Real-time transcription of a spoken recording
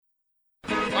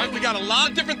We got a lot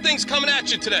of different things coming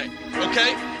at you today,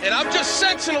 okay? And I'm just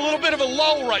sensing a little bit of a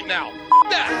lull right now.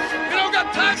 That. We don't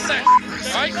got time for that.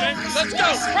 All right? Let's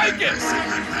go. Crank it.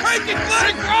 Crank it. Let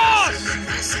it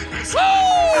cross.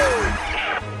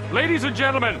 Woo! Ladies and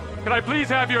gentlemen, can I please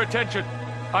have your attention?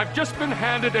 I've just been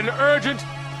handed an urgent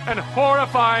and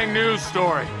horrifying news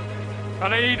story.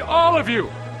 And I need all of you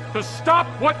to stop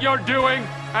what you're doing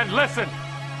and listen.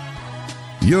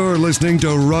 You're listening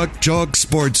to Rock Chalk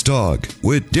Sports Talk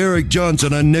with Derek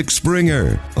Johnson and Nick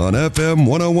Springer on FM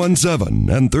 1017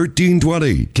 and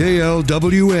 1320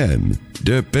 KLWN.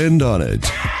 Depend on it.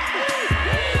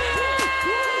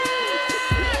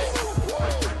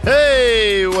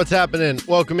 Hey, what's happening?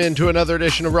 Welcome into another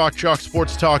edition of Rock Chalk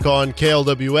Sports Talk on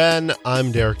KLWN.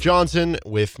 I'm Derek Johnson.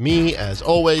 With me, as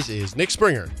always, is Nick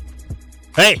Springer.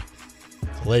 Hey.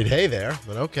 It's a late hey there,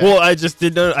 but okay. Well, I just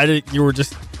didn't know.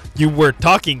 You were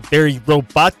talking very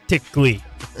robotically.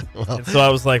 Well, and so I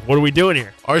was like, what are we doing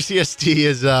here? RCST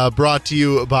is brought to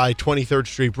you by 23rd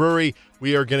Street Brewery.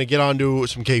 We are going to get on to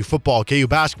some KU football, KU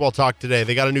basketball talk today.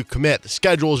 They got a new commit. The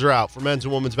schedules are out for men's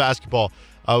and women's basketball.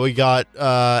 We got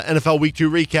NFL Week 2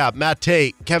 recap. Matt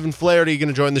Tait, Kevin Flaherty going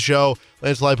to join the show.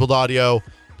 Lance Leipold audio.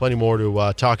 Plenty more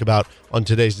to talk about on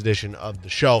today's edition of the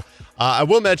show. I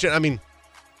will mention,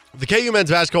 the KU men's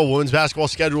basketball, women's basketball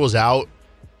schedule is out.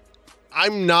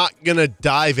 I'm not going to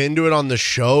dive into it on the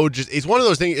show. It's one of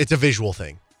those things. It's a visual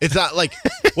thing. It's not like,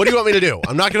 what do you want me to do?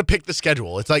 I'm not going to pick the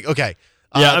schedule. It's like, okay,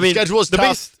 the schedule is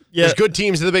tough. There's good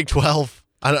teams in the Big 12.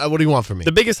 What do you want from me?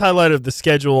 The biggest highlight of the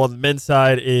schedule on the men's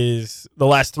side is the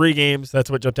last three games. That's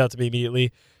what jumped out to me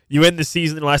immediately. You end the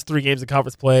season, the last three games of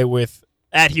conference play with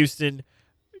at Houston,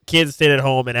 Kansas State at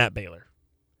home, and at Baylor.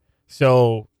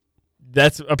 So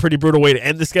that's a pretty brutal way to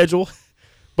end the schedule.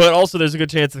 But also there's a good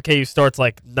chance that KU starts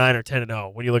like 9 or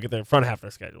 10-0 when you look at the front half of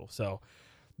their schedule. So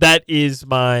that is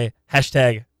my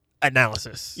hashtag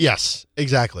analysis. Yes,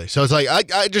 exactly. So it's like,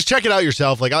 I just check it out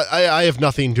yourself. Like I have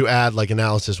nothing to add like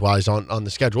analysis-wise on the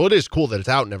schedule. It is cool that it's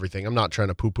out and everything. I'm not trying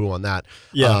to poo-poo on that.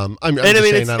 Yeah.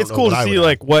 It's cool to see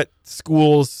like what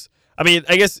schools, I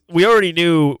guess we already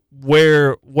knew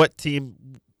where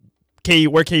KU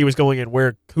was going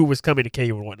and who was coming to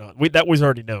KU and whatnot. That was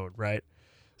already known, right?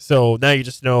 So now you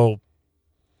just know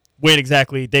when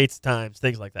exactly, dates, times,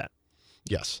 things like that.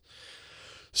 Yes.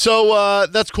 So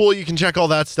that's cool. You can check all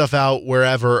that stuff out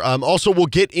wherever. Also, we'll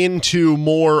get into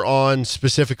more on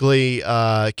specifically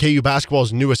KU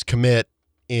basketball's newest commit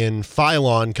in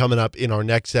Phylon coming up in our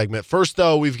next segment. First,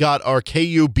 though, we've got our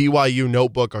KU BYU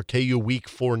notebook, our KU Week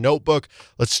 4 notebook.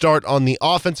 Let's start on the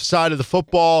offensive side of the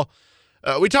football.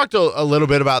 We talked a little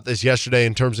bit about this yesterday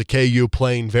in terms of KU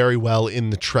playing very well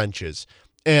in the trenches.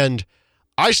 And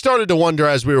I started to wonder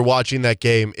as we were watching that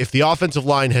game if the offensive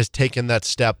line has taken that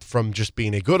step from just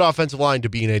being a good offensive line to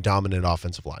being a dominant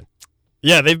offensive line.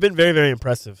 Yeah, they've been very, very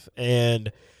impressive.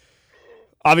 And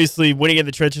obviously winning in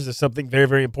the trenches is something very,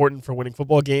 very important for winning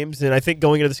football games. And I think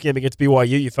going into this game against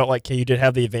BYU, you felt like KU did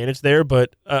have the advantage there.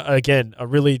 But again, a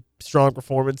really strong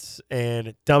performance.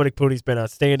 And Dominic Pooney's been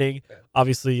outstanding.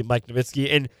 Obviously, Mike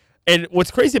Nowitzki. And what's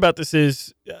crazy about this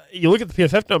is you look at the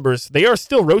PFF numbers, they are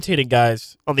still rotating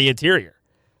guys on the interior.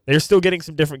 They're still getting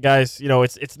some different guys. You know,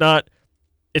 it's not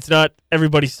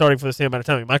everybody starting for the same amount of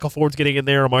time. Michael Ford's getting in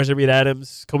there, Omar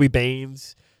Reed-Adams, Kobe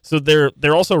Baines. So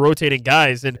they're also rotating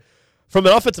guys. And from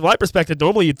an offensive line perspective,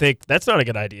 normally you'd think that's not a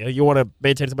good idea. You want to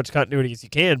maintain as much continuity as you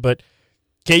can, but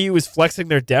KU is flexing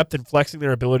their depth and flexing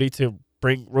their ability to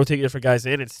rotate different guys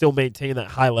in and still maintain that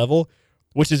high level,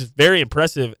 which is very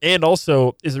impressive and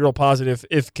also is a real positive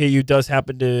if KU does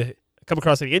happen to come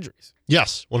across any injuries.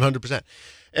 Yes, 100%.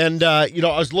 And, I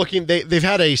was looking, they've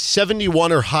had a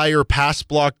 71 or higher pass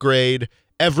block grade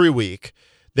every week.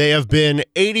 They have been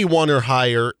 81 or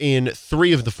higher in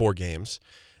 3 of the 4 games.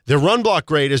 Their run block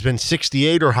grade has been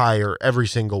 68 or higher every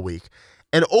single week.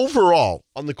 And overall,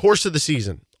 on the course of the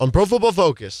season, on Pro Football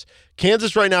Focus,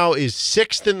 Kansas right now is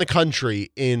 6th in the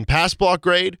country in pass block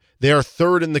grade. They are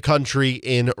 3rd in the country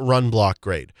in run block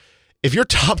grade. If you're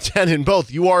top 10 in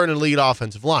both, you are an elite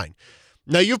offensive line.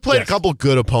 Now, you've played a couple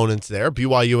good opponents there,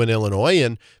 BYU and Illinois,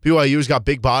 and BYU's got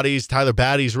big bodies. Tyler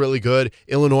Batty's really good.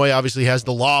 Illinois obviously has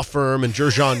the law firm and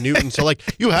Jerjon Newton. So,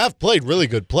 you have played really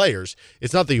good players.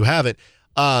 It's not that you haven't.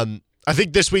 I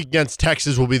think this week against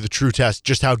Texas will be the true test.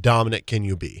 Just how dominant can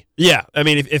you be? Yeah.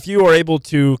 If you are able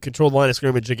to control the line of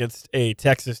scrimmage against a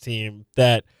Texas team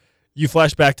that you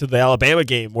flash back to the Alabama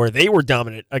game where they were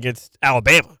dominant against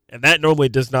Alabama, and that normally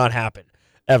does not happen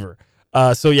ever.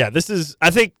 This is,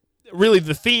 I think, really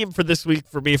the theme for this week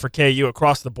for me for KU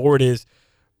across the board is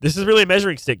this is really a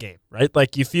measuring stick game, right?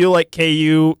 Like you feel like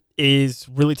KU is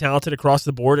really talented across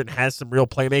the board and has some real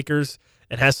playmakers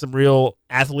and has some real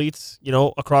athletes,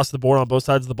 across the board on both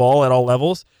sides of the ball at all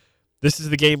levels, this is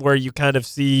the game where you kind of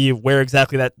see where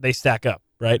exactly that they stack up,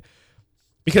 right?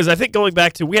 Because I think going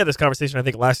back to, we had this conversation, I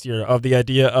think, last year of the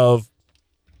idea of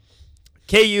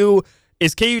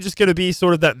is KU just going to be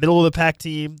sort of that middle-of-the-pack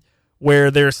team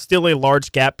where there's still a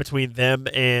large gap between them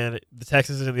and the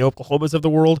Texas and the Oklahomas of the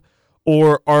world,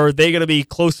 or are they going to be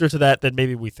closer to that than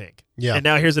maybe we think? Yeah. And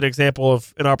now here's an example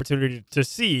of an opportunity to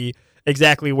see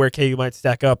exactly where KU might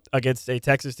stack up against a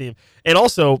Texas team. And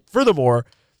also, furthermore,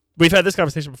 we've had this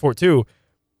conversation before too,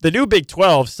 the new Big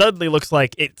 12 suddenly looks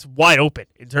like it's wide open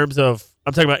in terms of,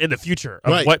 I'm talking about in the future,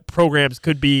 of what programs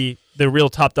could be the real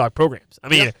top dog programs. I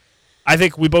mean, I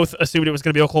think we both assumed it was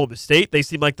going to be Oklahoma State. They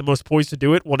seem like the most poised to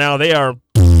do it. Well, now they are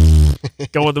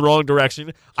going the wrong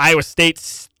direction. Iowa State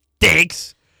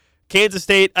stinks. Kansas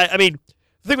State, I mean,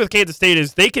 the thing with Kansas State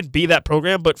is they can be that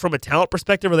program, but from a talent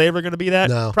perspective, are they ever going to be that?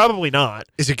 No. Probably not.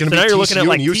 Is it going to So be now you're TCU looking at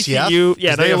like and UCF? TCU. Yeah,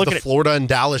 now they you're have looking the at Florida and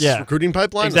Dallas recruiting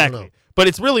pipeline? Exactly. But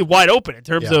it's really wide open in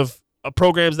terms of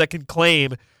programs that can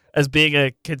claim as being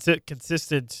a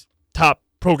consistent top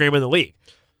program in the league.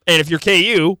 And if you're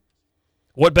KU,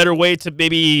 what better way to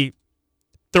maybe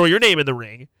throw your name in the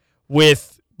ring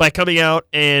by coming out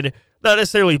and not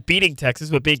necessarily beating Texas,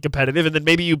 but being competitive, and then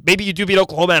maybe you do beat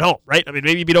Oklahoma at home, right? I mean,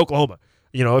 maybe you beat Oklahoma.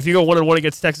 If you go 1-1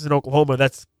 against Texas and Oklahoma,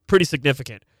 that's pretty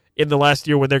significant in the last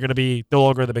year when they're going to be no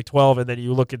longer in the Big 12, and then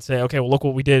you look and say, okay, well, look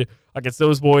what we did against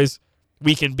those boys.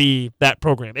 We can be that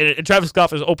program. And Travis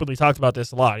Goff has openly talked about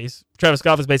this a lot. Travis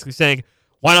Goff is basically saying,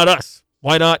 why not us?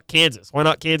 Why not Kansas? Why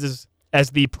not Kansas as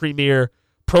the premier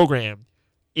program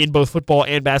in both football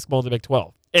and basketball in the Big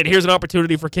 12? And here's an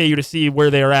opportunity for KU to see where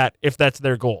they are at if that's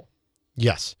their goal.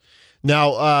 Yes.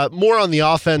 Now, more on the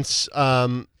offense.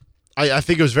 I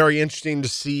think it was very interesting to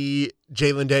see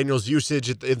Jalen Daniels' usage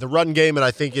in the run game, and I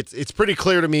think it's pretty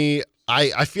clear to me.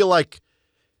 I feel like,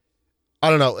 I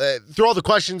don't know, through all the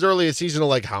questions early in the season of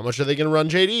like, how much are they going to run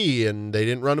JD? And they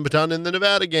didn't run him a ton in the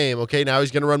Nevada game. Okay, now he's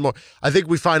going to run more. I think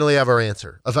we finally have our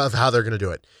answer of how they're going to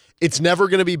do it. It's never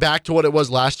going to be back to what it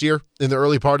was last year in the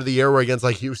early part of the year where against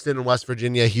like Houston and West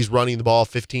Virginia, he's running the ball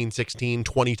 15, 16,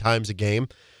 20 times a game.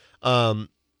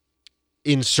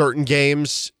 In certain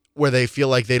games where they feel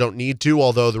like they don't need to,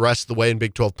 although the rest of the way in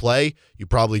Big 12 play, you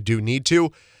probably do need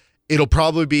to. It'll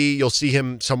probably be, you'll see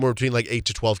him somewhere between like 8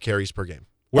 to 12 carries per game.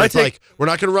 Where it's like, we're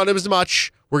not going to run him as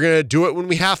much. We're going to do it when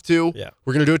we have to. Yeah.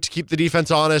 We're going to do it to keep the defense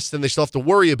honest, and they still have to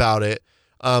worry about it.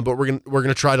 But we're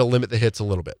gonna try to limit the hits a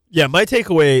little bit. Yeah, my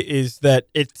takeaway is that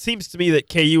it seems to me that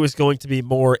KU is going to be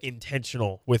more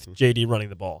intentional with JD running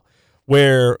the ball,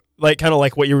 where kind of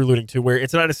like what you were alluding to, where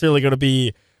it's not necessarily going to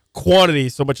be quantity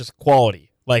so much as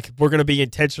quality. Like, we're going to be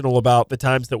intentional about the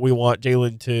times that we want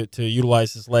Jalen to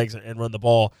utilize his legs and run the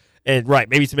ball, and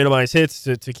maybe to minimize hits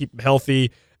to keep him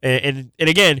healthy. And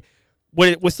again,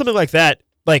 with something like that,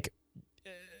 like,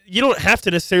 you don't have to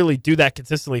necessarily do that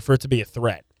consistently for it to be a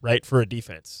threat, right, for a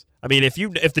defense. I mean, if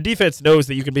the defense knows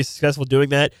that you can be successful doing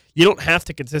that, you don't have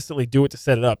to consistently do it to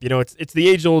set it up. It's the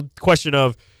age-old question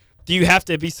of, do you have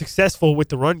to be successful with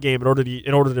the run game in order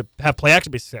to have play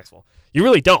action be successful? You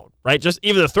really don't, right? Just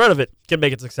even the threat of it can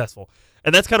make it successful.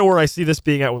 And that's kind of where I see this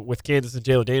being at with Kansas and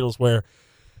Jalen Daniels, where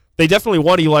they definitely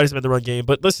want to utilize him in the run game.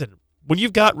 But listen, when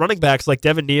you've got running backs like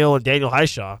Devin Neal and Daniel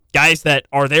Highshaw, guys that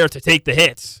are there to take the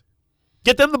hits,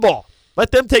 get them the ball.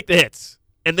 Let them take the hits.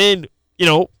 And then,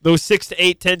 those 6 to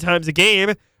 8, 10 times a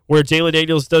game where Jalen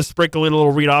Daniels does sprinkle in a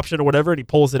little read option or whatever, and he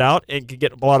pulls it out and can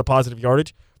get a lot of positive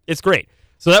yardage, it's great.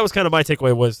 So that was kind of my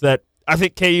takeaway, was that I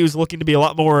think KU is looking to be a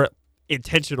lot more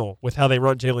intentional with how they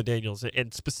run Jalen Daniels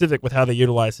and specific with how they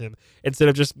utilize him, instead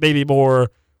of just maybe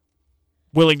more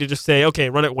willing to just say, okay,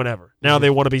 run it whenever. Now they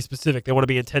want to be specific. They want to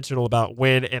be intentional about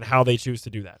when and how they choose to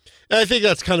do that. And I think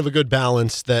that's kind of a good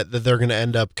balance that they're going to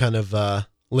end up kind of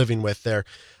living with there.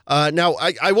 Now,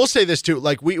 I will say this too.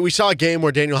 Like, we saw a game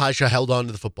where Daniel Highshaw held on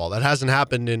to the football. That hasn't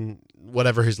happened in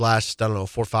whatever his last, 4,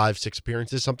 5, 6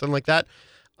 appearances, something like that.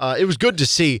 It was good to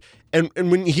see. And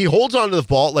when he holds on to the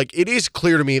ball, like, it is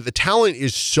clear to me the talent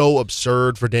is so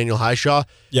absurd for Daniel Highshaw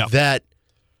that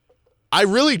I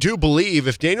really do believe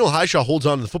if Daniel Highshaw holds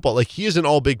on to the football, like, he is an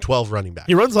all Big 12 running back.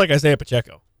 He runs like Isaiah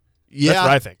Pacheco. Yeah. That's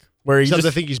what I think. Except I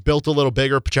think he's built a little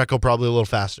bigger. Pacheco probably a little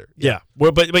faster. Yeah.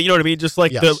 But you know what I mean? Just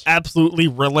like the absolutely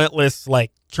relentless,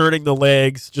 like, churning the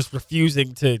legs, just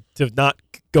refusing to not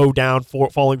go down,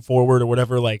 falling forward or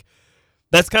whatever. Like,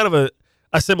 that's kind of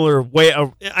a similar way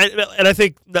of, and I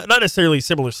think not necessarily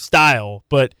similar style,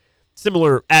 but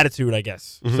similar attitude, I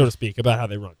guess, so to speak, about how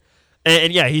they run.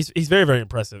 And yeah, he's very, very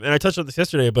impressive. And I touched on this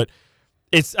yesterday, but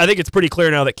I think it's pretty clear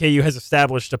now that KU has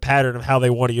established a pattern of how they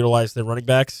want to utilize their running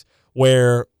backs,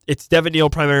 where it's Devin Neal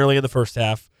primarily in the first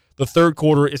half. The third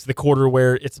quarter is the quarter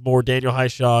where it's more Daniel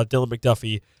Highshaw, Dylan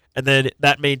McDuffie, and then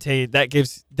that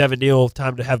gives Devin Neal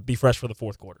time to be fresh for the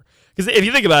fourth quarter. Because if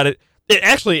you think about it,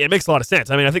 it makes a lot of sense.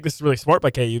 I mean, I think this is really smart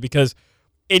by KU because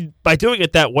by doing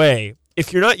it that way,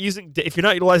 if you're not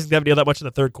utilizing Devin Neal that much in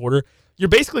the third quarter, you're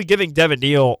basically giving Devin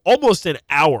Neal almost an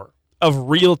hour of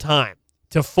real time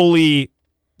to fully,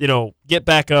 get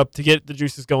back up, to get the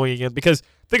juices going again. Because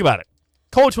think about it.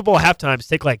 College football halftimes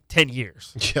take like 10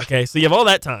 years. Yeah. Okay, so you have all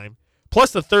that time,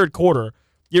 plus the third quarter.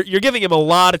 You're giving him a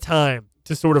lot of time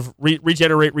to sort of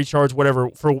regenerate, recharge, whatever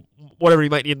you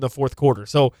might need in the fourth quarter.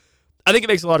 So I think it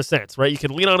makes a lot of sense, right? You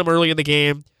can lean on him early in the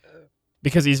game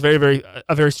because he's a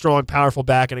very strong, powerful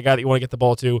back and a guy that you want to get the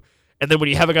ball to. And then when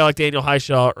you have a guy like Daniel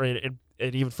Highshaw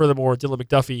and even furthermore Dylan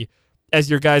McDuffie as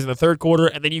your guys in the third quarter,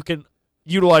 and then you can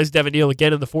utilize Devin Neal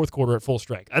again in the fourth quarter at full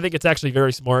strength. I think it's actually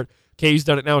very smart. KU's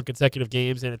done it now in consecutive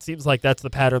games, and it seems like that's the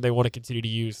pattern they want to continue to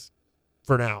use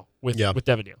for now with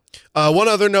Devin Neal. One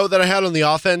other note that I had on the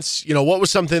offense, what was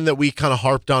something that we kind of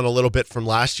harped on a little bit from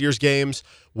last year's games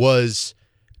was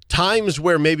times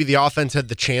where maybe the offense had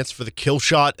the chance for the kill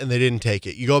shot and they didn't take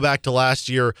it. You go back to last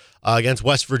year against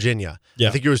West Virginia. Yeah.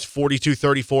 I think it was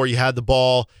 42-34. You had the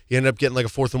ball. You ended up getting like a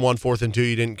 4th and 1, 4th and 2.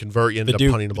 You didn't convert. You ended up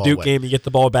punting the ball Duke away. game, you get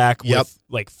the ball back with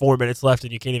like 4 minutes left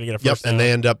and you can't even get a first down.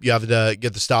 And you have to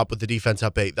get the stop with the defense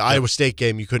up 8. The Iowa State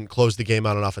game, you couldn't close the game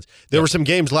out on offense. There were some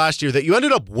games last year that you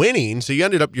ended up winning, so you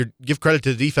give credit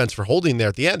to the defense for holding there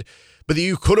at the end, but that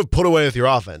you could have put away with your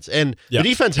offense. And the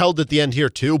defense held at the end here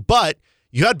too, but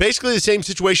you had basically the same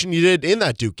situation you did in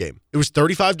that Duke game. It was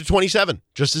 35-27,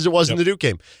 just as it was in the Duke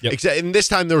game. Except, and this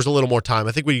time there was a little more time.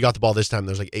 I think when you got the ball this time,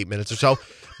 there was like 8 minutes or so.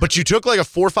 But you took like a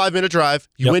 4 or 5 minute drive.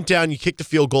 You went down, you kicked a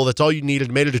field goal. That's all you needed.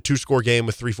 Made it a 2-score game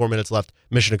with 3-4 minutes left.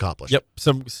 Mission accomplished. Yep.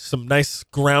 Some nice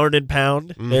ground and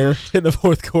pound there in the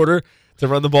fourth quarter to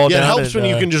run the ball down. Yeah, it helps when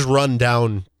you can just run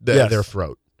down their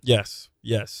throat. Yes.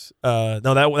 No,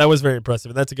 that was very impressive,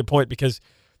 and that's a good point because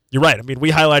you're right. I mean,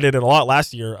 we highlighted it a lot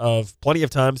last year of plenty of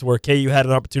times where KU had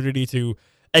an opportunity to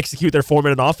execute their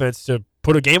 4-minute offense to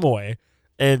put a game away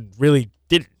and really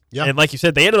didn't. Yeah. And like you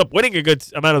said, they ended up winning a good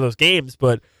amount of those games,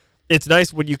 but it's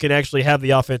nice when you can actually have the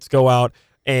offense go out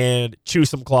and chew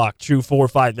some clock, chew 4 or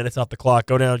 5 minutes off the clock,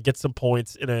 go down, get some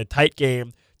points in a tight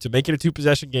game to make it a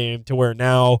 2-possession game to where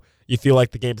now you feel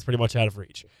like the game is pretty much out of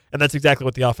reach. And that's exactly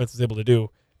what the offense was able to do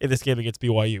in this game against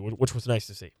BYU, which was nice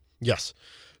to see. Yes.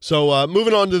 So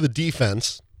moving on to the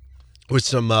defense with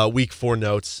some week 4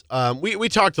 notes. We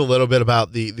talked a little bit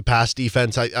about the pass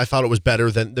defense. I thought it was better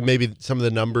than maybe some of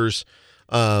the numbers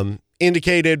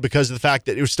indicated because of the fact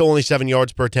that it was still only 7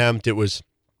 yards per attempt. It was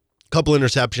a couple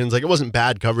interceptions. Like, it wasn't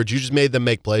bad coverage. You just made them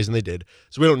make plays, and they did.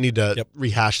 So we don't need to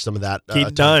rehash some of that.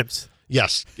 Keaton Dimes.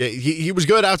 Yes, he was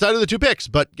good outside of the 2 picks,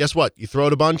 but guess what? You throw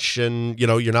it a bunch, and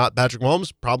you're not Patrick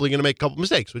Mahomes, probably going to make a couple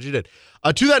mistakes, which you did.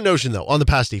 To that notion, though, on the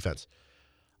pass defense,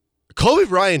 Kobe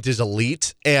Bryant is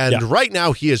elite, and right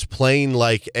now he is playing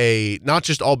like a not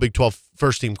just all Big 12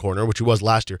 first-team corner, which he was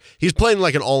last year. He's playing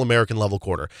like an All-American level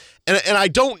corner, and I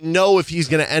don't know if he's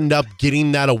going to end up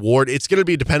getting that award. It's going to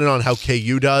be dependent on how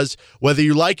KU does, whether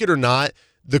you like it or not.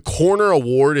 The corner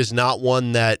award is not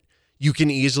one that you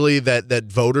can easily, that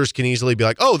voters can easily be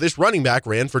like, oh, this running back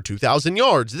ran for 2,000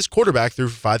 yards. This quarterback threw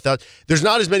for 5,000. There's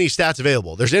not as many stats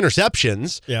available. There's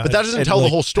interceptions, but that doesn't tell the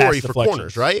whole story for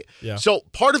corners, right? Yeah. So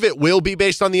part of it will be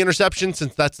based on the interception,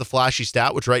 since that's the flashy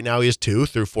stat, which right now he has 2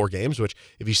 through 4 games, which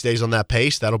if he stays on that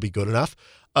pace, that'll be good enough.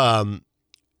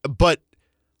 But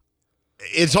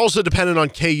it's also dependent on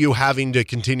KU having to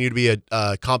continue to be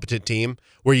a competent team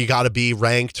where you got to be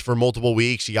ranked for multiple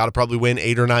weeks. You got to probably win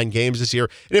 8 or 9 games this year.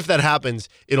 And if that happens,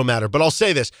 it'll matter. But I'll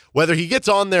say this, whether he gets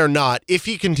on there or not, if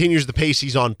he continues the pace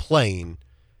he's on playing,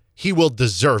 he will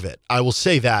deserve it. I will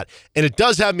say that. And it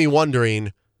does have me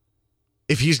wondering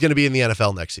if he's going to be in the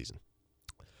NFL next season.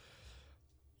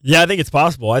 Yeah, I think it's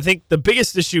possible. I think the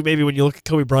biggest issue maybe when you look at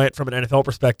Kobe Bryant from an NFL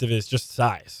perspective is just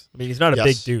size. I mean, he's not a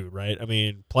big dude, right? I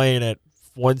mean, playing at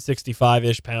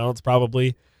 165-ish pounds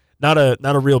probably. Not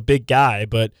a real big guy,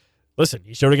 but listen,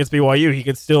 he showed against BYU. He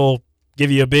can still give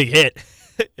you a big hit,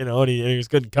 and he was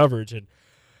good in coverage. And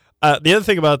the other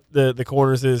thing about the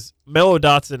corners is Melo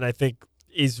Dotson, I think,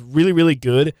 is really, really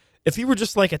good. If he were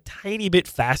just like a tiny bit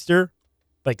faster,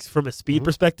 like from a speed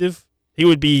perspective, he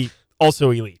would be also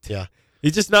elite. Yeah.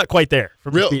 He's just not quite there.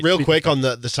 Real quick on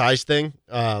the size thing.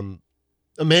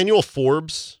 Emmanuel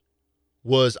Forbes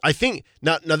was, I think,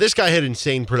 now this guy had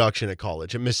insane production at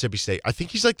college at Mississippi State. I think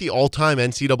he's like the all-time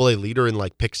NCAA leader in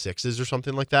like pick sixes or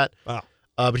something like that. Wow.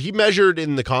 but he measured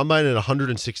in the combine at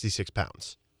 166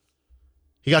 pounds.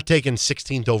 He got taken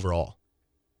 16th overall.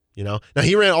 Now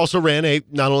he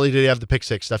not only did he have the pick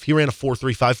six stuff, he ran a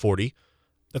 4.35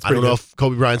 That's I pretty don't good. know if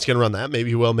Kobe Bryant's going to run that. Maybe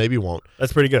he will, maybe he won't.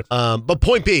 That's pretty good. But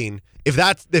point being, if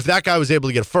that guy was able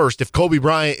to get first, if Kobe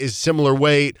Bryant is similar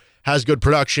weight, has good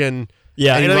production,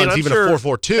 and he runs even a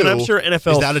 4.42, and I'm sure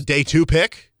NFL is that a day 2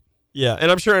 pick? Yeah, and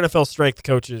I'm sure NFL strength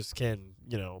coaches can,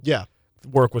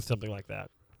 work with something like that.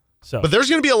 So, But there's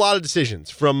going to be a lot of decisions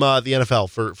from the NFL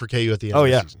for KU at the end of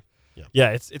the season. Yeah,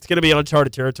 it's going to be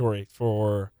uncharted territory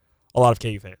for a lot of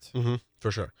KU fans. Mm-hmm,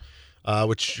 for sure.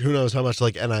 Which, who knows how much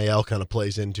like NIL kind of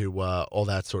plays into all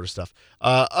that sort of stuff.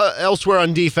 Elsewhere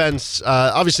on defense,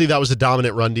 obviously that was a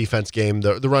dominant run defense game.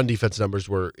 The run defense numbers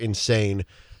were insane.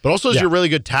 But also your really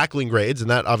good tackling grades, and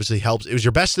that obviously helps. It was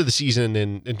your best of the season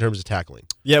in terms of tackling.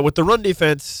 Yeah, with the run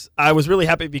defense, I was really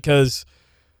happy because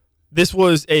this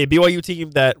was a BYU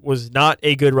team that was not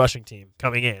a good rushing team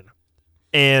coming in.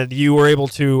 And you were able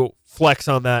to flex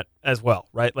on that as well,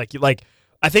 right? Like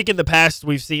I think in the past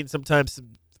we've seen sometimes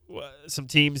some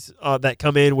teams that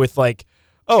come in with like,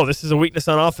 oh, this is a weakness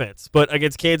on offense. But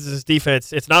against Kansas'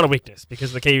 defense, it's not a weakness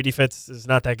because the KU defense is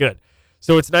not that good.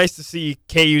 So it's nice to see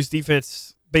KU's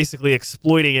defense basically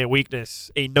exploiting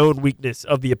a known weakness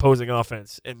of the opposing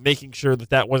offense and making sure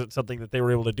that wasn't something that they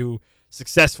were able to do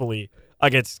successfully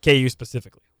against KU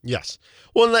specifically. Yes.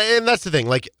 Well, and that's the thing.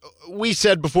 Like we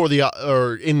said before in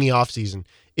the offseason,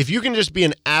 if you can just be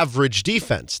an average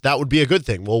defense, that would be a good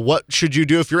thing. Well, what should you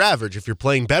do if you're average? If you're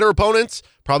playing better opponents,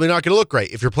 probably not going to look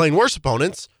great. If you're playing worse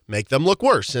opponents, make them look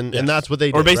worse. And that's what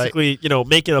they did. Or basically,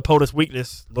 make an opponent's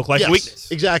weakness look like a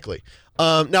weakness. Exactly.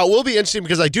 Now, it will be interesting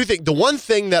because I do think the one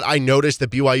thing that I noticed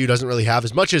that BYU doesn't really have,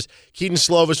 as much as Keaton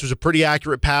Slovis was a pretty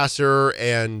accurate passer,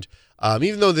 and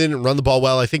even though they didn't run the ball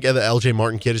well, I think the LJ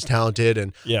Martin kid is talented,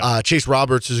 and Chase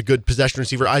Roberts is a good possession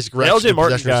receiver. Isaac Rex is a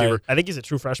possession receiver. I think he's a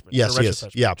true freshman. Yes, he is.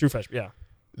 Freshman. Yeah. True freshman,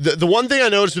 yeah. The one thing I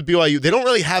noticed with BYU, they don't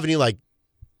really have any like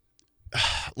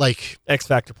X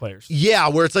factor players. Yeah,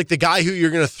 where it's like the guy who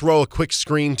you're going to throw a quick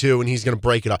screen to and he's going to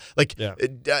break it off. Like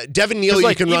Devin Neal,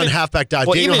 you can run halfback dive.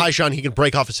 Daniel Highshawn, he can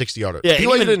break off a 60-yarder. Yeah,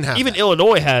 BYU didn't have even that.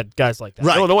 Illinois had guys like that.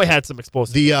 Right. Illinois had some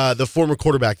explosive. The former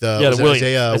quarterback, Williams.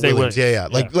 Isaiah Williams. Yeah.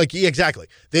 Exactly.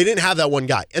 They didn't have that one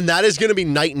guy, and that is going to be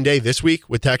night and day this week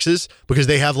with Texas because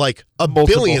they have like multiple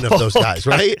billion of those guys,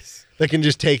 right? That can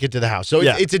just take it to the house. So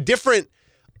it's a different.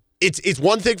 It's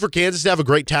one thing for Kansas to have a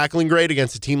great tackling grade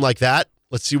against a team like that.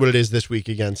 Let's see what it is this week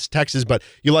against Texas, but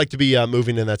you like to be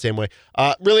moving in that same way.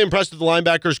 Really impressed with the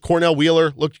linebackers. Cornell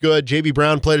Wheeler looked good. J.B.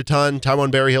 Brown played a ton.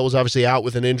 Tywone Berryhill was obviously out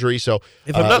with an injury. So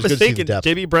if I'm not mistaken,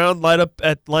 J.B. Brown lined up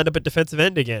at defensive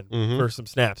end again for some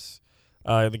snaps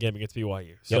in the game against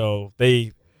BYU. So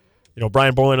they,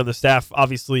 Brian Borland and the staff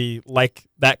obviously like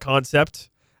that concept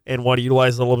and want to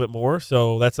utilize it a little bit more.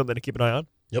 So that's something to keep an eye on.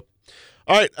 Yep.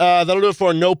 All right, that'll do it for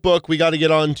our notebook. We got to get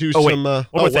on to some... one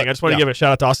more thing. I just want to give a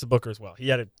shout-out to Austin Booker as well. He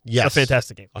had a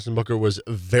fantastic game. Austin Booker was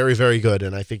very, very good,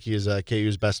 and I think he is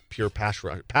KU's best pure pass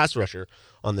rusher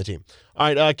on the team.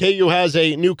 All right, KU has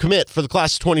a new commit for the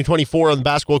class of 2024 on the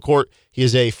basketball court. He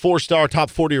is a 4-star,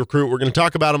 top 40 recruit. We're going to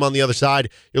talk about him on the other side.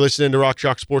 You're listening to Rock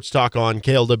Chalk Sports Talk on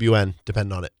KLWN.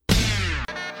 Depend on it.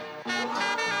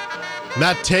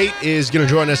 Matt Tait is going to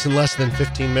join us in less than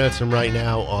 15 minutes from right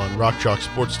now on Rock Chalk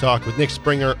Sports Talk with Nick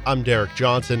Springer. I'm Derek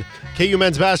Johnson. KU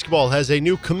men's basketball has a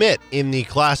new commit in the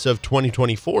class of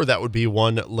 2024. That would be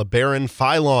one LeBaron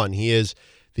Philon. He is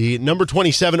the number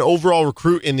 27 overall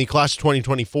recruit in the class of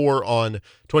 2024 on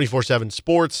 24/7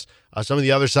 Sports. Some of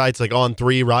the other sites like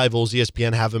On3, Rivals,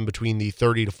 ESPN have him between the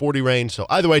 30 to 40 range. So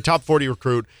either way, top 40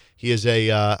 recruit. He is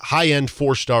a high-end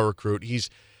 4-star recruit. He's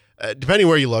depending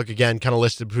where you look, again, kind of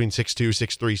listed between 6'2",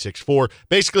 6'3", 6'4".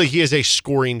 Basically, he is a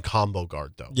scoring combo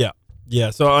guard, though. Yeah.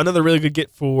 So another really good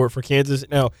get for Kansas.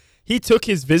 Now, he took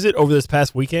his visit over this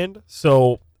past weekend,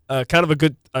 so kind of a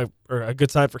good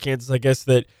sign for Kansas, I guess,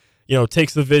 that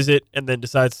takes the visit and then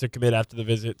decides to commit after the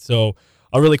visit. So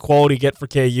a really quality get for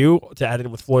KU to add in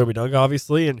with Floyd Wodunga,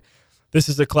 obviously. And this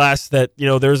is a class that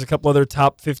there's a couple other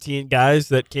top 15 guys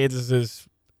that Kansas is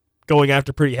going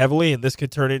after pretty heavily, and this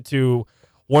could turn into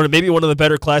maybe one of the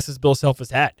better classes Bill Self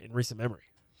has had in recent memory.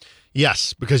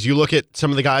 Yes, because you look at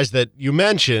some of the guys that you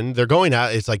mentioned, they're going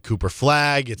out. It's like Cooper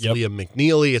Flagg, it's Liam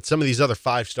McNeely, it's some of these other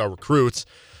 5-star recruits.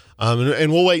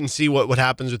 And we'll wait and see what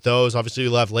happens with those. Obviously,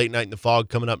 we'll have Late Night in the Fog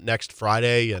coming up next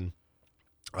Friday, and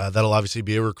that'll obviously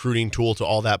be a recruiting tool to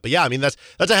all that. But yeah, I mean, that's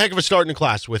a heck of a start in the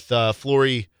class with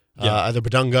Flory, either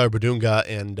Wodunga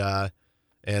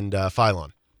and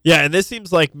Philon. Yeah, and this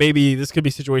seems like maybe this could be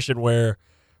a situation where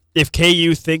if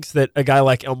KU thinks that a guy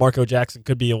like Elmarco Jackson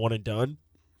could be a one and done,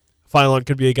 Phylon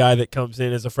could be a guy that comes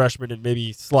in as a freshman and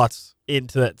maybe slots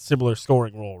into that similar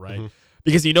scoring role, right? Mm-hmm.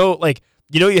 Because you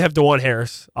have DeJuan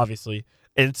Harris, obviously,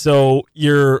 and so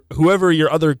whoever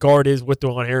your other guard is with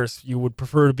DeJuan Harris, you would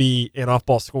prefer to be an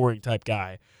off-ball scoring type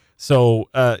guy. So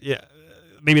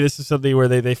maybe this is something where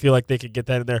they feel like they could get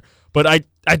that in there. But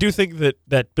I do think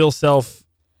that Bill Self,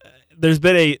 there's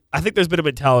been a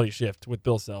mentality shift with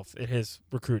Bill Self in his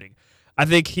recruiting. I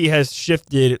think he has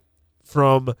shifted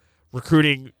from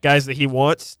recruiting guys that he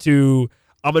wants to,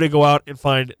 I'm going to go out and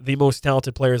find the most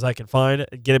talented players I can find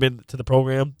and get them into the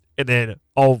program, and then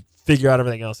I'll figure out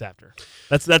everything else after.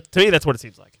 To me, that's what it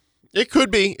seems like. It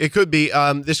could be.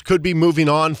 This could be moving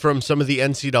on from some of the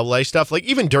NCAA stuff. Like,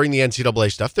 even during the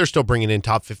NCAA stuff, they're still bringing in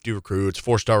top 50 recruits,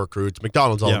 4-star recruits,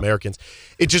 McDonald's All-Americans.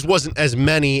 It just wasn't as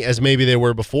many as maybe they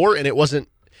were before, and it wasn't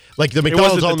like the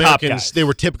McDonald's All-Americans. They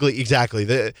were typically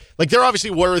there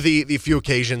obviously were the few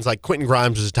occasions, like Quentin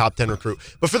Grimes was a top 10 recruit,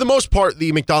 but for the most part,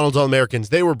 the McDonald's All-Americans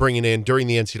they were bringing in during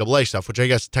the NCAA stuff, which I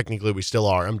guess technically we still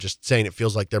are. I'm just saying it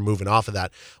feels like they're moving off of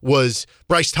that. Was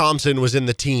Bryce Thompson was in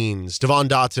the teens, Devon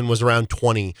Dotson was around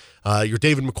 20, your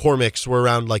David McCormicks were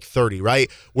around like 30, right?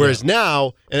 Whereas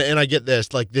now, and I get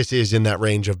this, like this is in that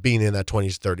range of being in that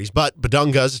 20s, 30s, but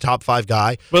Badunga's a top 5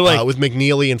 guy, but with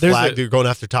McNeely and Flagg, you're going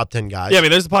after top 10 guys. Yeah, I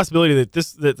mean, there's a possibility that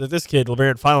this kid,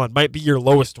 LeBaron Phylon, might be your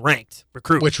lowest ranked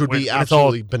recruit, which would be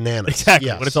absolutely bananas. Exactly,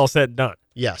 when it's all said and done.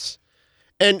 Yes,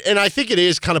 and I think it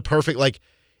is kind of perfect. Like,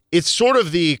 it's sort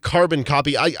of the carbon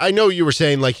copy. I know you were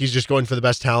saying like he's just going for the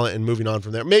best talent and moving on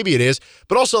from there. Maybe it is,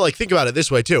 but also like think about it this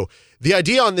way too. The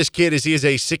idea on this kid is he is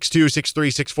a 6'2", 6'3",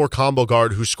 6'4" combo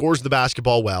guard who scores the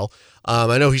basketball well.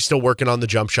 I know he's still working on the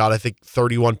jump shot. I think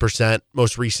 31%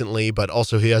 most recently, but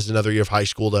also he has another year of high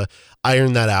school to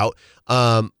iron that out.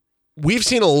 We've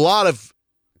seen a lot of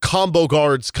combo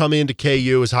guards come into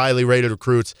KU as highly rated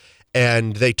recruits,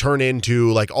 and they turn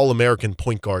into like all-American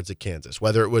point guards at Kansas,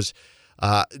 whether it was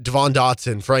Devon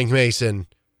Dotson, Frank Mason,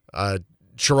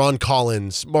 Sharon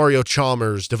Collins, Mario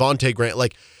Chalmers, Devontae Grant.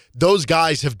 Like, those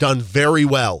guys have done very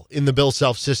well in the Bill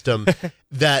Self system.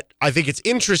 That I think it's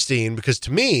interesting because,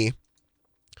 to me,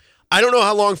 I don't know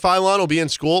how long Phylon will be in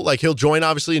school. Like, he'll join,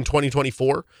 obviously, in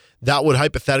 2024. That would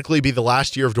hypothetically be the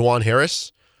last year of DeJuan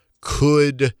Harris.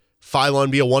 Could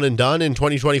Phylon be a one and done in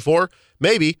 2024?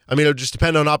 Maybe. I mean, it would just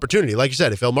depend on opportunity. Like you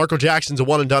said, if Elmarco Jackson's a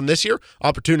one and done this year,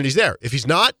 opportunity's there. If he's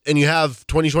not, and you have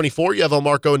 2024, you have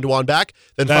Elmarco and DeJuan back,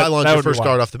 then Phylon's your first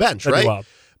guard off the bench, right?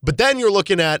 But then you're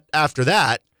looking at, after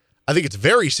that, I think it's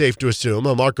very safe to assume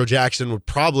Elmarco Jackson would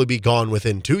probably be gone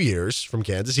within 2 years from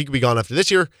Kansas. He could be gone after this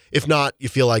year. If not, you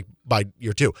feel like by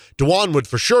year 2. DeJuan would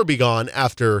for sure be gone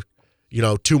after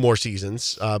 2 more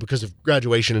seasons because of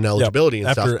graduation and eligibility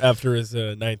and stuff. After his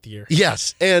 9th year.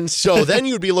 Yes. And so then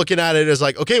you'd be looking at it as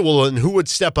like, okay, well, and who would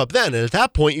step up then? And at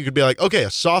that point, you could be like, okay, a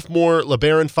sophomore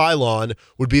LeBaron Phylon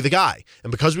would be the guy.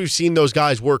 And because we've seen those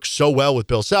guys work so well with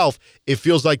Bill Self, it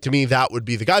feels like to me that would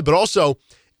be the guy. But also,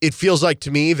 it feels like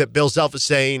to me that Bill Self is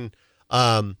saying,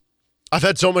 I've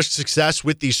had so much success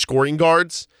with these scoring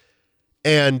guards.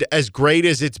 And as great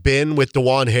as it's been with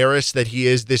DeJuan Harris that he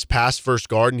is this past first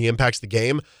guard and he impacts the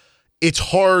game, it's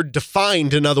hard to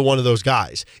find another one of those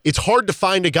guys. It's hard to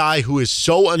find a guy who is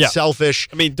so unselfish.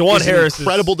 I mean, DeJuan Harris an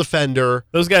incredible defender.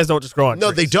 Those guys don't just grow on trees.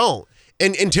 No, they don't.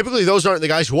 And typically those aren't the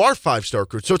guys who are 5-star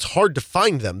recruits, so it's hard to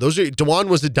find them. DeJuan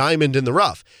was the diamond in the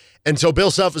rough. And so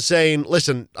Bill Self is saying,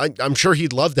 listen, I'm sure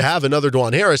he'd love to have another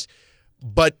DeJuan Harris,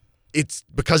 but it's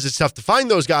because it's tough to find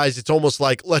those guys. It's almost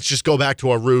like, let's just go back to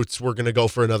our roots. We're going to go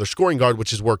for another scoring guard,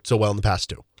 which has worked so well in the past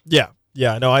 2. Yeah.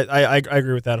 No, I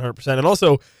agree with that 100%. And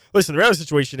also, listen, the reality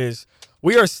situation is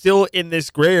we are still in this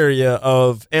gray area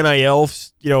of NIL,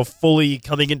 fully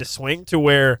coming into swing to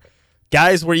where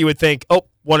guys where you would think, oh,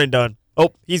 one and done.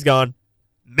 Oh, he's gone.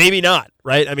 Maybe not,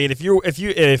 right? I mean, if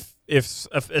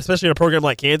especially in a program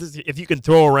like Kansas, if you can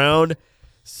throw around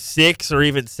 6 or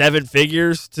even 7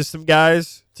 figures to some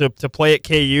guys to play at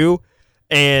KU,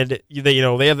 and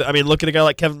they have. I mean, look at a guy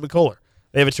like Kevin McCullough.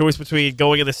 They have a choice between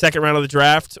going in the second round of the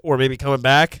draft or maybe coming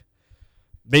back.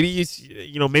 Maybe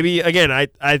maybe again,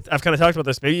 I've kind of talked about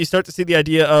this. Maybe you start to see the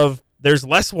idea of there's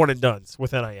less one and dones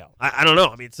with NIL. I don't know.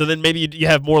 I mean, so then maybe you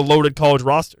have more loaded college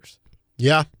rosters.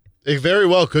 Yeah. It very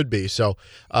well could be. So,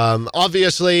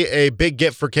 obviously a big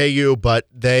get for KU, but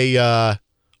they are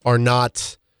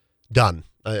not done.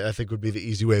 I think would be the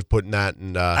easy way of putting that.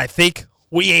 And I think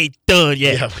we ain't done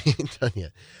yet. Yeah, we ain't done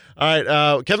yet. All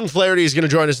right, Kevin Flaherty is going to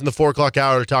join us in the 4 o'clock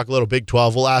hour to talk a little Big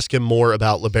 12. We'll ask him more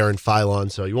about LeBaron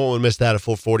Philon, so you won't want to miss that at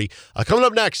 4:40. Coming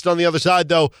up next on the other side,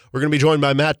 though, we're going to be joined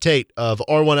by Matt Tait of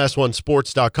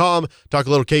R1S1Sports.com. Talk a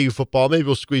little KU football. Maybe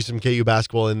we'll squeeze some KU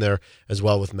basketball in there as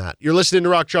well with Matt. You're listening to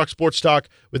Rock Chalk Sports Talk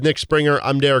with Nick Springer.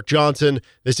 I'm Derek Johnson.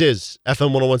 This is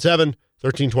FM 1017,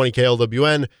 1320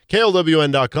 KLWN,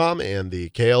 KLWN.com, and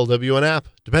the KLWN app.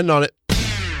 Depend on it.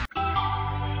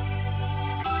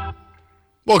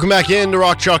 Welcome back in to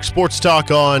Rock Chalk Sports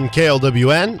Talk on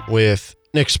KLWN with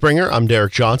Nick Springer. I'm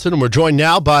Derek Johnson, and we're joined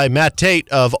now by Matt Tait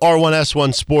of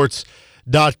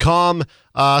R1S1Sports.com.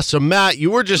 So, Matt, you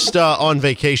were just on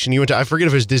vacation. You went to, I forget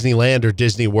if it was Disneyland or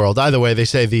Disney World. Either way, they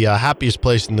say the happiest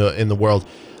place in the world.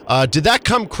 Did that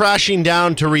come crashing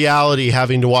down to reality,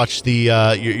 having to watch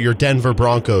the your Denver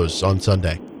Broncos on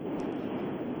Sunday?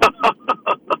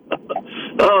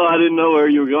 Oh, I didn't know where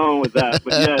you were going with that,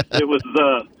 but yes, it was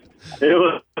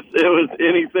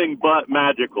anything but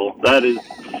magical. That is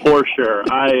for sure.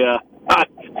 I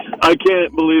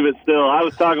can't believe it still. I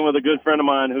was talking with a good friend of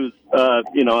mine who's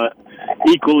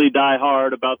equally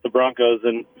diehard about the Broncos,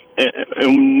 and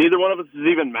neither one of us is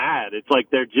even mad. It's like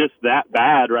they're just that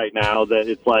bad right now that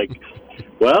it's like,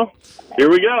 well, here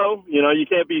we go. You know, you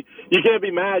can't be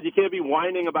mad. You can't be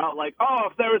whining about like, oh,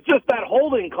 if there was just that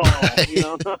holding call. You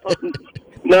know,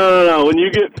 no. When you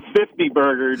get 50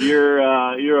 burgered, you're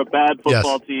a bad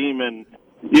football team, and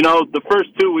you know the first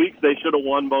 2 weeks they should have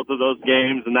won both of those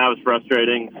games, and that was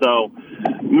frustrating. So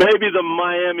maybe the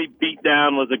Miami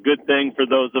beatdown was a good thing for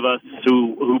those of us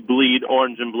who bleed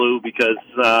orange and blue, because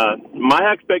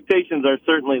my expectations are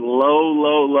certainly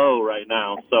low right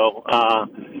now. So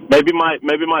maybe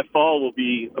my fall will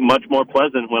be much more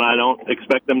pleasant when I don't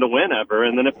expect them to win ever,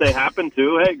 and then if they happen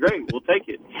to, hey, great, we'll take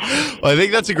it. Well, I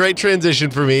think that's a great transition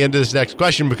for me into this next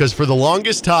question, because for the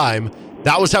longest time,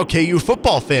 that was how KU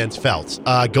football fans felt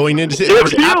going into it.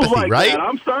 Feels apathy, like right? That.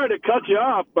 I'm sorry to cut you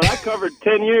off, but I covered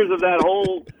 10 years of that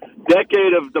whole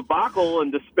decade of debacle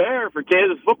and despair for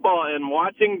Kansas football, and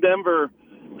watching Denver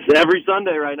every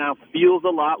Sunday right now feels a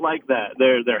lot like that.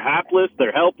 They're hapless,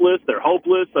 they're helpless, they're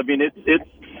hopeless. I mean,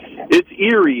 it's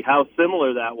eerie how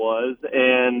similar that was,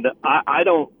 and I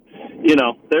don't,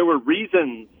 there were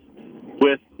reasons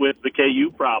with the KU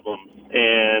problems.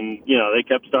 And, they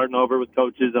kept starting over with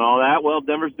coaches and all that. Well,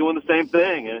 Denver's doing the same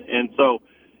thing. And so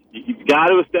you've got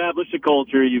to establish a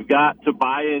culture. You've got to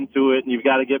buy into it, and you've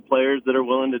got to get players that are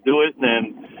willing to do it.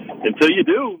 And until you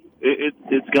do,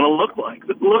 it's going to look like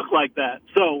that.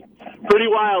 So pretty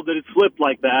wild that it slipped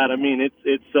like that. I mean, it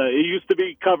used to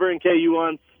be covering KU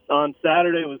on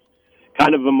Saturday. It was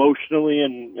kind of emotionally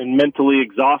and mentally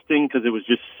exhausting because it was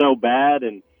just so bad,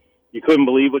 and you couldn't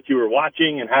believe what you were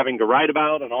watching and having to write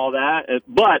about and all that.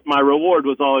 But my reward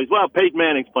was always, well, Peyton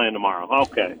Manning's playing tomorrow.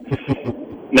 Okay.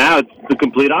 Now it's the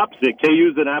complete opposite.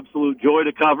 KU's an absolute joy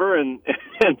to cover, and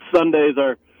Sundays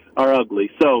are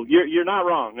ugly. So you're not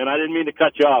wrong, and I didn't mean to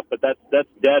cut you off, but that's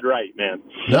dead right, man.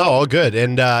 No, all good.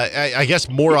 And I guess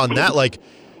more on that, like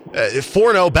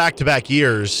 4-0 back-to-back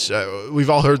years. We've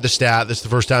all heard the stat. This is the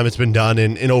first time it's been done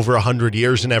in over 100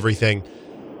 years and everything.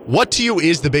 What to you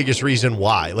is the biggest reason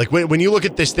why? Like when you look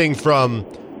at this thing from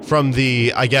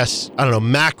the, I guess, I don't know,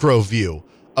 macro view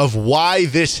of why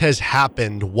this has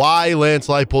happened, why Lance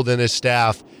Leipold and his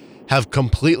staff have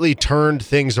completely turned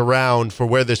things around for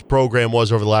where this program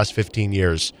was over the last 15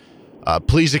 years.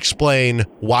 Please explain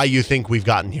why you think we've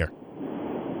gotten here.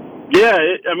 Yeah,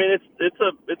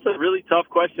 it's a really tough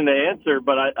question to answer,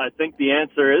 but I think the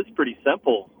answer is pretty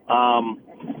simple.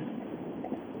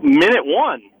 Minute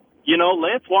one.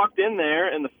 Lance walked in there,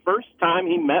 and the first time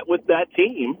he met with that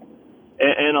team,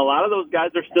 and a lot of those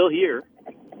guys are still here,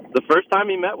 the first time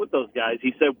he met with those guys,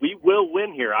 he said, we will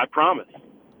win here, I promise.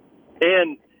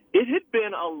 And it had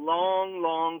been a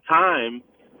long time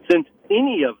since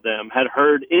any of them had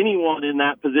heard anyone in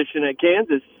that position at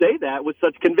Kansas say that with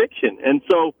such conviction. And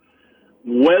so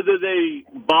whether they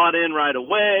bought in right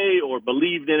away or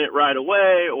believed in it right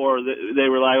away, or they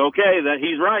were like, okay, that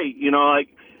he's right,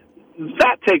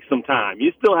 that takes some time.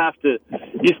 You still have to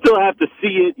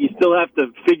see it. You still have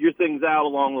to figure things out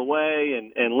along the way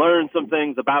and learn some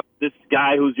things about this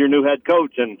guy who's your new head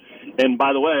coach. And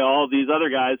by the way, all these other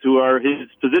guys who are his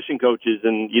position coaches,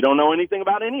 and you don't know anything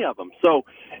about any of them. So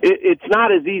it's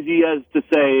not as easy as to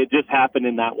say it just happened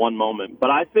in that one moment. But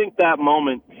I think that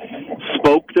moment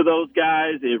spoke to those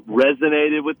guys. It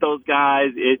resonated with those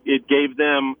guys. It gave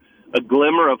them a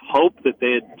glimmer of hope that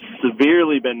they had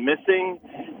severely been missing.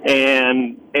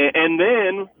 And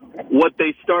then what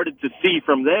they started to see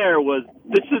from there was,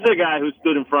 this is a guy who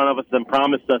stood in front of us and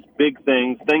promised us big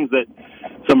things that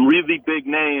some really big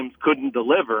names couldn't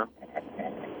deliver.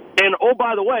 And oh,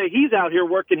 by the way, he's out here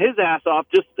working his ass off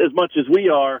just as much as we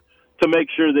are to make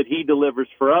sure that he delivers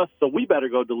for us, so we better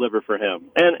go deliver for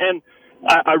him. And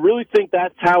I really think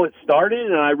that's how it started,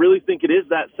 and I really think it is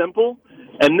that simple.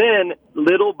 And then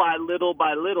little by little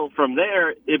by little from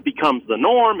there, it becomes the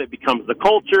norm, it becomes the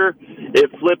culture,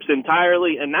 it flips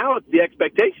entirely, and now it's the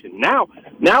expectation. Now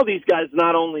these guys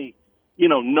not only,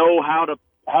 know how to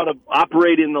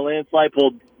operate in the Lance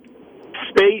Leipold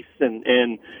space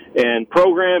and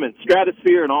program and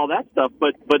stratosphere and all that stuff,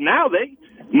 but now they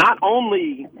not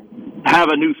only have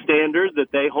a new standard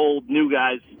that they hold new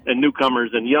guys and newcomers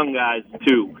and young guys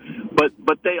to, but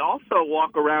they also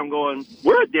walk around going,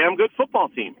 we're a damn good football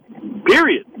team,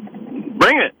 period.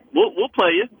 Bring it. We'll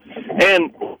play you.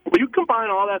 And when you combine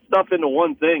all that stuff into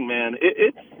one thing, man,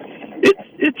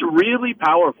 it's really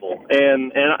powerful.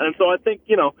 And so I think,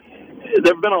 there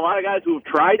have been a lot of guys who have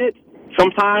tried it.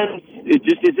 Sometimes it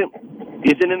just isn't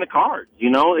in the cards.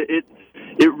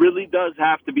 It really does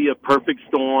have to be a perfect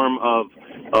storm of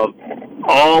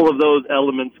all of those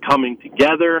elements coming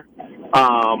together.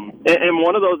 And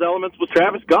one of those elements was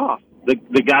Travis Goff,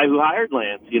 the guy who hired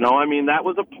Lance. That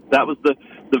was the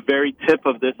very tip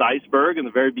of this iceberg and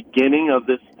the very beginning of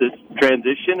this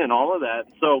transition and all of that.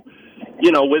 So,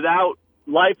 without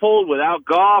Leipold, without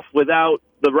Goff, without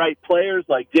the right players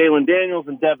like Jalen Daniels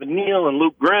and Devin Neal and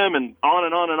Luke Grimm and on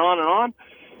and on and on and on,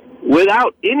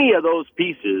 without any of those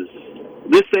pieces,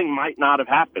 this thing might not have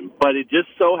happened. But it just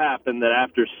so happened that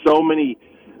after so many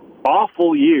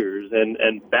awful years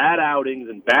and bad outings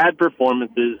and bad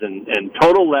performances and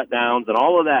total letdowns and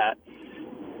all of that,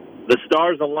 the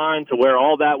stars aligned to where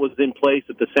all that was in place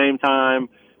at the same time.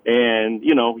 And,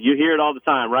 you hear it all the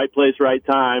time, right place, right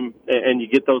time, and you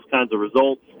get those kinds of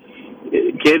results.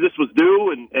 Kansas was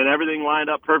due and everything lined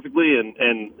up perfectly,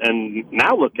 and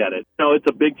now look at it. It's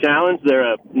a big challenge.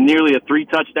 They're nearly a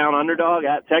 3-touchdown underdog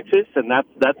at Texas, and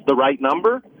that's the right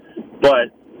number.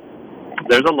 But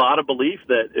there's a lot of belief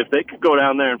that if they could go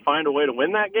down there and find a way to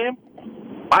win that game,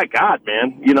 my God,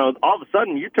 man, all of a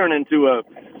sudden you turn into a,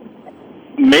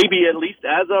 maybe at least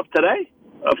as of today,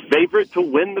 a favorite to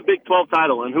win the Big 12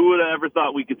 title. And who would have ever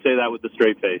thought we could say that with a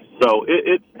straight face? So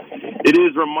it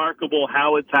is remarkable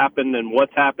how it's happened and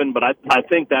what's happened, but I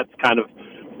think that's kind of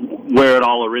where it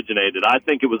all originated. I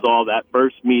think it was all that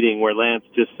first meeting where Lance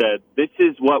just said, this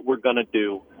is what we're going to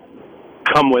do.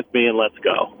 Come with me and let's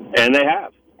go. And they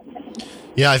have.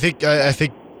 Yeah, I think they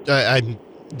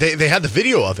had the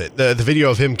video of it, the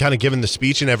video of him kind of giving the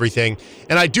speech and everything.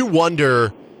 And I do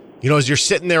wonder, as you're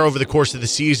sitting there over the course of the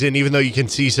season, even though you can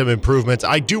see some improvements,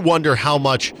 I do wonder how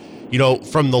much,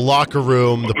 from the locker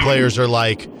room, the players are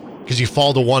like, because you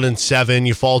fall to 1-7,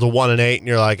 you fall to 1-8, and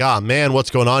you're like, man,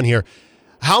 what's going on here?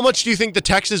 How much do you think the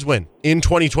Texans win in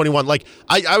 2021? Like,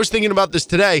 I was thinking about this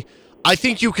today. I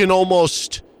think you can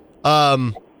almost,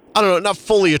 not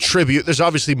fully attribute. There's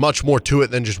obviously much more to it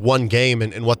than just one game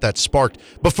and what that sparked.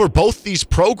 But for both these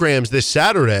programs this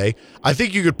Saturday, I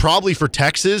think you could probably, for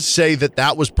Texas, say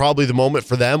that was probably the moment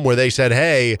for them where they said,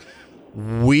 hey,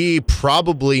 we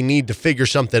probably need to figure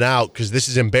something out because this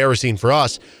is embarrassing for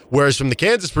us. Whereas from the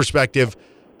Kansas perspective,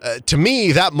 to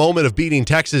me, that moment of beating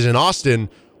Texas in Austin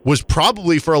was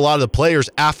probably for a lot of the players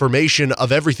affirmation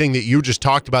of everything that you just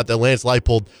talked about that Lance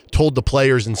Leipold told the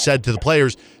players and said to the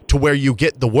players, to where you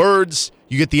get the words,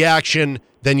 you get the action,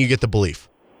 then you get the belief.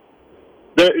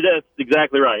 That's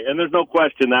exactly right. And there's no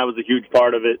question that was a huge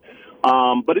part of it.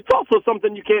 But it's also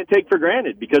something you can't take for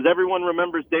granted because everyone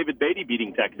remembers David Beatty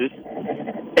beating Texas,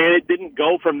 and it didn't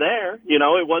go from there.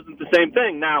 It wasn't the same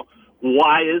thing. Now,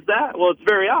 why is that? Well, it's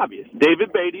very obvious.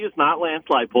 David Beatty is not Lance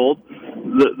Leipold.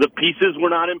 The pieces were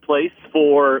not in place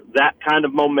for that kind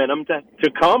of momentum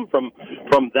to come from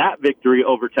that victory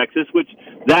over Texas, which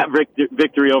that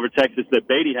victory over Texas that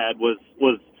Beatty had was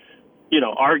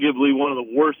arguably one of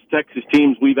the worst Texas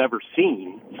teams we've ever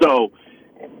seen. So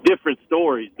different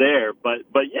stories there, but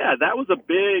yeah, that was a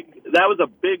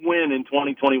big win in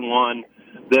 2021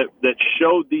 that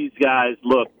showed these guys,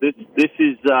 look, this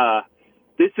is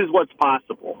what's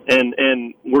possible,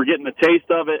 and we're getting a taste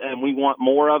of it, and we want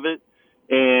more of it.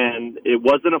 And it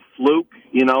wasn't a fluke,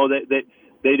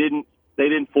 they didn't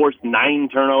force 9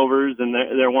 turnovers, and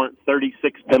there weren't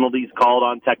 36 penalties called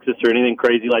on Texas or anything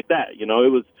crazy like that. It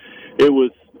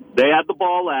was they had the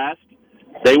ball last,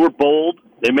 they were bold,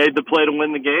 they made the play to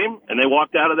win the game, and they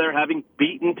walked out of there having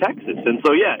beaten Texas. And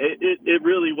so yeah, it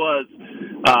really was,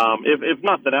 if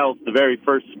nothing else, the very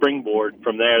first springboard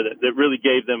from there that really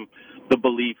gave them the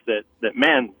belief that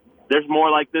man, there's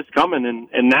more like this coming,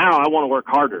 and now I want to work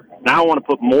harder. Now I want to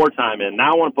put more time in.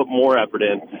 Now I want to put more effort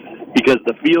in, because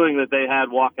the feeling that they had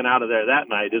walking out of there that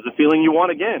night is a feeling you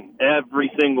want again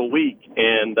every single week.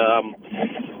 And,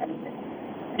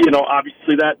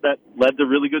 obviously that led to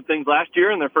really good things last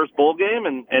year in their first bowl game,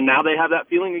 and now they have that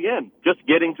feeling again. Just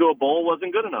getting to a bowl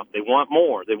wasn't good enough. They want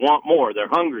more. They want more. They're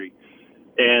hungry.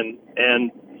 And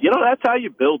that's how you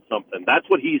build something. That's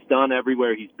what he's done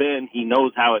everywhere he's been. He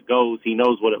knows how it goes. He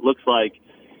knows what it looks like.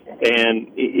 And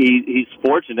he's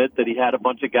fortunate that he had a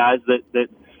bunch of guys that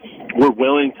were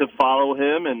willing to follow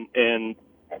him and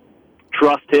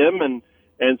trust him and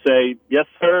say, yes,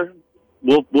 sir,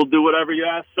 we'll do whatever you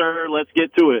ask, sir. Let's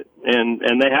get to it.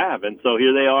 And they have. And so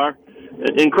here they are.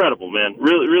 Incredible, man.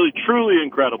 Really, really, truly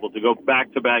incredible to go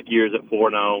back-to-back years at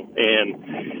 4-0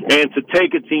 and to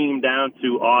take a team down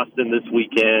to Austin this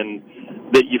weekend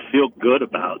that you feel good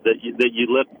about, that you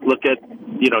look at,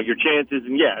 your chances.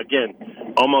 And, yeah, again,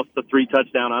 almost a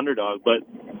 3-touchdown underdog. But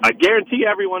I guarantee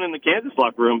everyone in the Kansas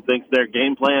locker room thinks their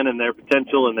game plan and their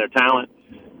potential and their talent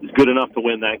is good enough to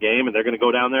win that game, and they're going to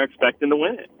go down there expecting to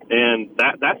win it. And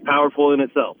that's powerful in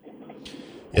itself.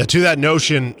 Yeah, to that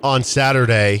notion on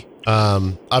Saturday,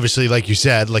 obviously, like you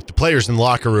said, like the players in the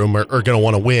locker room are going to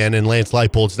want to win, and Lance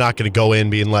Leipold's not going to go in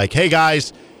being like, hey,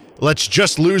 guys, let's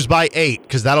just lose by 8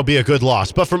 because that'll be a good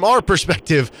loss. But from our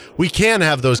perspective, we can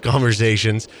have those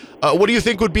conversations. What do you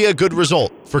think would be a good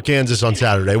result for Kansas on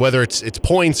Saturday, whether it's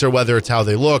points or whether it's how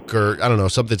they look or, I don't know,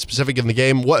 something specific in the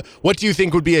game? What do you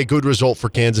think would be a good result for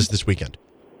Kansas this weekend?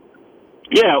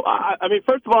 Yeah, I mean,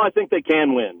 first of all, I think they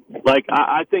can win. Like,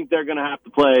 I think they're going to have to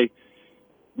play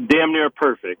damn near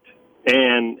perfect,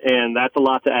 and that's a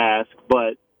lot to ask,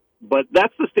 but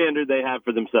that's the standard they have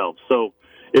for themselves. So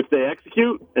if they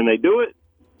execute and they do it,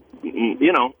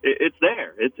 it's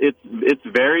there. It's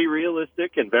very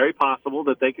realistic and very possible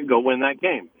that they could go win that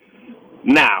game.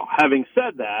 Now, having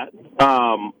said that,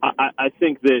 I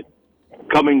think that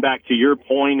coming back to your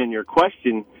point and your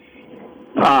question,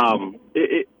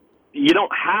 you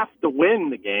don't have to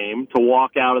win the game to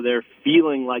walk out of there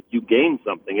feeling like you gained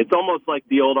something. It's almost like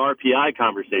the old RPI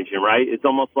conversation, right? It's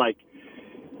almost like,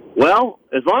 well,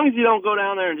 as long as you don't go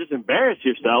down there and just embarrass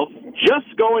yourself,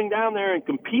 just going down there and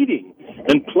competing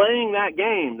and playing that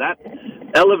game, that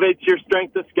elevates your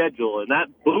strength of schedule, and that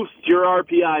boosts your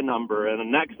RPI number. And the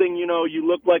next thing you know, you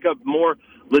look like a more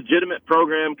legitimate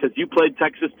program because you played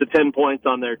Texas to 10 points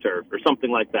on their turf or something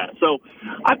like that. So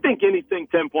I think anything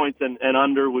 10 points and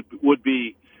under would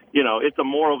be, it's a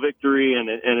moral victory, and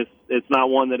it's not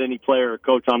one that any player or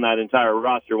coach on that entire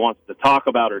roster wants to talk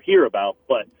about or hear about.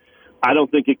 But I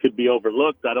don't think it could be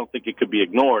overlooked. I don't think it could be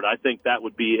ignored. I think that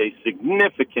would be a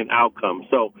significant outcome.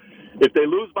 So if they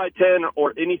lose by 10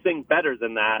 or anything better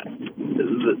than that,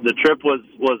 the trip was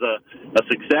a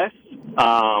success,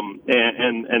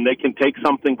 and they can take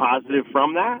something positive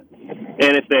from that.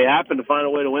 And if they happen to find a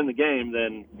way to win the game,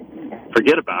 then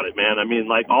forget about it, man. I mean,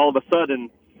 like, all of a sudden,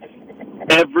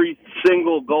 every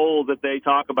single goal that they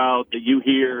talk about that you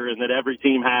hear and that every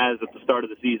team has at the start of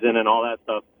the season and all that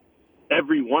stuff,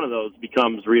 every one of those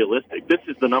becomes realistic. This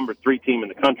is the number 3 team in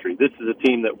the country. This is a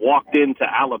team that walked into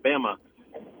Alabama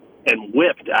and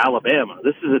whipped Alabama.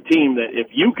 This is a team that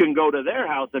if you can go to their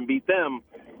house and beat them,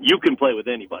 you can play with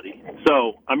anybody.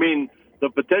 So, I mean, the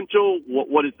potential,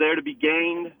 what is there to be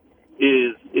gained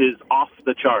is off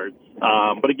the charts.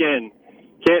 But again,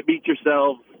 can't beat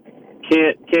yourselves,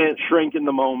 can't shrink in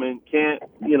the moment, can't,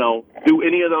 do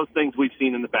any of those things we've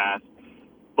seen in the past.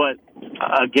 But,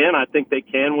 again, I think they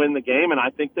can win the game, and I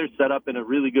think they're set up in a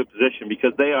really good position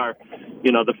because they are,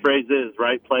 the phrase is,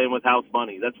 right, playing with house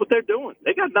money. That's what they're doing.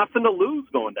 They got nothing to lose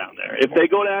going down there. If they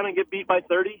go down and get beat by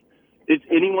 30, is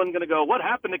anyone going to go, what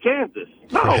happened to Kansas?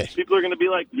 No. Right. People are going to be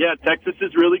like, yeah, Texas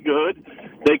is really good.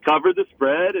 They covered the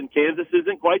spread, and Kansas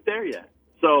isn't quite there yet.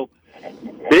 So,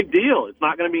 big deal. It's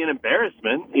not going to be an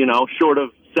embarrassment, short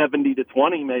of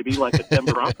 70-20 maybe, like a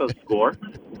Denver Broncos score.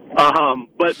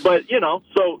 But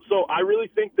so I really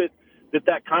think that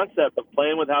concept of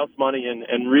playing with house money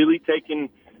and really taking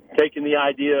the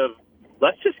idea of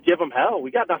let's just give them hell.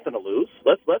 We got nothing to lose.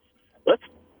 Let's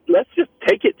just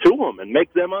take it to them and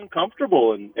make them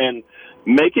uncomfortable and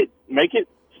make it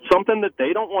something that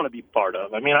they don't want to be part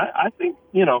of. I mean, I think,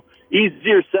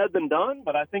 easier said than done,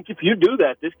 but I think if you do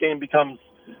that, this game becomes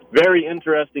very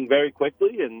interesting very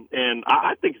quickly, and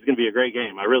I think it's going to be a great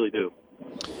game. I really do.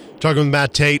 Talking with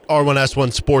Matt Tait,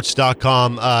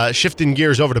 R1S1Sports.com. Shifting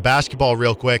gears over to basketball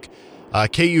real quick.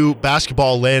 KU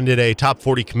basketball landed a top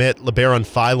 40 commit, LeBaron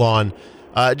Philon,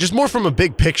 just more from a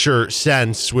big picture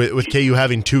sense with KU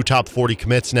having 2 top 40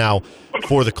 commits now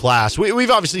for the class.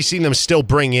 We've obviously seen them still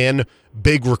bring in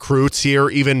big recruits here,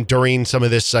 even during some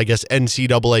of this, I guess,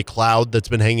 NCAA cloud that's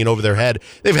been hanging over their head.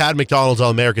 They've had McDonald's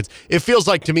All-Americans. It feels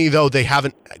like to me, though, they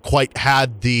haven't quite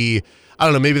had the, I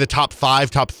don't know, maybe the top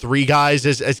 5, top 3 guys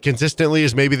as consistently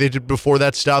as maybe they did before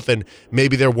that stuff, and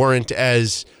maybe there weren't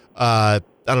as, I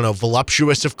don't know,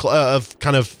 voluptuous of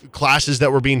kind of classes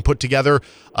that were being put together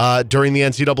during the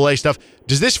NCAA stuff.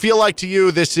 Does this feel like to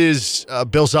you this is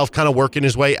Bill Self kind of working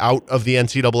his way out of the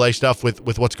NCAA stuff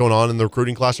with what's going on in the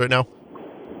recruiting class right now?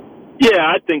 Yeah,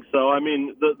 I think so. I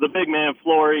mean, the big man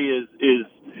Flory is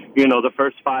the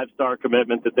first 5-star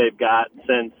commitment that they've got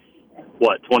since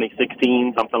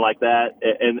 2016, something like that,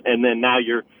 and then now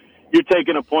you're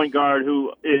taking a point guard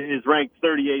who is ranked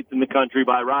 38th in the country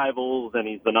by Rivals, and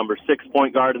he's the number 6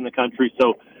 point guard in the country.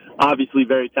 So obviously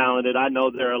very talented. I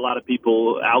know there are a lot of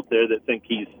people out there that think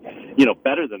he's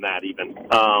better than that even.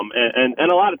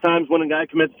 And a lot of times when a guy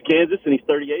commits to Kansas and he's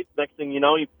 38th, next thing you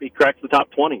know, he cracks the top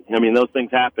 20. I mean, those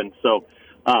things happen. So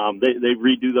they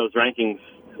redo those rankings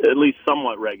at least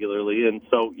somewhat regularly, and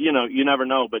so you never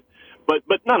know. But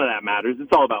none of that matters.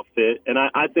 It's all about fit, and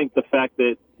I think the fact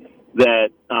that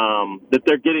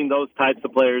they're getting those types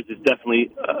of players is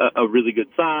definitely a really good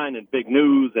sign and big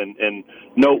news and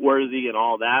noteworthy and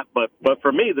all that. But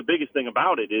for me, the biggest thing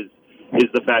about it is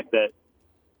the fact that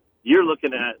you're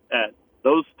looking at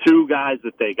those 2 guys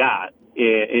that they got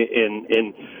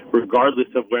in regardless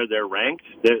of where they're ranked,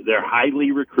 they're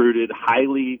highly recruited,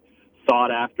 highly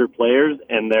sought after players,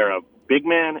 and they're a big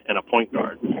man and a point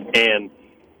guard. And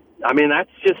I mean, that's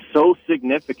just so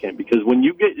significant because when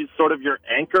you get sort of your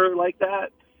anchor like that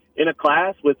in a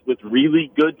class with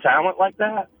really good talent like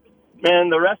that, man,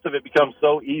 the rest of it becomes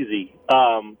so easy.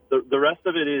 The rest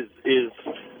of it is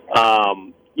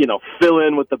fill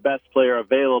in with the best player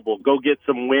available, go get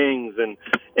some wings, and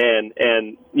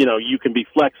you can be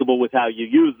flexible with how you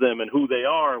use them and who they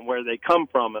are and where they come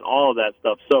from and all of that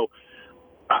stuff. So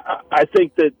I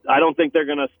don't think they're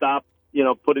going to stop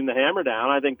putting the hammer down.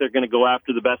 I think they're going to go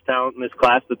after the best talent in this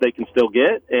class that they can still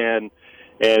get, and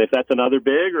if that's another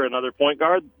big or another point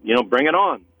guard, bring it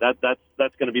on. That's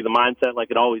going to be the mindset like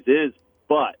it always is.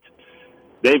 But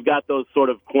they've got those sort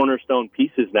of cornerstone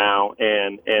pieces now,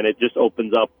 and it just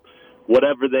opens up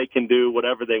whatever they can do,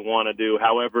 whatever they want to do,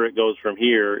 however it goes from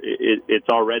here. It's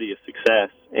already a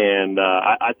success, and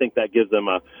I think that gives them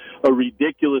a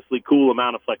ridiculously cool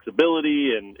amount of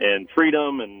flexibility and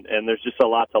freedom, and there's just a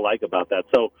lot to like about that.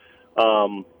 So,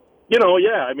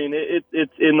 yeah, I mean,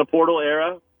 it's in the portal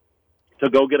era to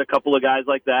go get a couple of guys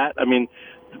like that. I mean,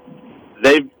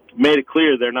 they've made it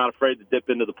clear they're not afraid to dip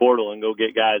into the portal and go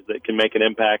get guys that can make an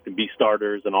impact and be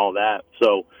starters and all that.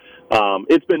 So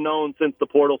it's been known since the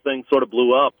portal thing sort of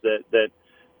blew up that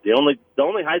the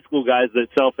only high school guys that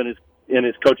Self and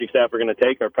his coaching staff are going to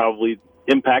take are probably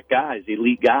impact guys,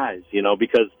 elite guys,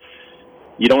 because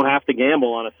you don't have to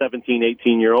gamble on a 17,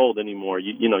 18-year-old anymore.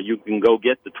 You can go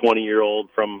get the 20-year-old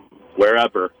from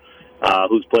wherever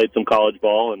who's played some college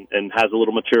ball and has a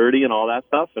little maturity and all that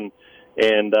stuff. And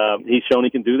he's shown he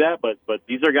can do that. But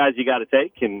these are guys you got to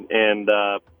take. And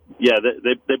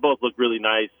they both look really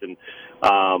nice. And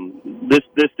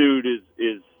this dude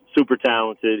is super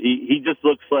talented. He just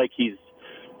looks like he's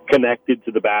connected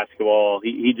to the basketball.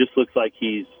 He just looks like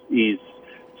he's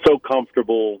so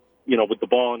comfortable, with the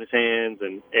ball in his hands,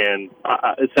 and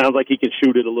it sounds like he can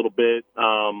shoot it a little bit.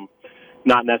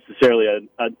 Not necessarily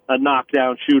a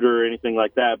knockdown shooter or anything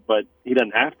like that, but he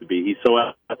doesn't have to be. He's so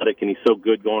athletic and he's so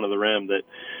good going to the rim that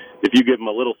if you give him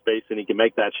a little space and he can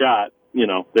make that shot,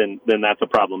 then that's a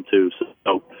problem too.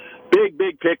 So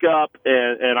big pickup,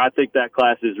 and I think that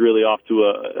class is really off to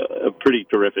a pretty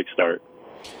terrific start.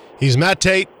 He's Matt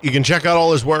Tait. You can check out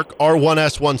all his work,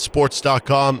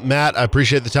 r1s1sports.com. Matt, I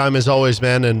appreciate the time as always,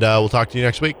 man, and we'll talk to you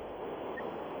next week.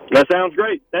 That sounds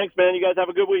great. Thanks, man. You guys have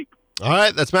a good week. All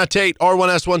right, that's Matt Tait,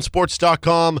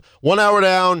 r1s1sports.com. 1 hour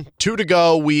down, 2 to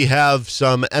go. We have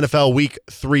some NFL Week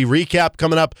 3 recap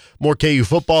coming up, more KU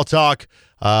football talk.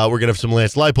 We're going to have some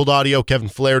Lance Leipold audio. Kevin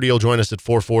Flaherty will join us at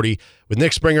 4:40. With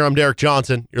Nick Springer, I'm Derek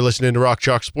Johnson. You're listening to Rock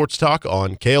Chalk Sports Talk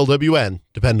on KLWN.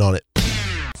 Depend on it.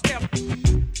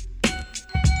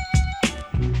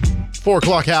 4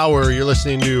 o'clock hour, you're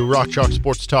listening to Rock Chalk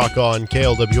Sports Talk on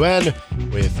KLWN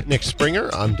with Nick Springer.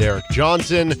 I'm Derek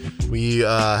Johnson. We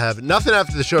have nothing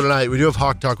after the show tonight. We do have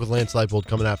Hawk Talk with Lance Leipold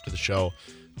coming after the show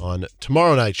on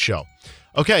tomorrow night's show.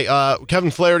 Okay,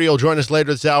 Kevin Flaherty will join us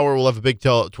later this hour. We'll have a Big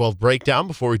 12 breakdown.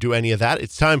 Before we do any of that,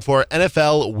 it's time for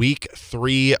NFL Week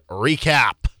 3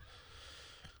 recap.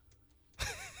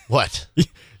 What?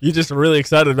 You just really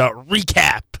excited about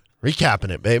recap. Recapping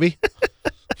it, baby.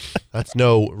 That's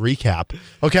no recap.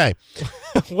 Okay.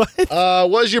 What? What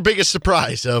was your biggest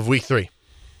surprise of week 3?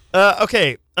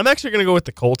 Okay, I'm actually going to go with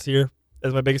the Colts here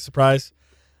as my biggest surprise.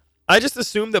 I just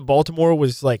assumed that Baltimore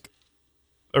was like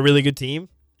a really good team,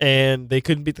 and they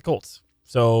couldn't beat the Colts.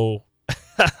 So,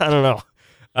 I don't know.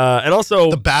 And also...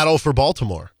 The battle for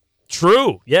Baltimore.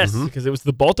 True, yes, because it was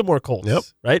the Baltimore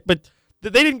Colts, right? But they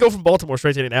didn't go from Baltimore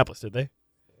straight to Indianapolis, did they?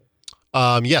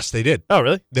 Yes, they did. Oh,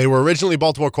 really? They were originally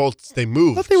Baltimore Colts. They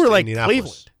moved. I thought they were to like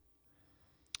Indianapolis.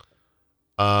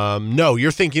 Cleveland. No,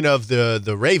 you're thinking of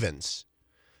the Ravens.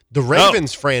 The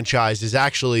Ravens franchise is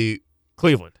actually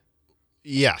Cleveland.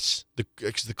 Yes, the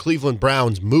Cleveland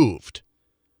Browns moved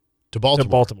to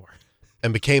Baltimore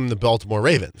and became the Baltimore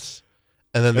Ravens,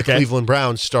 and then the Cleveland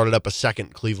Browns started up a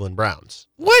second Cleveland Browns.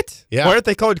 What? Yeah. Why aren't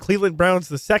they called Cleveland Browns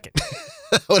the second?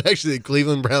 Well, actually,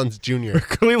 Cleveland Browns Jr.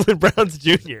 Cleveland Browns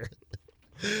Jr.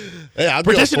 Yeah,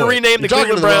 Petition to rename the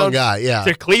Cleveland Browns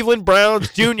to Cleveland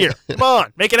Browns Jr. Come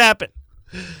on, make it happen.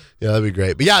 Yeah, that'd be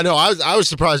great. But yeah, no, I was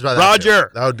surprised by that.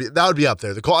 Roger, too. That would be up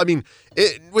there. I mean,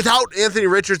 without Anthony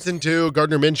Richardson too,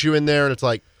 Gardner Minshew in there, and it's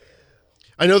like,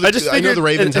 I know the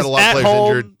Ravens had a lot of players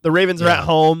injured. The Ravens are at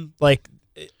home, like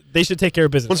they should take care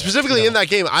of business. Well, specifically in that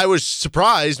game, I was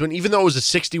surprised when, even though it was a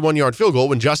 61-yard field goal,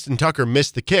 when Justin Tucker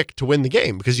missed the kick to win the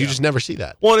game, because you just never see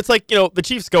that. Well, it's like, the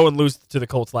Chiefs go and lose to the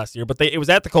Colts last year, but it was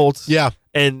at the Colts. Yeah,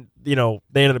 and they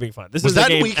ended up being fine. This was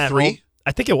that in week 3? Home.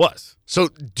 I think it was. So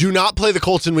do not play the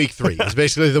Colts in week 3 is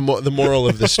basically the moral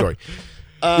of this story.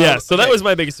 So that was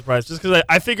my biggest surprise, just because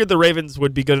I figured the Ravens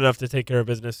would be good enough to take care of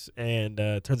business, and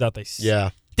turns out they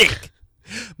stink.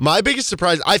 My biggest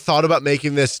surprise, I thought about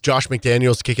making this Josh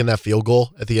McDaniels kicking that field goal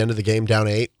at the end of the game, down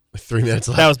 8 with 3 minutes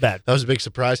left. That was bad. That was a big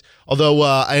surprise. Although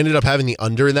I ended up having the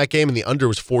under in that game, and the under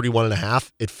was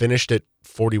 41.5. It finished at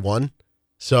 41.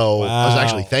 So I was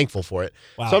actually thankful for it.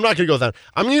 Wow. So I'm not going to go with that.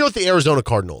 I'm going to go with the Arizona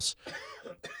Cardinals.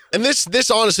 And this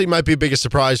honestly might be the biggest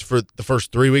surprise for the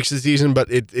first 3 weeks of the season, but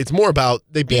it's more about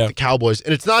they beat the Cowboys.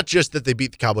 And it's not just that they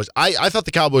beat the Cowboys. I thought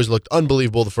the Cowboys looked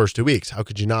unbelievable the first 2 weeks. How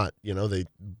could you not? They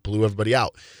blew everybody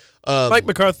out. Mike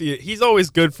McCarthy, he's always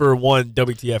good for one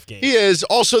WTF game. He is.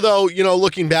 Also, though,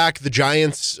 looking back, the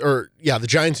Giants who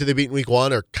they beat in week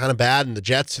 1 are kind of bad, and the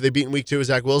Jets who they beat in week 2 with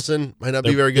Zach Wilson might not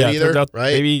be very good either,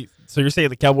 right? Maybe. So you're saying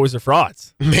the Cowboys are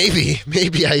frauds? Maybe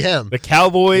I am. The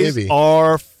Cowboys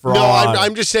are frauds. No,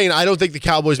 I'm just saying I don't think the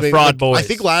Cowboys made fraud boys. I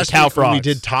think last week when we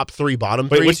did top 3, bottom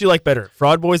 3. Wait, which do you like better,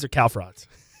 fraud boys or cow frauds?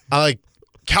 I like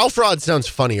cow fraud sounds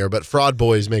funnier, but fraud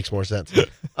boys makes more sense.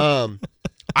 I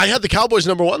had the Cowboys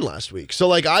number 1 last week,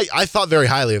 so I thought very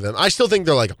highly of them. I still think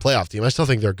they're like a playoff team. I still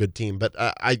think they're a good team, but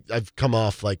I've come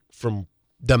off from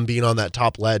them being on that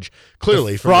top ledge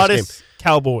clearly from this game.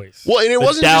 Cowboys. Well, and it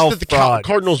wasn't just that the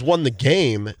Cardinals won the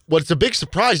game. What's a big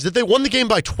surprise is that they won the game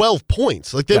by 12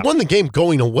 points. They won the game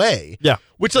going away. Yeah.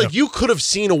 Which, you could have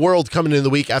seen a world coming into the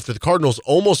week after the Cardinals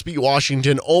almost beat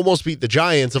Washington, almost beat the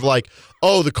Giants of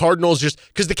the Cardinals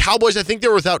because the Cowboys, I think they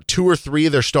were without 2 or 3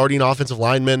 of their starting offensive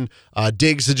linemen.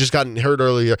 Diggs had just gotten hurt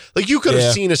earlier. You could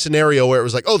have seen a scenario where it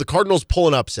was the Cardinals pull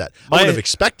an upset. I would have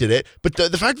expected it, but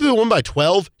the fact that they won by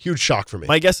 12, huge shock for me.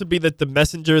 My guess would be that the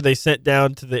messenger they sent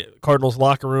down to the Cardinals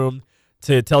locker room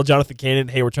to tell Jonathan Cannon,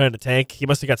 hey, we're trying to tank, he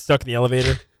must have got stuck in the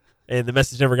elevator. And the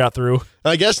message never got through.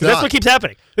 I guess not. That's what keeps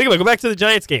happening. Think about it. Go back to the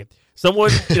Giants game.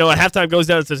 Someone, at halftime goes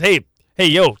down and says, hey,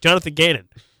 yo, Jonathan Gannon,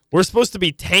 we're supposed to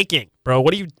be tanking, bro.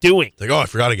 What are you doing? I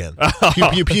forgot again. Pew,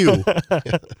 pew, pew.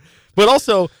 But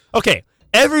also,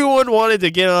 everyone wanted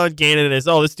to get on Gannon as,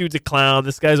 this dude's a clown.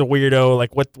 This guy's a weirdo.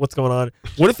 What's going on?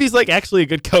 What if he's, actually a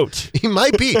good coach? He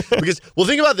might be. Because,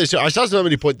 think about this. I saw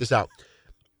somebody point this out.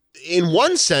 In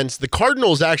one sense, the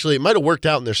Cardinals actually, it might have worked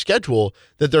out in their schedule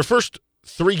that their first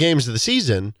 3 games of the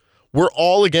season were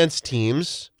all against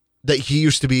teams that he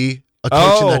used to be a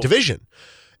coach in that division.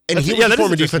 And he was a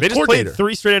former defensive coordinator. Played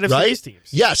 3 straight NFC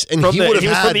teams. Yes, and he was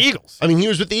from the Eagles. I mean, he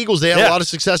was with the Eagles. They had a lot of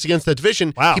success against that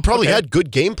division. Wow. He probably had good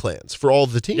game plans for all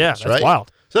of the teams, that's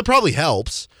wild. So that probably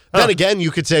helps. Then again, you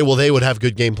could say, well, they would have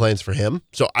good game plans for him.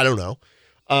 So I don't know.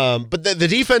 But the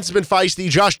defense has been feisty.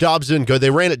 Josh Dobbs has been good. They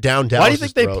ran it down. Why do you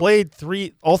think they played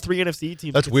all three NFC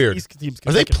teams? That's weird.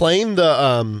 Are they playing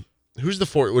the who's the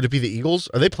 4? Would it be the Eagles?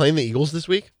 Are they playing the Eagles this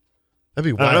week? That'd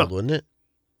be wild, wouldn't it?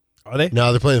 Are they?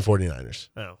 No, they're playing the 49ers.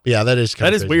 Oh. Yeah, that is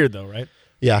kind of crazy. Weird though, right?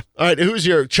 Yeah. All right, who's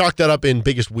your chalk that up in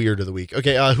biggest weird of the week?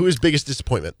 Okay, who is biggest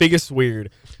disappointment? Biggest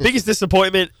weird. Biggest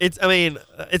disappointment, it's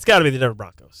got to be the Denver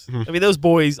Broncos. Mm-hmm. I mean, those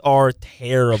boys are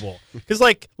terrible. Because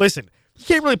listen, you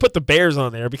can't really put the Bears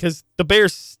on there because the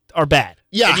Bears are bad.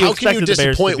 Yeah, how can you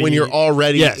disappoint when you're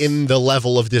already in the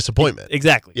level of disappointment?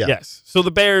 Exactly. Yeah. Yes. So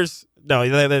the Bears,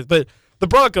 no, but The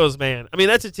Broncos, man. I mean,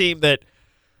 that's a team that,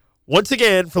 once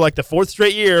again, for like the 4th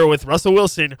straight year with Russell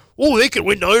Wilson, they could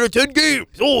win 9 or 10 games.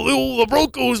 The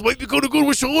Broncos might be going to go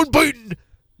with Sean Payton.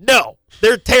 No,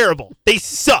 they're terrible. They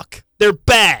suck. They're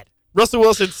bad. Russell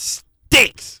Wilson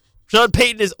stinks. Sean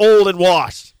Payton is old and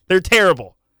washed. They're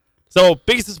terrible. So,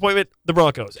 biggest disappointment, the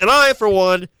Broncos. And I, for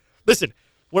one, listen,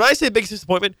 when I say biggest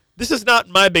disappointment, this is not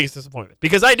my biggest disappointment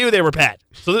because I knew they were bad.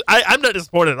 So I'm not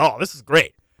disappointed at all. This is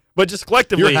great. But just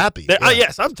collectively, you're happy. Yeah.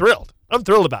 Yes, I'm thrilled. I'm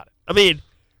thrilled about it. I mean,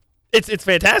 it's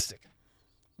fantastic.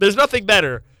 There's nothing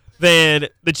better than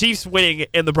the Chiefs winning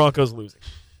and the Broncos losing.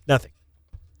 Nothing.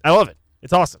 I love it.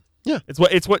 It's awesome. Yeah. It's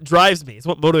what drives me. It's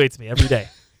what motivates me every day.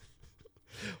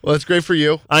 Well, it's great for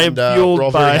you. I am we're fueled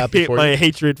all very by happy for my you.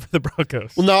 hatred for the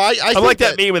Broncos. Well, no, I I'm like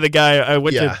that meme with a guy. I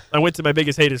went to my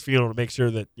biggest hater's funeral to make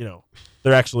sure that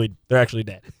they're actually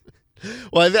dead.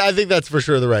 Well, I think that's for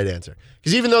sure the right answer.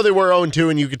 Because even though they were 0-2,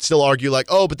 and you could still argue like,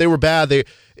 but they were bad.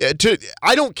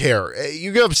 I don't care.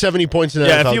 You give up 70 points in an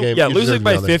NFL game. Yeah, losing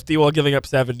by 50 while giving up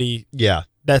 70. Yeah,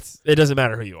 it doesn't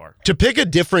matter who you are. To pick a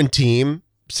different team,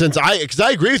 because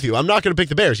I agree with you, I'm not going to pick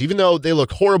the Bears, even though they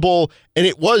look horrible, and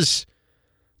it was,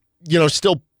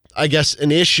 still, I guess,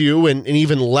 an issue, and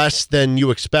even less than you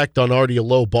expect on already a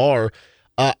low bar.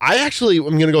 I'm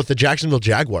going to go with the Jacksonville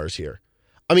Jaguars here.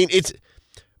 I mean, it's.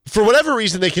 For whatever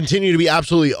reason, they continue to be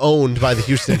absolutely owned by the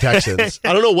Houston Texans.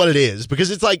 I don't know what it is,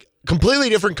 because it's like completely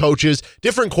different coaches,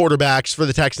 different quarterbacks for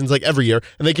the Texans like every year,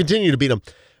 and they continue to beat them.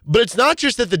 But it's not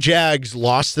just that the Jags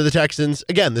lost to the Texans.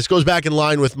 Again, this goes back in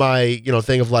line with my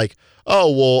thing of like,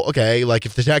 like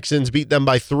if the Texans beat them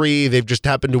by 3, they've just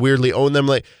happened to weirdly own them.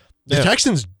 Like the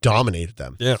Texans dominated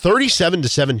them,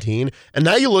 37-17, and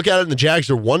now you look at it, and the Jags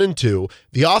are 1-2.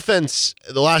 The offense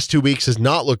the last 2 weeks has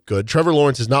not looked good. Trevor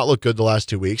Lawrence has not looked good the last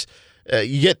 2 weeks.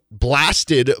 You get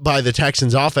blasted by the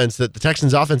Texans offense. That the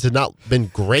Texans offense had not been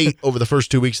great over the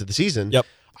first 2 weeks of the season. Yep.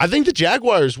 I think the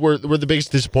Jaguars were the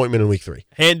biggest disappointment in week 3.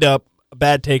 Hand up, a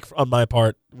bad take on my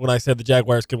part when I said the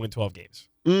Jaguars could win 12 games.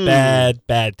 Bad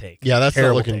take. Yeah, that's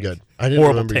Terrible not looking take. good. I didn't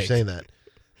Horrible remember you take. saying that.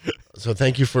 So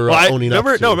thank you for owning up.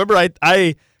 Remember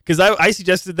I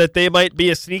suggested that they might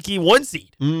be a sneaky 1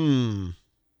 seed.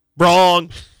 Wrong.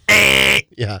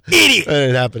 Yeah. Idiot. That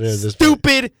didn't happen at this point.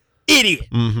 Stupid idiot.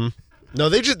 Mm-hmm. No,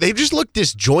 they just look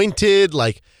disjointed.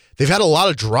 Like they've had a lot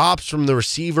of drops from the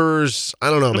receivers. I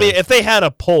don't know. I mean, if they had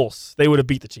a pulse, they would have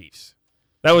beat the Chiefs.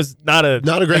 That was not a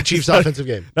great Chiefs offensive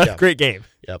game. Not a great game.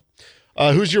 Yep.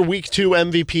 Who's your week 2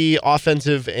 MVP,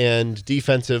 offensive and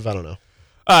defensive? I don't know.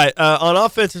 All right. On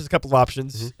offense, there's a couple of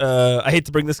options. I hate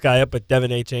to bring this guy up, but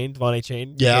Devon A-Chain.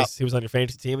 Yeah. He was on your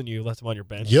fantasy team, and you left him on your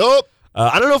bench. Yup.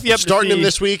 I don't know if you happen starting to see, him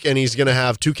this week, and he's going to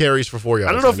have 2 carries for 4 yards.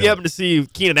 I don't know if you happen to see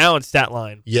Keenan Allen's stat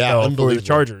line. Yeah, for unbelievable. the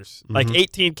Chargers. Like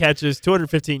 18 catches,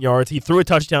 215 yards. He threw a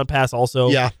touchdown pass also.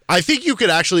 Yeah. I think you could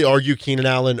actually argue Keenan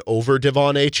Allen over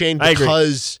Devon A-Chain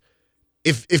because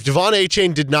if Devon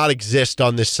A-Chain did not exist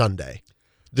on this Sunday,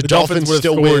 the Dolphins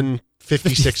still win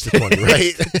 56-20,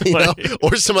 right?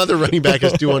 Or some other running back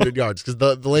has 200 yards because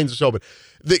the lanes are so open.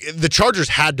 The Chargers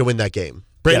had to win that game.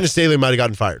 Brandon Staley might have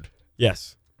gotten fired.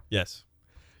 Yes.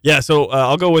 Yeah, so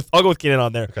I'll go with Keenan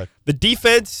on there. Okay. The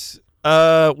defense,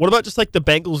 what about just like the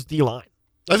Bengals D-line?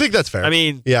 I think that's fair. I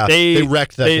mean, they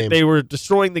wrecked that game. They were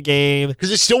destroying the game. Because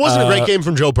it still wasn't a great game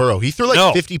from Joe Burrow. He threw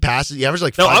 50 passes. He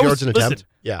averaged 5 yards an attempt.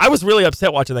 Yeah. I was really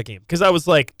upset watching that game because I was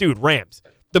like, dude, Rams,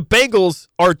 the Bengals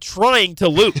are trying to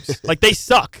lose. Like, they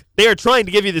suck. They are trying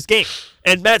to give you this game.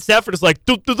 And Matt Stafford is like,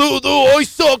 I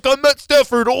suck. I'm Matt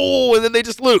Stafford. And then they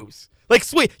just lose. Like,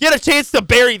 sweet. You had a chance to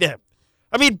bury them.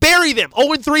 I mean, bury them.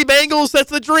 0-3 Bengals, that's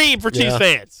the dream for Chiefs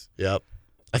fans. Yep.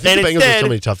 I think the Bengals are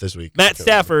somebody tough this week. Matt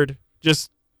Stafford just...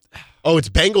 Oh, it's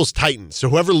Bengals-Titans. So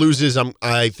whoever loses,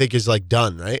 I think, is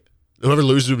done, right? Whoever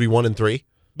loses would be 1-3.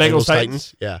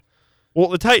 Bengals-Titans? Yeah. Well,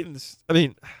 the Titans, I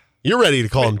mean... You're ready to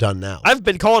call them done now. I've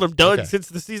been calling them done since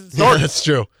the season started. Yeah, that's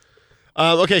true.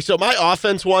 Okay, so my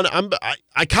offense one,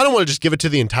 I kind of want to just give it to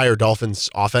the entire Dolphins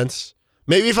offense.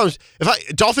 Maybe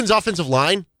if Dolphins offensive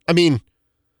line, I mean...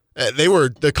 they were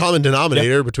the common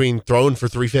denominator between throwing for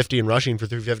 350 and rushing for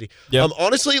 350. Yep.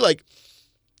 Honestly,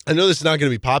 I know this is not going to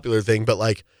be a popular thing,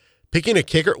 but picking a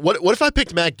kicker. What if I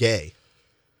picked Matt Gay?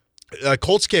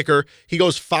 Colts kicker. He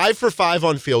goes 5 for 5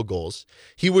 on field goals.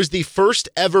 He was the first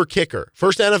ever kicker,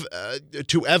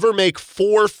 to ever make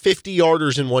 4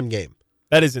 50-yarders in one game.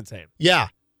 That is insane. Yeah,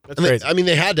 that's crazy. I mean,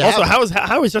 they had to. Also, have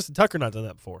how has Justin Tucker not done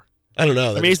that before? I don't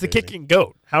know. I mean, he's the kicking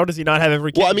goat. How does he not have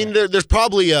every kick? Well, I mean, there's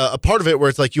probably a part of it where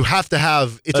it's like you have to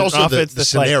have. It's also the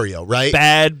scenario, right?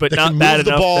 Bad, but not bad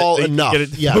enough. The ball that enough. Get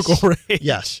it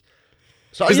Yes.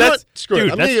 So that's screw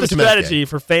it. I'm that's the strategy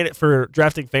for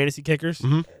drafting fantasy kickers.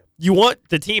 Mm-hmm. you want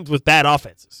the teams with bad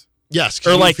offenses. Yes,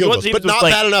 or like field you want goals, teams but with, not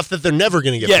like, bad enough that they're never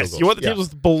going to get field goals. Yes, Yes, you want the teams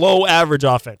with below average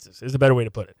offenses is a better way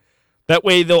to put it. That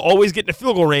way they'll always get in a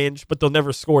field goal range, but they'll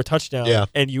never score a touchdown,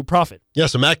 and you profit. Yeah,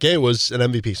 so Matt Gay was an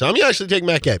MVP. So I'm going to actually take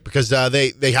Matt Gay because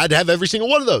they had to have every single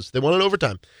one of those. They won in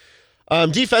overtime.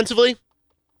 Defensively,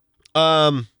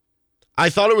 I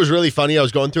thought it was really funny. I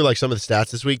was going through like some of the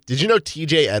stats this week. Did you know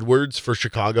TJ Edwards for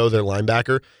Chicago, their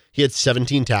linebacker, he had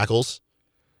 17 tackles?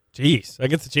 Jeez,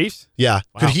 against the Chiefs? Yeah.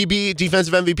 Wow. Could he be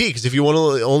defensive MVP? Because if you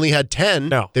only had 10,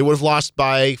 No. they would have lost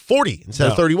by 40 instead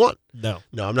of 31. No,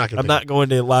 I'm not going to. I'm not going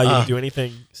to allow you to do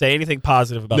anything, say anything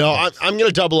positive about. No, the I'm going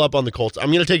to double up on the Colts.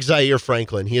 I'm going to take Zaire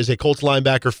Franklin. He is a Colts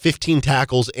linebacker, 15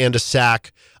 tackles and a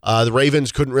sack. The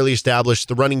Ravens couldn't really establish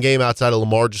the running game outside of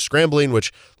Lamar just scrambling,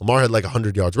 which Lamar had like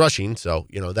 100 yards rushing, so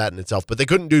that in itself. But they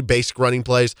couldn't do basic running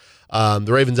plays. The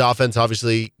Ravens offense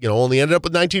obviously only ended up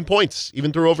with 19 points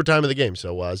even through overtime of the game.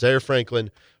 So Zaire Franklin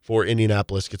for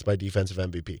Indianapolis gets my defensive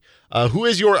MVP. Who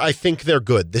is your I think they're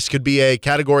good? This could be a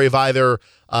category of either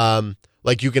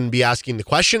like you can be asking the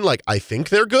question like I think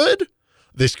they're good.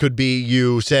 This could be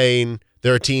you saying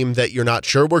they're a team that you're not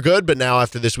sure we're good, but now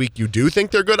after this week you do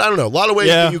think they're good. I don't know. A lot of ways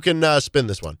that you can spin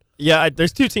this one. Yeah,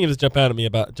 there's two teams that jump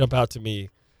out to me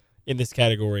in this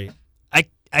category.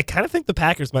 I kind of think the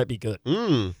Packers might be good.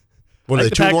 What are they,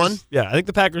 2-1? Yeah, I think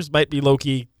the Packers might be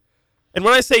low-key. And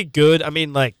when I say good, I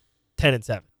mean like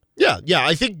 10-7. Yeah.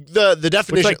 I think the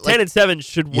definition Which, like 10-7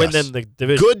 should win them the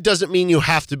division. Good doesn't mean you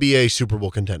have to be a Super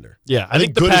Bowl contender. Yeah, I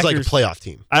think the good Packers, is like a playoff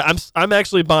team. I'm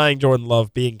actually buying Jordan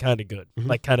Love being kind of good,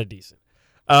 like kind of decent.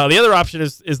 The other option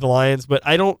is the Lions, but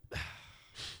I don't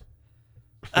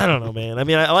know, man. I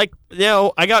mean,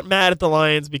 I got mad at the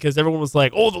Lions because everyone was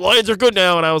like, "Oh, the Lions are good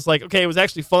now," and I was like, "Okay, it was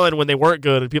actually fun when they weren't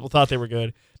good and people thought they were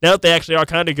good. Now that they actually are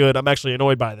kind of good, I'm actually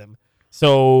annoyed by them."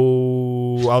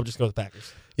 So I'll just go with the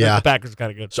Packers. Yeah, the Packers are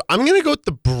kind of good. So I'm going to go with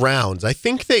the Browns. I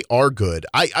think they are good.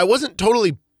 I wasn't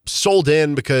totally sold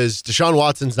in because Deshaun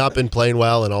Watson's not been playing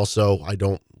well, and also I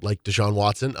don't like Deshaun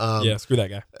Watson. Yeah, screw that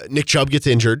guy. Nick Chubb gets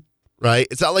injured, right?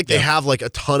 It's not like they have like a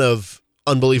ton of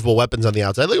unbelievable weapons on the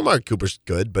outside. Like Amari Cooper's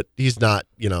good, but he's not,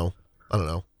 I don't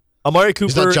know. Amari Cooper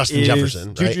he's not Justin is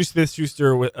Jefferson, Juju right?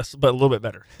 Smith-Schuster, but a little bit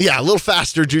better. Yeah, a little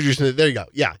faster. Juju Smith. There you go.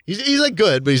 Yeah, he's like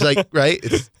good, but he's like right.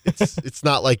 It's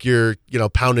not like you're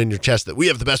pounding your chest that we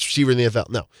have the best receiver in the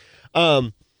NFL.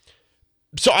 No.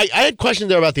 So I had questions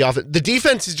there about the offense. The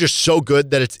defense is just so good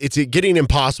that it's getting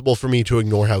impossible for me to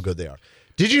ignore how good they are.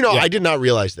 Did you know? I did not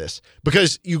realize this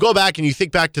because you go back and you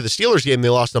think back to the Steelers game they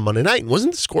lost on Monday night, and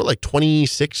wasn't the score like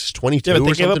 26-22 yeah, but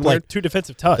they or gave up something like 2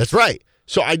 defensive touchdowns. That's right.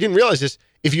 So I didn't realize this.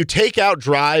 If you take out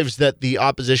drives that the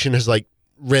opposition has like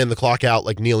ran the clock out,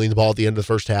 like kneeling the ball at the end of the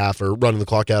first half or running the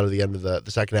clock out at the end of the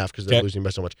second half because they're losing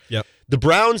by so much. Yep. The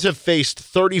Browns have faced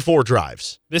 34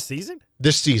 drives. This season?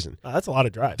 Oh, that's a lot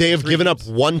of drives. They have given up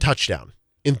 1 touchdown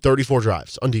in 34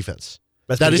 drives on defense.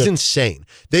 That is insane.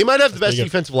 They might have the best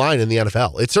defensive line in the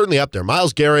NFL. It's certainly up there.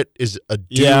 Myles Garrett is a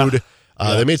dude.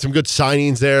 Yeah. They made some good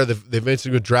signings there. They've made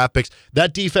some good draft picks.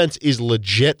 That defense is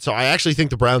legit, so I actually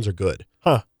think the Browns are good.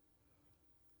 Huh.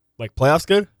 Like playoffs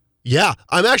good? Yeah.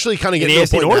 I'm actually kind of getting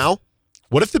to a point now.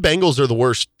 What if the Bengals are the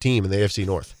worst team in the AFC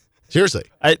North? Seriously.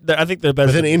 I think they're better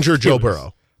with an injured Joe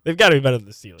Burrow. They've got to be better than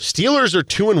the Steelers. Steelers are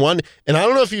 2-1, and I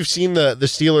don't know if you've seen the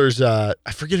Steelers.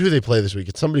 I forget who they play this week.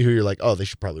 It's somebody who you're like, oh, they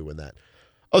should probably win that.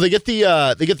 Oh, they get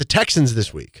the Texans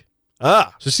this week.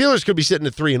 So Steelers could be sitting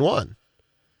at 3-1.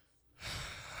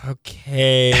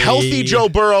 Okay. Healthy Joe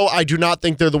Burrow, I do not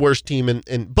think they're the worst team.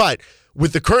 But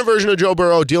with the current version of Joe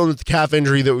Burrow dealing with the calf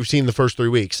injury that we've seen the first 3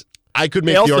 weeks, I could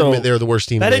make the argument they're the worst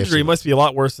team. That in the injury AFC. must be a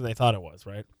lot worse than they thought it was,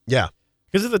 right? Yeah.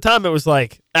 Because at the time it was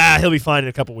like, he'll be fine in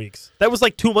a couple weeks. That was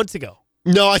like 2 months ago.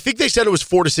 No, I think they said it was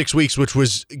 4 to 6 weeks, which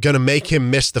was going to make him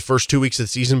miss the first 2 weeks of the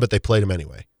season, but they played him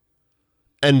anyway.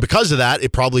 And because of that,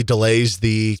 it probably delays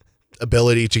the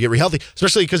ability to get re-healthy,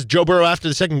 especially because Joe Burrow after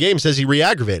the second game says he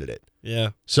re-aggravated it.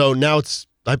 Yeah. So now it's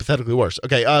hypothetically worse.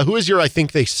 Okay, who is your I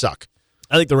think they suck?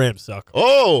 I think the Rams suck.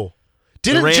 Oh.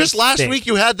 Didn't Rams just last stink. week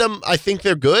you had them, I think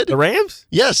they're good? The Rams?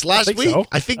 Yes, last week. So.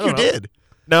 I think I you don't know. did.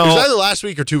 No. It was either last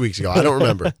week or 2 weeks ago. I don't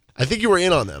remember. I think you were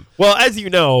in on them. Well, as you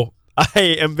know,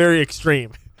 I am very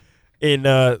extreme in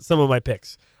some of my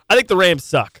picks. I think the Rams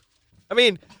suck. I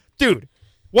mean, dude,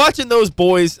 watching those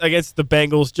boys against the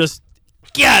Bengals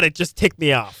it just ticked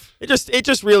me off. It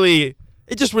just really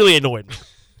annoyed me.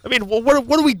 I mean, what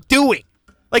are we doing?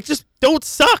 Like, just don't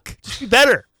suck. Just be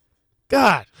better.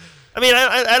 God. I mean,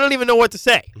 I don't even know what to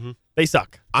say. Mm-hmm. They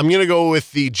suck. I'm going to go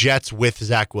with the Jets with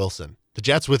Zach Wilson. The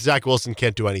Jets with Zach Wilson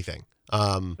can't do anything.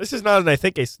 This is not an I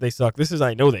think they suck. This is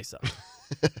I know they suck.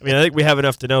 I mean, I think we have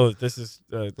enough to know that this is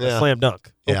a slam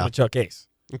dunk. Open Chuck Ace.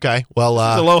 Okay. Well,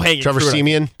 This is a low-hanging Trevor fruit, I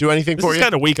Siemian do anything This for is you?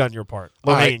 kind of weak on your part.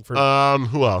 All Low-hanging fruit.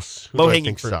 Who else? Who do I Low-hanging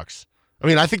think fruit. sucks? I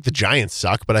mean, I think the Giants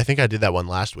suck, but I think I did that one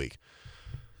last week.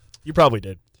 You probably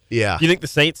did. Yeah. Do you think the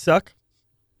Saints suck?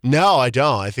 No, I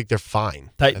don't. I think they're fine.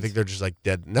 Titans. I think they're just like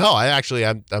dead. No,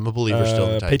 I'm a believer still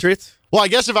in the Titans. Patriots? Well, I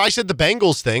guess if I said the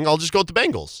Bengals thing, I'll just go with the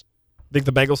Bengals. Think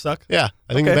the Bengals suck? Yeah,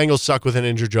 I think Okay. the Bengals suck with an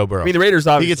injured Joe Burrow. I mean, the Raiders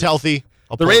If he obviously. gets healthy,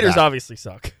 I'll The pull it Raiders back. obviously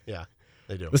suck. Yeah,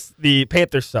 they do. The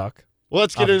Panthers suck. Well,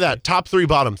 let's get into that. Top 3,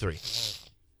 bottom 3.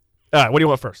 All right, what do you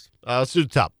want first? Let's do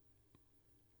the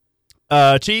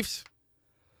top. Chiefs.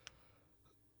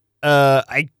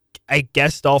 I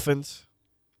guess Dolphins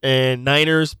and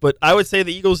Niners, but I would say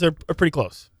the Eagles are pretty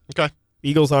close. Okay.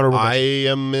 Eagles honorable I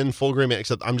mention. am in full agreement,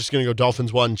 except I'm just going to go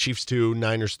Dolphins 1, Chiefs 2,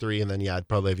 Niners 3, and then, I'd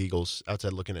probably have Eagles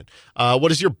outside looking in.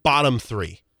 What is your bottom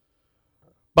 3?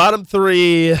 Bottom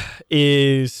 3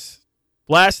 is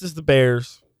last is the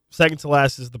Bears. Second to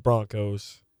last is the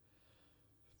Broncos.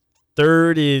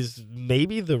 Third is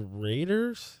maybe the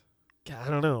Raiders. God, I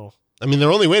don't know. I mean,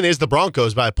 their only win is the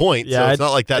Broncos by a point, so it's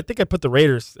not like that. I think I put the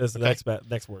Raiders as the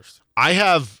next worst. I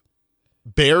have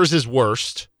Bears as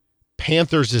worst,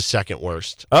 Panthers is second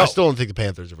worst. Oh. I still don't think the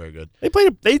Panthers are very good. They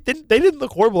played. They didn't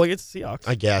look horrible against the Seahawks.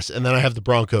 I guess. And then I have the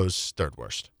Broncos third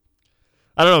worst.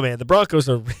 I don't know, man. The Broncos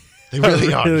are. They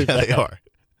really are. really Yeah, they bad. are.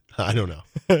 I don't know.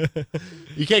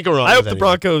 You can't go wrong. I hope with the anything.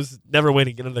 Broncos never win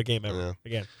another game ever Yeah.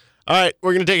 again. All right,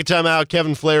 we're going to take a timeout.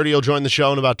 Kevin Flaherty will join the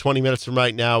show in about 20 minutes from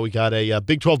right now. We got a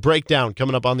Big 12 breakdown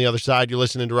coming up on the other side. You're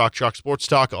listening to Rock Chalk Sports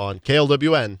Talk on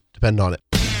KLWN. Depend on it.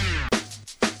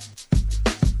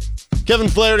 Kevin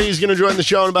Flaherty is going to join the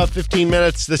show in about 15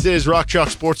 minutes. This is Rock Chalk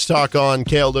Sports Talk on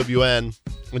KLWN.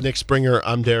 With Nick Springer,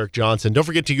 I'm Derek Johnson. Don't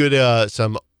forget to get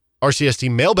some RCST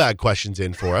mailbag questions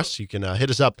in for us. You can hit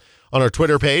us up on our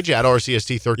Twitter page at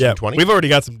RCST1320. We've already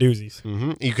got some doozies.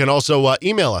 You can also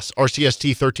email us,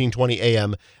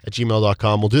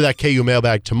 rcst1320am@gmail.com. We'll do that KU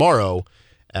mailbag tomorrow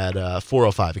at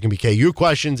 4:05. It can be KU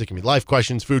questions. It can be life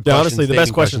questions, food questions, Honestly, the dating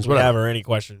best questions we whatever. have are any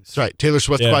questions. That's right. Taylor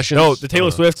Swift questions. No, the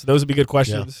Taylor Swift, those would be good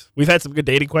questions. We've had some good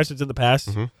dating questions in the past.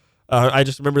 Mm-hmm. I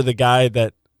just remember the guy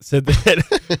that said that.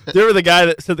 Do you remember the guy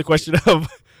that said the question of,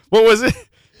 what was it?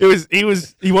 He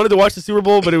wanted to watch the Super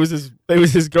Bowl, but it was his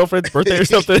girlfriend's birthday or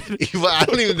something. I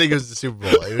don't even think it was the Super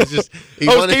Bowl. It was just he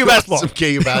Oh, it's wanted KU to watch basketball. some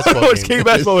KU basketball. It's game. KU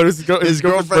basketball. It was His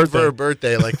girlfriend for her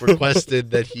birthday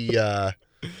requested that he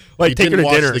like take her didn't to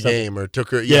watch dinner or the something. game or took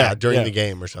her Yeah, during yeah. the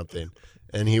game or something.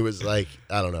 And he was like,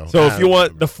 I don't know. So I if you don't want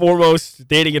remember. the foremost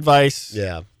dating advice,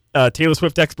 Taylor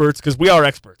Swift experts, because we are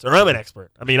experts, or I'm an expert.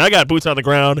 I mean, I got boots on the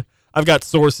ground. I've got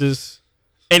sources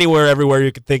anywhere, everywhere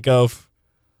you could think of.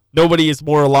 Nobody is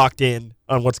more locked in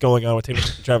on what's going on with Taylor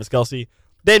Swift and Travis Kelce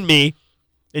than me.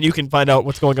 And you can find out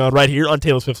what's going on right here on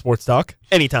Taylor Swift Sports Talk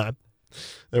anytime.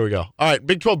 There we go. All right,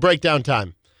 Big 12 breakdown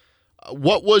time.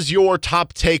 What was your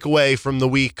top takeaway from the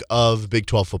week of Big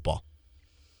 12 football?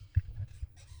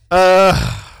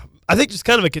 I think just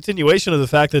kind of a continuation of the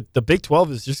fact that the Big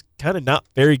 12 is just kind of not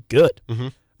very good. Mm-hmm.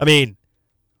 I mean,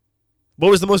 what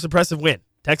was the most impressive win?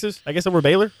 Texas, I guess, over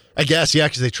Baylor? I guess, yeah,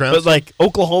 because they trounced. But, like,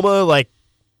 Oklahoma,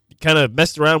 kind of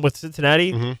messed around with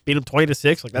Cincinnati, Mm-hmm. beat them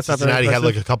 20-6. Like, that's not very Cincinnati had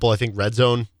impressive. a couple, I think, red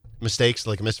zone mistakes,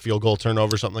 like a missed field goal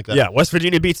turnover, something like that. Yeah, West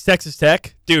Virginia beats Texas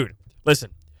Tech. Dude,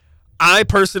 listen, I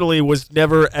personally was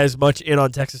never as much in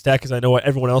on Texas Tech as I know what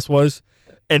everyone else was.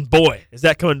 And, boy, is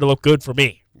that coming to look good for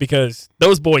me because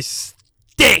those boys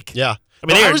stink. Yeah. I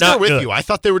mean, they I are was not there with good. you. I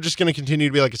thought they were just going to continue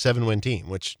to be like a 7-win team,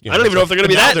 which I don't even know if they're going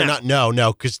to be now that they're now. not.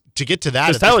 No, because to get to that,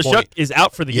 Because at this Tyler point, Shuck is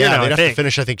out for the year yeah, now, they'd I have think. to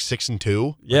finish, I think, 6-2.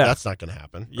 Like, Yeah. that's not going to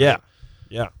happen. Yeah, Right?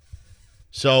 yeah.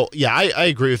 So, yeah, I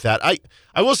agree with that. I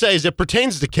will say, as it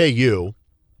pertains to KU,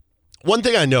 one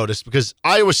thing I noticed, because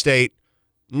Iowa State,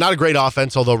 not a great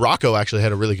offense, although Rocco actually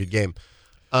had a really good game.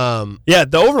 Yeah,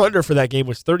 the over-under for that game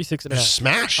was 36.5.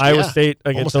 Smashed. Iowa yeah. State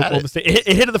against Almost had Oklahoma it. State.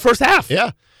 It hit in the first half. Yeah.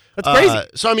 That's crazy.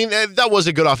 So, I mean, that was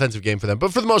a good offensive game for them.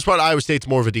 But for the most part, Iowa State's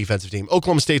more of a defensive team.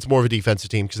 Oklahoma State's more of a defensive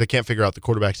team because they can't figure out the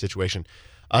quarterback situation.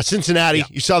 Cincinnati,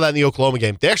 you saw that in the Oklahoma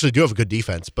game. They actually do have a good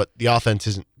defense, but the offense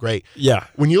isn't great. Yeah.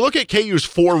 When you look at KU's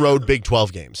 4 road Big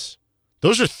 12 games,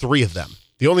 those are 3 of them.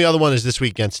 The only other one is this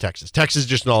week against Texas. Texas is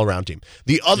just an all-around team.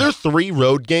 The other 3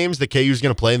 road games that KU is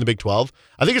going to play in the Big 12,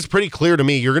 I think it's pretty clear to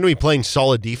me you're going to be playing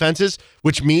solid defenses,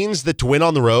 which means that to win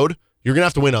on the road, you're going to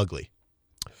have to win ugly.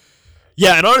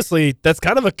 Yeah, and honestly, that's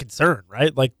kind of a concern,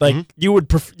 right? Like you would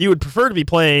prefer to be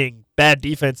playing bad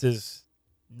defenses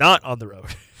not on the road,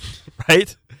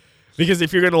 right? Because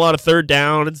if you're getting a lot of third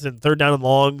downs and third down and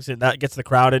longs, and that gets the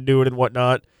crowd into it and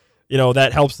whatnot,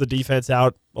 that helps the defense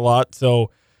out a lot. So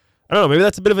I don't know, maybe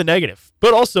that's a bit of a negative.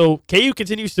 But also, KU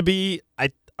continues to be,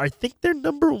 I I think they're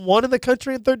number 1 in the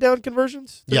country in third down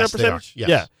conversions. Yes, they are. Yes.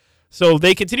 Yeah. So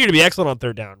they continue to be excellent on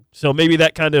third down. So maybe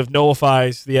that kind of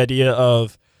nullifies the idea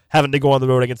of having to go on the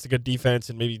road against a good defense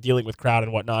and maybe dealing with crowd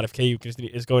and whatnot if KU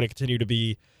is going to continue to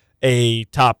be a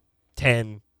top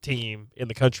 10 team in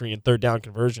the country in third down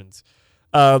conversions.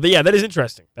 But yeah, that is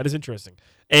interesting.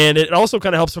 And it also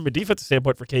kind of helps from a defensive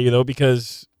standpoint for KU, though,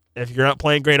 because if you're not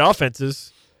playing great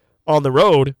offenses on the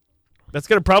road, that's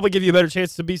going to probably give you a better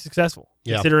chance to be successful,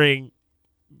 considering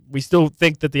we still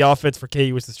think that the offense for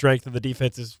KU is the strength and the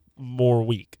defense is more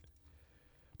weak.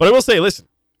 But I will say, listen,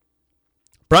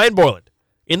 Brian Borland,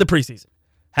 in the preseason,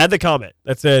 had the comment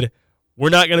that said, we're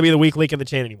not going to be the weak link in the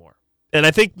chain anymore. And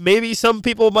I think maybe some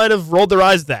people might have rolled their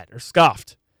eyes at that or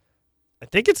scoffed. I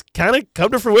think it's kind of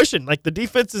come to fruition. Like, the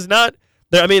defense is not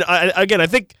there. I mean, I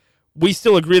think we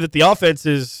still agree that the offense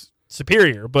is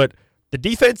superior, but the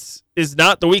defense is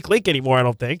not the weak link anymore, I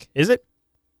don't think. Is it?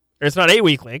 Or it's not a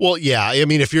weak link. Well, yeah. I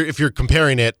mean, if you're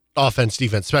comparing it offense,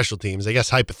 defense, special teams, I guess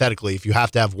hypothetically, if you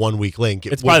have to have one weak link,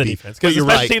 it's probably the defense. Because the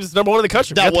special teams is number 1 in the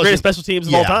country. That was the greatest special teams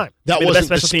of all time. That wasn't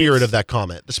the spirit of that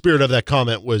comment. The spirit of that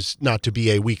comment was not to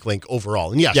be a weak link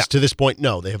overall. And yes, to this point,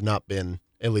 no, they have not been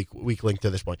a weak link to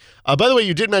this point. By the way,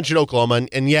 you did mention Oklahoma,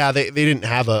 and yeah, they didn't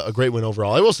have a great win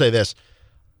overall. I will say this.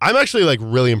 I'm actually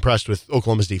really impressed with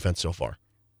Oklahoma's defense so far,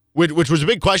 which was a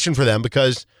big question for them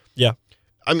because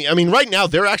I mean, right now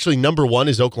they're actually number 1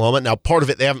 is Oklahoma. Now, part of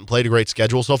it, they haven't played a great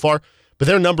schedule so far, but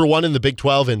they're number 1 in the Big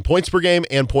 12 in points per game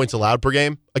and points allowed per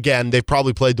game. Again, they've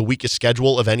probably played the weakest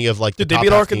schedule of any of the top half teams. They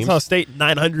beat Arkansas State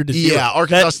 900 to 0. Yeah,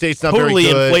 Arkansas State's not very good.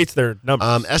 Totally inflates their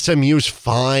numbers. SMU's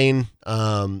fine.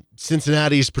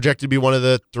 Cincinnati's projected to be one of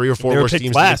the 3 or 4 worst teams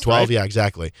in the Big 12. Right? Yeah,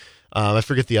 exactly. I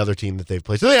forget the other team that they've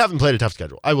played. So they haven't played a tough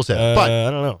schedule. I will say that. But I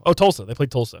don't know. Oh, Tulsa. They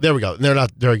played Tulsa. There we go. And they're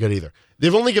not very good either.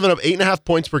 They've only given up 8.5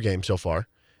 points per game so far.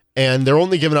 And they're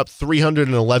only giving up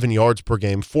 311 yards per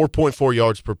game, 4.4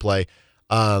 yards per play.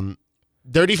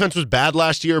 Their defense was bad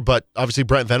last year, but obviously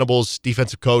Brent Venables,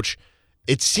 defensive coach,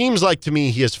 it seems like to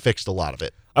me he has fixed a lot of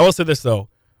it. I will say this, though.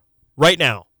 Right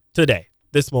now, today,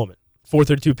 this moment,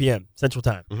 4:32 p.m. Central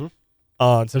Time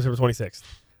on September 26th.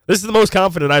 This is the most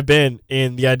confident I've been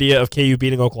in the idea of KU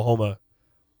beating Oklahoma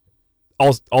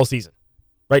all season.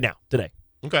 Right now, today.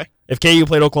 Okay. If KU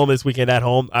played Oklahoma this weekend at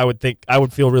home, I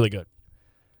would feel really good.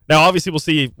 Now, obviously, we'll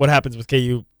see what happens with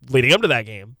KU leading up to that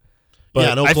game. But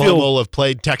and Oklahoma will have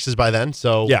played Texas by then.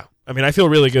 So yeah, I mean, I feel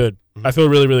really good. I feel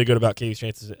really, really good about KU's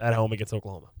chances at home against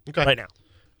Oklahoma right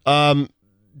now.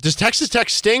 Does Texas Tech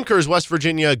stink, or is West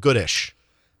Virginia goodish?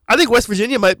 I think West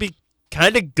Virginia might be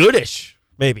kind of goodish,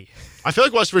 maybe. I feel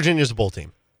like West Virginia is a bowl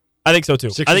team. I think so,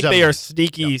 too. I think they are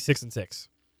sneaky 6-6.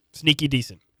 Sneaky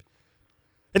decent.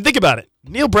 And think about it.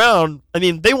 Neil Brown, I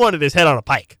mean, they wanted his head on a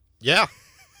pike. Yeah.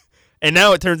 And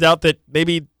now it turns out that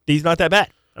maybe he's not that bad.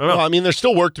 I don't know. Well, I mean, there's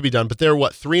still work to be done, but they're,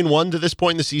 3-1 to this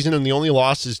point in the season, and the only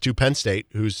loss is to Penn State,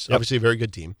 who's obviously a very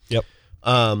good team. Yep.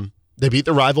 They beat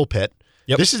the rival Pitt.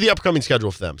 Yep. This is the upcoming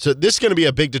schedule for them. So this is going to be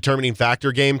a big determining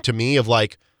factor game to me of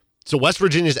so West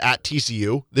Virginia's at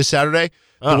TCU this Saturday.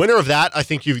 The winner of that, I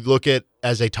think you look at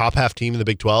as a top half team in the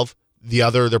Big 12. The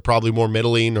other, they're probably more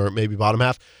middling or maybe bottom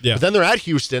half. Yeah. But then they're at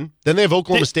Houston. Then they have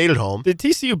Oklahoma State at home. Did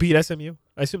TCU beat SMU?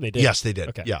 I assume they did. Yes, they did.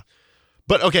 Okay. Yeah.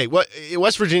 But, okay,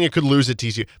 West Virginia could lose at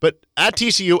TCU. But at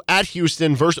TCU, at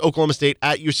Houston, versus Oklahoma State,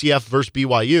 at UCF, versus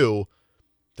BYU,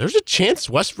 there's a chance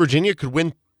West Virginia could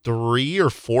win 3 or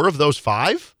 4 of those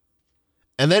 5.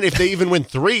 And then if they even win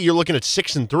 3, you're looking at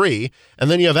 6-3. And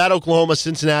then you have at Oklahoma,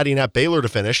 Cincinnati, and at Baylor to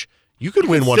finish. You could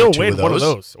win 1 or 2 of those. One of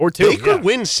those. Or 2. They could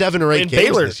win 7 or 8 games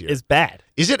Baylor this year. Is bad.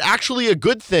 Is it actually a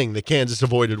good thing that Kansas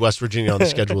avoided West Virginia on the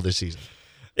schedule this season?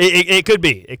 It could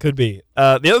be. It could be.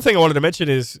 The other thing I wanted to mention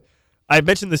is, I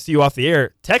mentioned this to you off the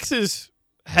air, Texas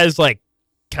has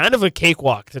kind of a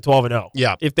cakewalk to 12-0.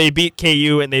 Yeah. If they beat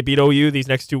KU and they beat OU these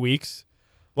next 2 weeks,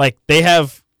 they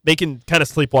can kind of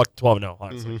sleepwalk to 12-0,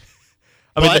 honestly. Mm-hmm.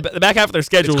 I mean, the back half of their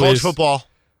schedule it's college is football.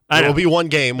 There will be one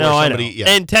game where somebody. Yeah.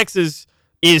 And Texas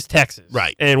is Texas.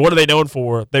 Right. And what are they known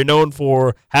for? They're known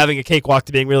for having a cakewalk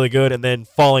to being really good and then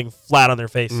falling flat on their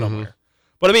face somewhere.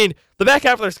 But, I mean, the back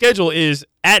half of their schedule is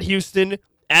at Houston,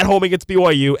 at home against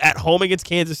BYU, at home against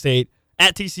Kansas State,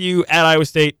 at TCU, at Iowa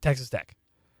State, Texas Tech.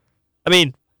 I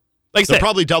mean, like I said, they're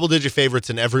probably double-digit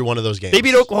favorites in every one of those games. They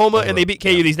beat Oklahoma and they beat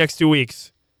KU these next 2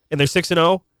 weeks, and they're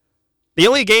 6-0. The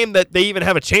only game that they even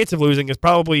have a chance of losing is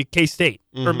probably K-State,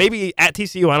 or maybe at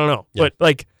TCU. I don't know. Yeah.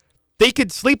 But, they could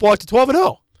sleepwalk to 12-0.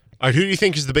 All right, who do you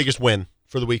think is the biggest win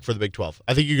for the week for the Big 12?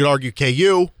 I think you could argue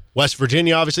KU, West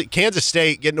Virginia, obviously. Kansas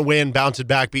State getting a win, bouncing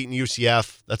back, beating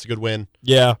UCF. That's a good win.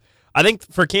 Yeah. I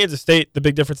think for Kansas State, the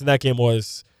big difference in that game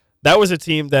was that was a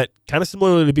team that, kind of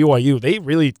similarly to BYU, they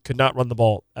really could not run the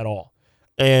ball at all.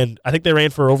 And I think they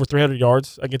ran for over 300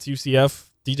 yards against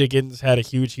UCF. DJ Giddens had a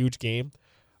huge, huge game.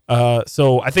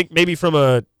 So I think maybe from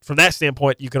that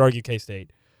standpoint, you could argue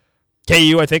K-State.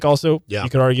 KU, I think also you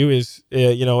could argue is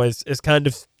kind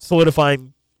of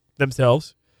solidifying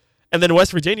themselves. And then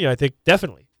West Virginia, I think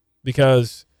definitely,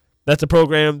 because that's a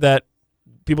program that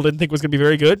people didn't think was going to be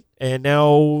very good, and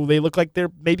now they look like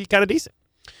they're maybe kind of decent.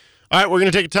 All right, we're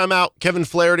going to take a time out. Kevin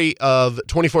Flaherty of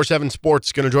 24/7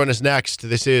 Sports going to join us next.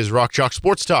 This is Rock Chalk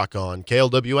Sports Talk on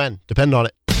KLWN. Depend on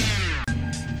it.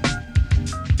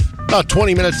 About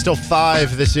 20 minutes till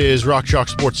 5. This is Rock Chalk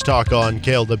Sports Talk on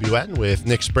KLWN with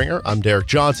Nick Springer. I'm Derek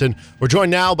Johnson. We're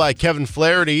joined now by Kevin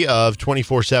Flaherty of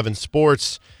 24/7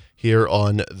 Sports here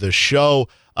on the show.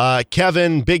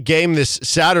 Kevin, big game this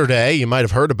Saturday. You might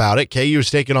have heard about it. KU is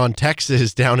taking on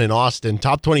Texas down in Austin.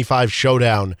 Top 25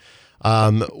 showdown.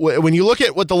 When you look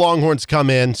at what the Longhorns come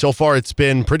in, so far it's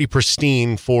been pretty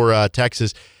pristine for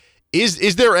Texas.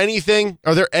 Is there anything,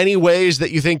 are there any ways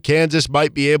that you think Kansas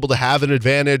might be able to have an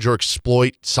advantage or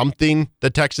exploit something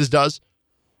that Texas does?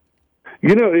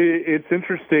 You know, it's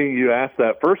interesting you asked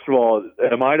that. First of all,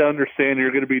 am I to understand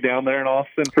you're going to be down there in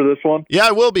Austin for this one? Yeah,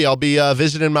 I will be. I'll be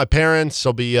visiting my parents.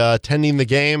 I'll be attending the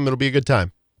game. It'll be a good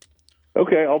time.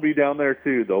 Okay, I'll be down there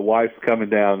too. The wife's coming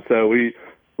down, so we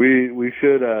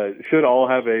should all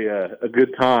have a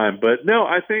good time. But no,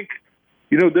 I think,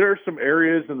 you know, there are some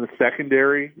areas in the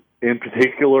secondary in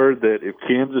particular that if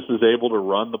Kansas is able to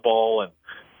run the ball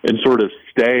and sort of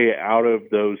stay out of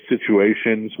those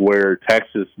situations where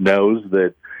Texas knows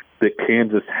that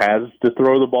Kansas has to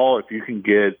throw the ball, if you can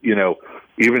get, you know,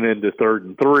 even into 3rd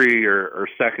and 3 or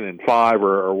 2nd and 5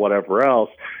 or whatever else,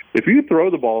 if you throw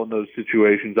the ball in those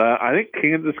situations, I think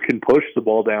Kansas can push the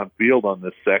ball downfield on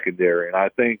this secondary. And I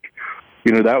think,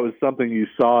 you know, that was something you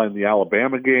saw in the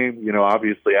Alabama game. You know,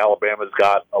 obviously Alabama's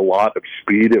got a lot of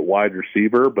speed at wide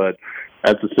receiver, but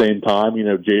at the same time, you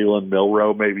know, Jalen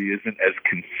Milroe maybe isn't as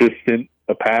consistent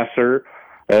a passer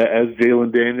as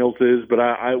Jalen Daniels is. But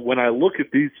when I look at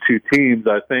these two teams,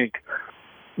 I think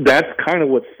that's kind of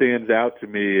what stands out to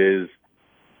me is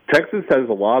Texas has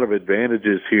a lot of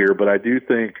advantages here, but I do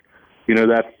think, you know,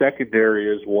 that secondary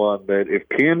is one that if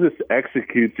Kansas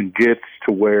executes and gets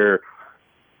to where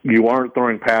you aren't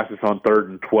throwing passes on 3rd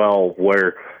and 12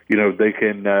 where, you know, they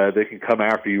can come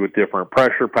after you with different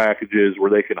pressure packages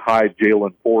where they can hide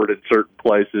Jalen Ford in certain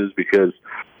places because,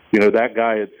 you know, that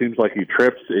guy, it seems like he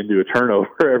trips into a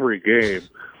turnover every game.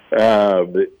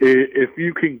 If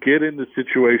you can get into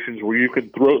situations where you can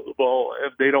throw the ball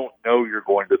and they don't know you're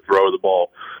going to throw the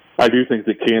ball, I do think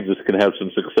that Kansas can have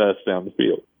some success down the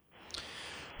field.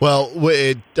 Well,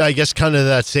 I guess kind of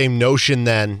that same notion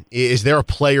then, is there a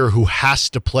player who has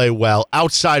to play well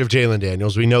outside of Jalen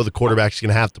Daniels? We know the quarterback's going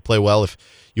to have to play well if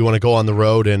you want to go on the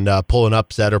road and pull an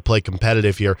upset or play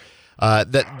competitive here,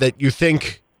 that you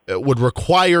think would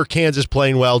require Kansas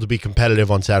playing well to be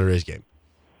competitive on Saturday's game?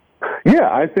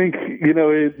 Yeah, I think, you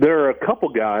know, there are a couple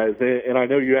guys, and I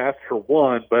know you asked for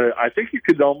one, but I think you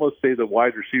could almost say the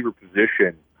wide receiver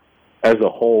position as a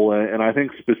whole, and I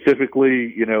think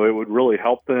specifically, you know, it would really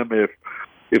help them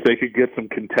if they could get some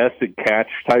contested catch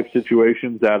type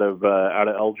situations out of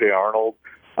LJ Arnold.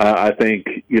 I think,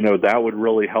 you know, that would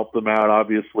really help them out.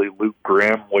 Obviously, Luke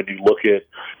Grimm, when you look at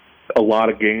a lot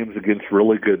of games against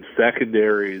really good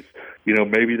secondaries, you know,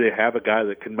 maybe they have a guy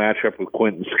that can match up with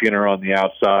Quentin Skinner on the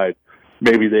outside.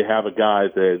 Maybe they have a guy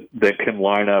that can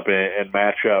line up and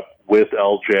match up with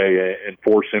LJ and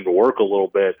force him to work a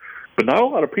little bit. But not a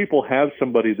lot of people have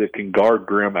somebody that can guard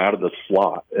Grimm out of the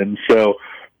slot. And so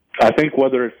I think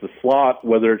whether it's the slot,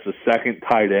 whether it's a second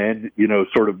tight end, you know,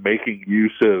 sort of making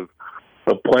use of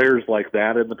players like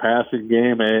that in the passing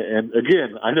game. And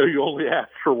again, I know you only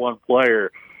asked for one player,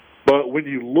 but when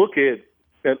you look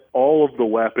at all of the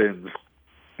weapons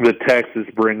that Texas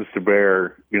brings to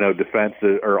bear, you know,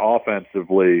 defensive or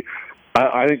offensively,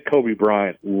 I think Kobe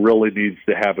Bryant really needs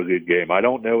to have a good game. I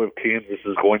don't know if Kansas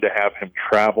is going to have him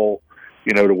travel,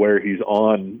 you know, to where he's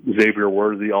on Xavier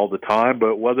Worthy all the time,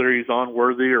 but whether he's on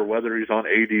Worthy or whether he's on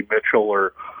A.D. Mitchell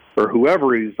or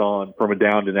whoever he's on from a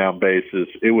down-to-down basis,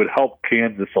 it would help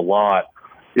Kansas a lot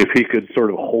if he could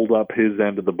sort of hold up his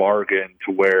end of the bargain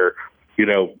to where, you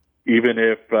know, even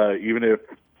if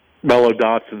Mello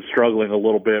Dotson's struggling a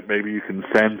little bit, maybe you can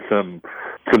send some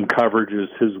coverages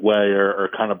his way or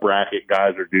kind of bracket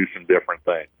guys or do some different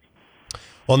things.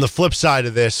 On the flip side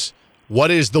of this, what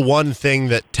is the one thing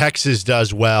that Texas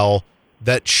does well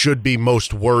that should be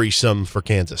most worrisome for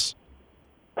Kansas?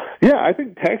 Yeah, I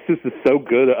think Texas is so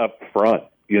good up front.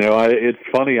 You know, it's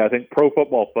funny. I think Pro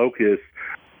Football Focus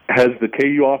has the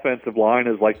KU offensive line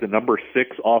as like the number 6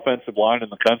 offensive line in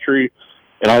the country,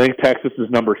 and I think Texas is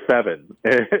number 7.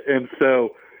 And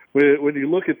so when you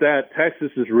look at that,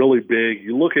 Texas is really big.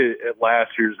 You look at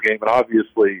last year's game, and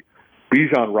obviously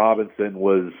Bijan Robinson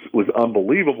was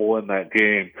unbelievable in that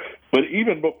game. But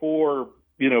even before,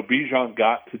 Bijan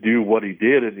got to do what he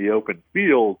did in the open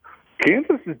field,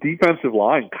 Kansas's defensive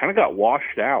line kind of got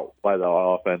washed out by the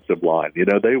offensive line.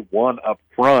 They won up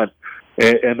front,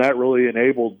 and that really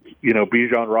enabled,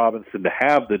 Bijan Robinson to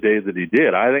have the day that he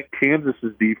did. I think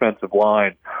Kansas's defensive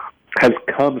line has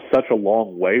come such a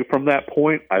long way from that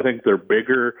point. I think they're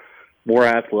bigger, more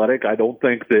athletic. I don't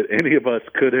think that any of us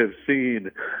could have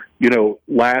seen,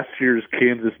 last year's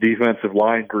Kansas defensive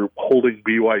line group holding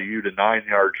BYU to 9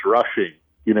 yards rushing,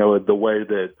 the way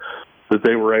that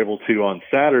they were able to on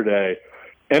Saturday.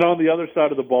 And on the other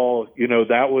side of the ball,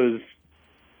 that was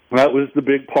the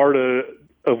big part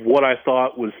of what I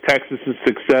thought was Texas's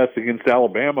success against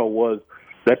Alabama, was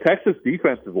that Texas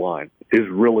defensive line is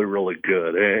really, really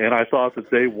good. And I thought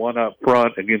that they won up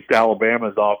front against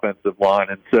Alabama's offensive line.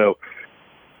 And so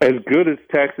as good as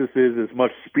Texas is, as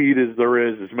much speed as there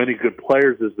is, as many good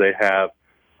players as they have,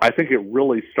 I think it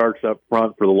really starts up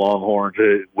front for the Longhorns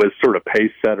with sort of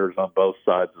pace setters on both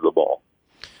sides of the ball.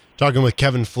 Talking with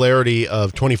Kevin Flaherty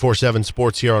of 24/7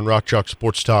 Sports here on Rock Chalk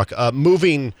Sports Talk.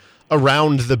 Moving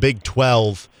around the Big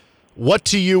 12, what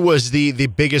to you was the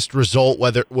biggest result,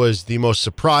 whether it was the most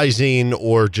surprising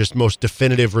or just most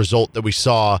definitive result that we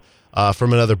saw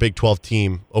from another Big 12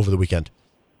 team over the weekend?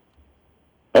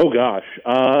 Oh gosh,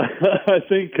 I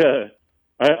think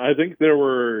there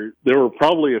were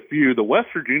probably a few. The West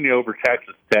Virginia over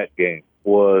Texas Tech game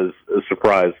was a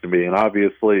surprise to me, and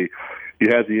obviously you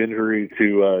had the injury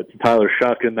to Tyler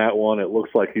Shuck in that one. It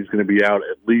looks like he's going to be out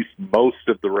at least most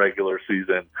of the regular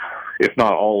season, if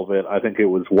not all of it. I think it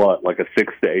was like a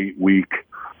 6 to 8 week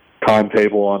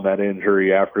timetable on that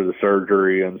injury after the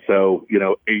surgery, and so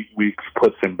 8 weeks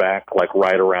puts him back like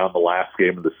right around the last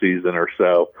game of the season or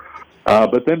so.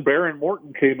 But then Baron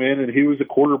Morton came in, and he was a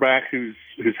quarterback who's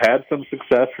had some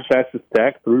success for Texas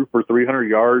Tech, threw for 300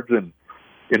 yards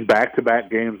in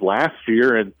back-to-back games last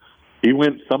year, and he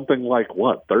went something like,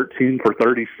 13 for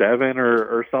 37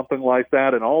 or something like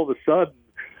that. And all of a sudden,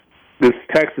 this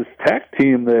Texas Tech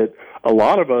team that a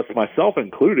lot of us, myself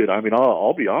included, I mean,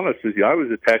 I'll be honest with you, I was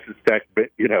a Texas Tech,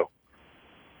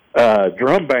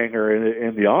 drum banger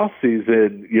in the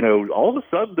offseason. All of a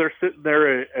sudden they're sitting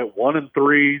there at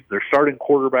 1-3. Their starting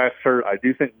quarterback's hurt. I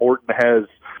do think Morton has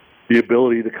the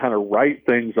ability to kind of right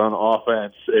things on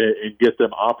offense and get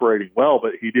them operating well,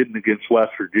 but he didn't against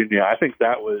West Virginia. I think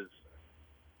that was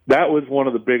one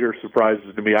of the bigger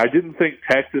surprises to me. I didn't think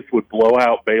Texas would blow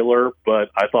out Baylor, but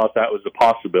I thought that was a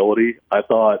possibility. I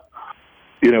thought,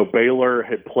 Baylor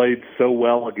had played so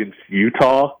well against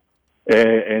Utah,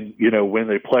 and when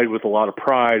they played with a lot of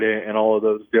pride and all of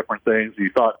those different things, you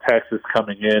thought Texas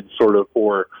coming in sort of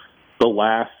for the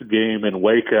last game in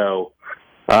Waco,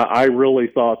 I really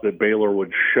thought that Baylor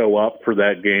would show up for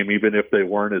that game, even if they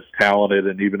weren't as talented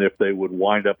and even if they would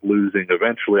wind up losing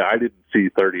eventually. I didn't see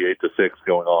 38-6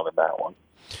 going on in that one.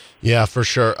 Yeah, for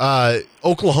sure.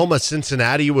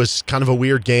 Oklahoma-Cincinnati was kind of a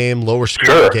weird game, lower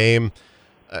scoring game.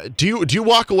 Do you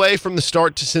walk away from the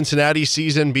start to Cincinnati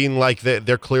season being like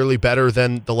they're clearly better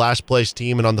than the last place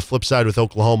team? And on the flip side with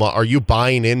Oklahoma, are you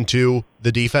buying into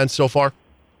the defense so far?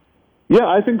 Yeah,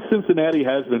 I think Cincinnati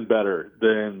has been better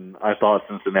than I thought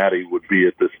Cincinnati would be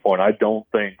at this point. I don't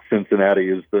think Cincinnati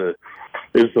is the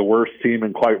worst team,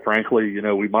 and quite frankly,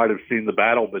 we might have seen the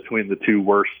battle between the two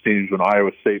worst teams when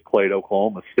Iowa State played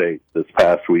Oklahoma State this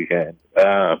past weekend.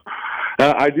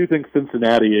 I do think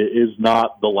Cincinnati is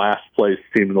not the last place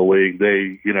team in the league.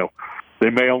 They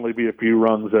may only be a few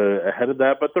runs ahead of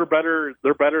that, but they're better.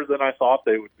 They're better than I thought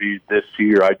they would be this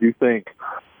year. I do think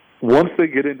once they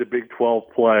get into Big 12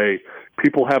 play,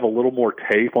 people have a little more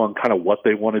tape on kind of what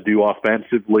they want to do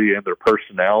offensively and their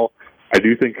personnel. I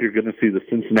do think you're going to see the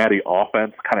Cincinnati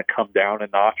offense kind of come down a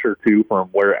notch or two from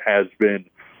where it has been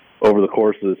over the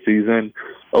course of the season.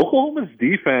 Oklahoma's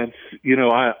defense,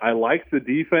 I like the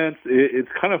defense. It's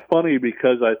kind of funny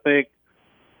because I think,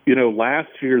 last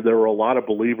year there were a lot of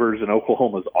believers in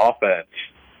Oklahoma's offense.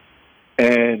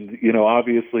 And,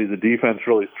 obviously the defense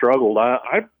really struggled.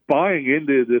 I'm buying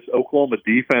into this Oklahoma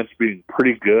defense being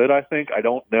pretty good, I think. I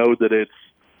don't know that it's,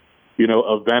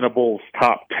 a Venables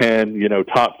top 10,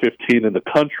 top 15 in the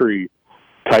country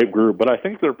type group, but I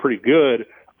think they're pretty good.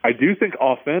 I do think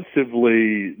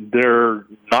offensively they're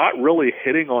not really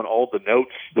hitting on all the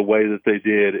notes the way that they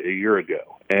did a year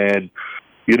ago. And,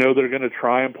 they're going to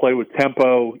try and play with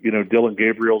tempo. Dylan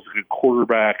Gabriel's a good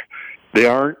quarterback. they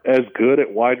aren't as good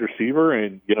at wide receiver,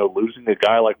 and losing a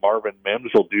guy like Marvin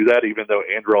Mims will do that. Even though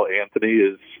Andrell Anthony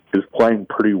is playing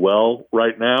pretty well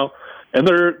right now, and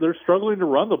they're struggling to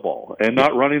run the ball and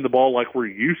not running the ball like we're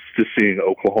used to seeing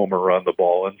Oklahoma run the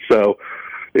ball, and so.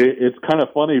 It's kind of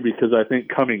funny because I think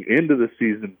coming into the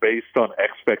season, based on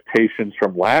expectations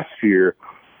from last year,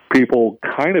 people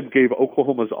kind of gave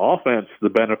Oklahoma's offense the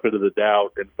benefit of the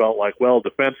doubt and felt like, well,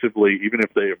 defensively, even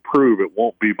if they improve, it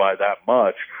won't be by that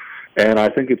much. And I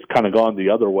think it's kind of gone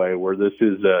the other way, where this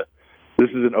is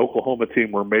an Oklahoma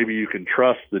team where maybe you can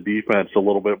trust the defense a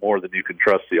little bit more than you can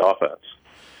trust the offense.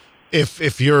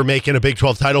 If you're making a Big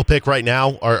 12 title pick right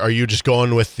now, are you just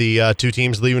going with the two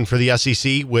teams leaving for the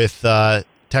SEC with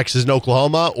Texas and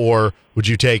Oklahoma, or would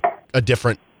you take a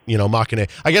different, Machine?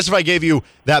 I guess if I gave you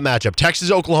that matchup, Texas,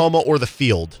 Oklahoma, or the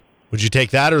field, would you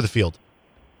take that or the field?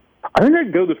 I think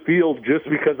I'd go the field just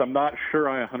because I'm not sure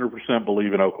I 100%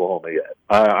 believe in Oklahoma yet.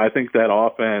 I think that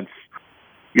offense,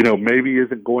 maybe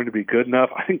isn't going to be good enough.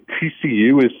 I think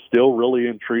TCU is still really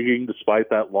intriguing despite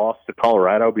that loss to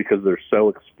Colorado because they're so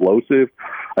explosive.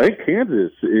 I think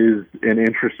Kansas is an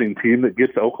interesting team that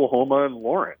gets Oklahoma and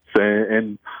Lawrence.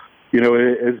 And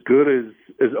as good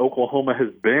as Oklahoma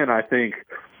has been, I think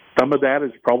some of that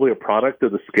is probably a product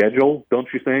of the schedule, don't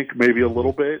you think? Maybe a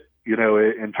little bit,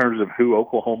 in terms of who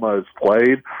Oklahoma has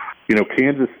played.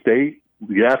 Kansas State,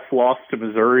 yes, lost to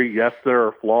Missouri. Yes, there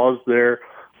are flaws there.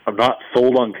 I'm not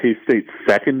sold on K-State's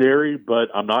secondary, but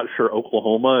I'm not sure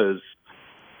Oklahoma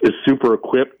is super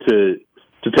equipped to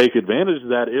take advantage of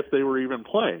that if they were even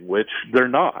playing, which they're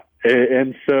not.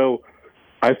 And so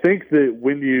I think that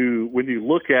when you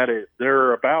look at it, there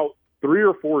are about 3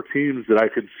 or 4 teams that I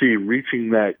could see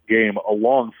reaching that game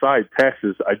alongside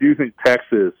Texas. I do think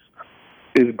Texas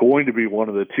is going to be one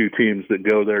of the 2 teams that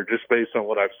go there just based on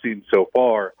what I've seen so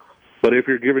far. But if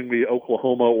you're giving me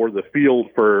Oklahoma or the field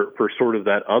for sort of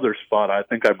that other spot, I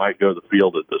think I might go the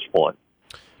field at this point.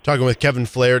 Talking with Kevin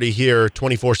Flaherty here,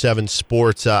 24/7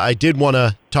 Sports. I did want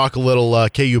to talk a little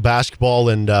KU basketball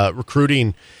and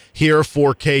recruiting here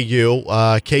for KU.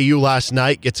 KU last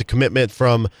night gets a commitment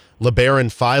from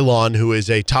LeBaron Philon, who is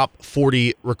a top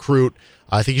 40 recruit.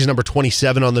 I think he's number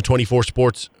 27 on the 24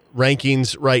 Sports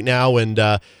rankings right now, and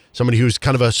somebody who's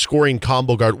kind of a scoring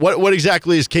combo guard. What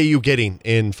exactly is KU getting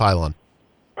in Philon?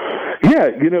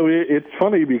 Yeah, it's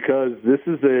funny because this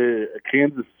is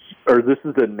this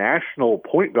is a national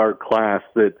point guard class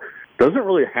that doesn't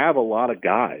really have a lot of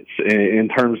guys in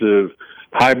terms of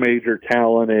high major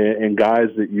talent and guys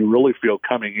that you really feel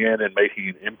coming in and making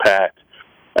an impact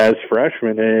as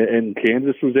freshmen. And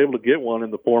Kansas was able to get one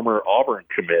in the former Auburn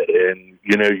commit. And,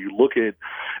 you look at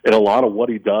a lot of what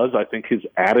he does, I think his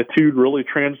attitude really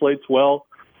translates well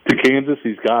to Kansas.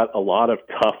 He's got a lot of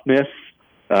toughness.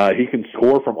 He can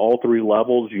score from all 3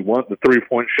 levels. You want the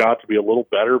 3-point shot to be a little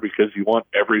better because you want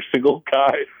every single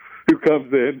guy who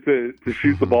comes in to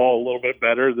shoot the ball a little bit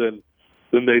better than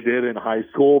they did in high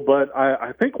school. But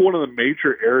I think one of the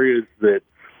major areas that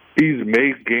he's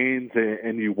made gains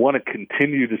and you want to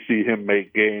continue to see him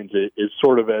make gains is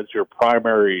sort of as your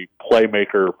primary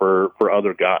playmaker for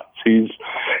other guys. He's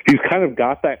kind of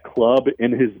got that club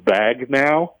in his bag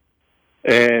now.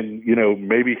 And,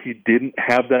 maybe he didn't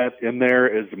have that in there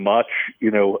as much,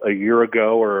 a year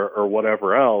ago or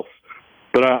whatever else.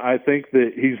 But I think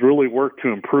that he's really worked to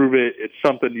improve it. It's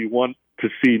something you want to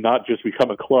see not just become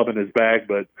a club in his bag,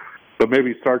 but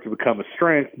maybe start to become a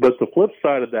strength. But the flip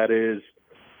side of that is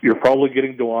you're probably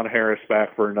getting DeJuan Harris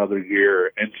back for another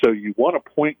year. And so you want a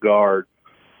point guard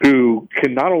who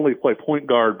can not only play point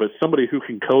guard, but somebody who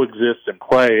can coexist and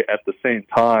play at the same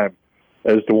time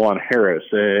as DeJuan Harris.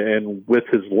 And with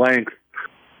his length,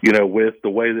 with the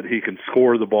way that he can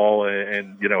score the ball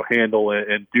and handle it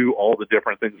and do all the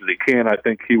different things that he can, I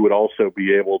think he would also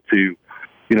be able to,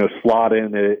 slot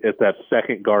in at that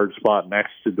second guard spot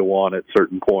next to DeJuan at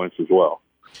certain points as well.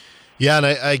 Yeah, and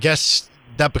I guess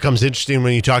that becomes interesting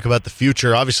when you talk about the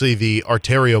future. Obviously, the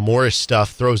Arterio Morris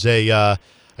stuff throws a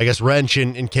wrench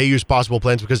in KU's possible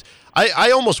plans, because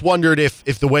I almost wondered if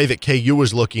the way that KU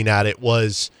was looking at it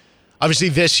was, obviously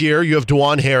this year you have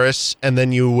DeJuan Harris, and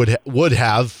then you would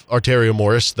have Arterio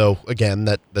Morris, though, again,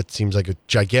 that seems like a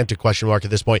gigantic question mark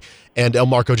at this point, and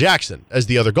Elmarko Jackson as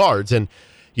the other guards. And,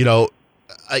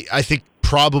 I think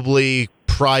probably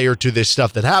prior to this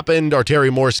stuff that happened,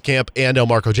 Arterio Morris camp and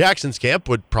Elmarko Jackson's camp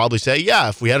would probably say, yeah,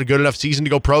 if we had a good enough season to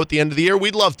go pro at the end of the year,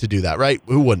 we'd love to do that, right?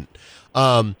 Who wouldn't?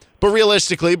 But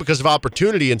realistically, because of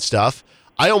opportunity and stuff,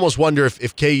 I almost wonder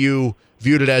if KU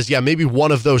viewed it as, yeah, maybe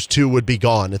one of those 2 would be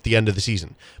gone at the end of the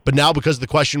season. But now, because of the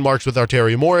question marks with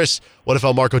Arterio Morris, what if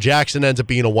Elmarko Jackson ends up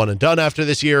being a one and done after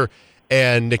this year?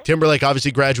 And Nick Timberlake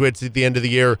obviously graduates at the end of the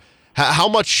year. How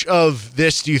much of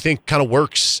this do you think kind of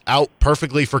works out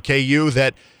perfectly for KU,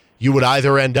 that you would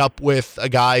either end up with a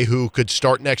guy who could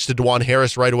start next to DeJuan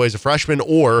Harris right away as a freshman,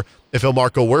 or if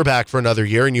Elmarko were back for another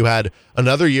year and you had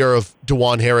another year of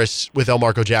DeJuan Harris with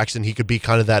Elmarko Jackson, he could be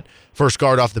kind of that first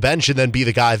guard off the bench and then be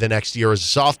the guy the next year as a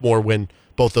sophomore when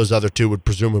both those other two would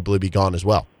presumably be gone as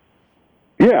well.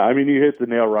 Yeah, I mean, you hit the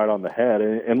nail right on the head.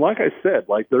 And like I said,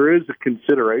 like, there is a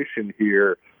consideration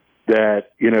here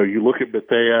that, you know, you look at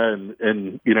Bethea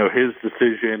and you know, his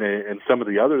decision and some of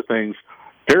the other things.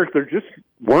 Derek, there just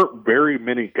weren't very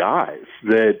many guys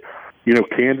that, you know,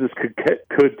 Kansas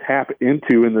could tap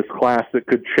into in this class that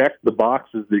could check the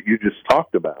boxes that you just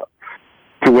talked about.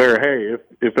 To where, hey,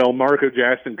 if Elmarko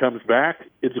Jackson comes back,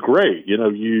 it's great. You know,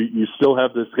 you still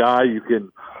have this guy. You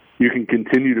can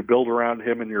continue to build around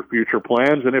him in your future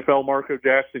plans. And if Elmarko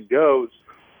Jackson goes,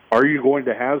 are you going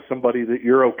to have somebody that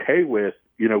you're okay with,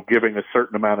 you know, giving a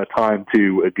certain amount of time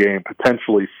to a game,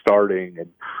 potentially starting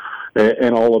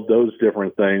and all of those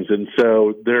different things. And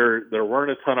so there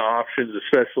weren't a ton of options,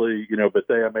 especially, you know,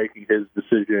 Bethea making his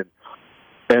decision.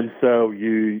 And so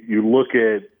you look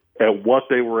at what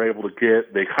they were able to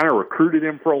get. They kind of recruited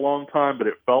him for a long time, but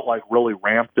it felt like really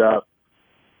ramped up,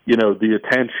 you know, the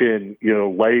attention, you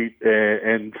know, late.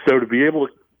 And so to be able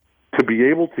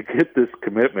to get this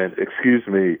commitment,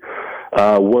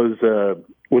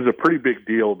 was a pretty big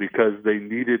deal, because they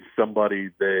needed somebody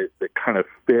that kind of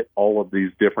fit all of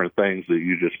these different things that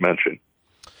you just mentioned.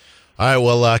 All right,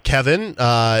 well, Kevin,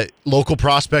 local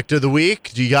prospect of the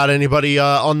week. Do you got anybody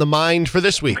on the mind for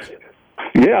this week?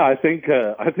 Yeah, I think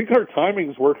our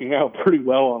timing's working out pretty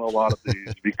well on a lot of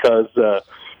these because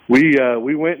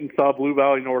we went and saw Blue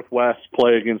Valley Northwest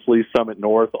play against Lee Summit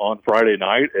North on Friday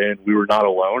night, and we were not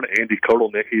alone. Andy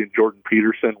Kotelnicki and Jordan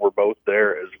Peterson were both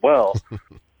there as well.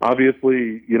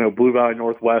 Obviously, you know, Blue Valley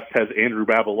Northwest has Andrew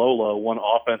Babalola, one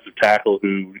offensive tackle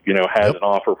who, you know, has an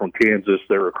offer from Kansas.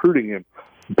 They're recruiting him.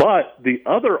 But the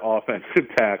other offensive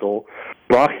tackle,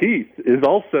 Brock Heath, is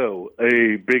also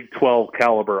a Big 12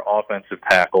 caliber offensive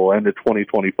tackle and a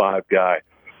 2025 guy.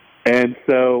 And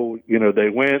so, you know, they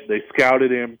went, they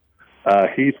scouted him.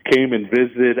 Heath came and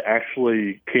visited,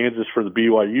 actually, Kansas for the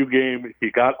BYU game.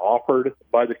 He got offered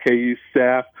by the KU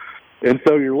staff. And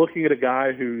so you're looking at a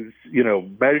guy who's, you know,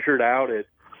 measured out at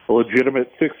a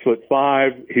legitimate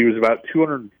 6'5". He was about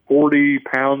 240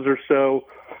 pounds or so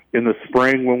in the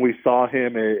spring when we saw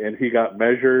him, and he got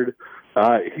measured.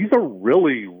 He's a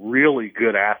really, really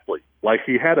good athlete. Like,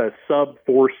 he had a sub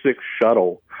 4.6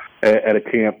 shuttle at a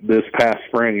camp this past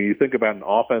spring. And you think about an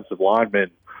offensive lineman,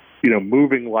 you know,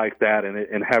 moving like that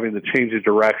and having the change of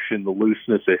direction, the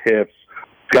looseness of hips.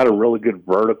 Got a really good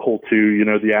vertical too. You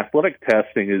know, the athletic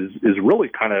testing is really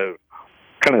kind of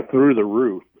through the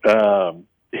roof.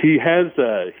 He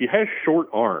has short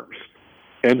arms,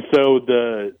 and so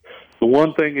the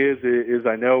one thing is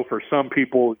I know for some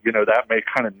people, you know, that may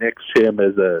kind of nix him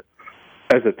as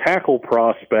a tackle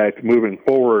prospect moving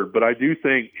forward. But I do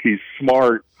think he's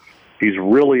smart. He's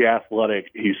really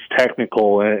athletic. He's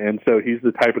technical, and so he's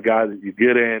the type of guy that you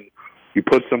get in. You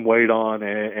put some weight on,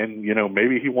 and you know,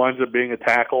 maybe he winds up being a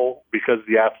tackle because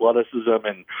the athleticism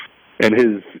and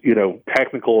his, you know,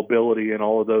 technical ability and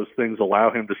all of those things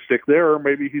allow him to stick there, or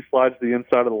maybe he slides to the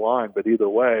inside of the line. But either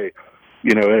way,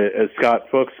 you know, as Scott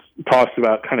Fuchs talks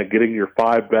about kind of getting your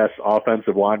 5 best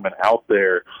offensive linemen out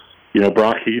there, you know,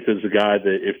 Brock Heath is a guy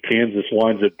that if Kansas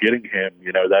winds up getting him,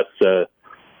 you know, that's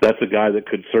a guy that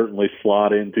could certainly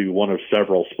slot into one of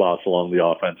several spots along the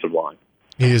offensive line.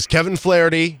 He is Kevin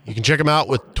Flaherty. You can check him out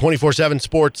with 24/7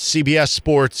 Sports, CBS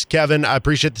Sports. Kevin, I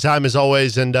appreciate the time as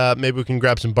always, and maybe we can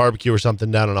grab some barbecue or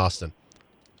something down in Austin.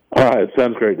 All right,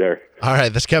 sounds great there. All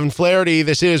right, that's Kevin Flaherty.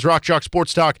 This is Rock Chalk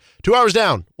Sports Talk. 2 hours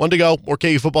down, 1 to go. More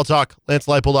KU football talk, Lance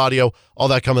Leipold audio, all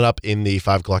that coming up in the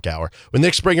 5 o'clock hour. With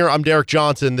Nick Springer, I'm Derek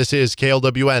Johnson. This is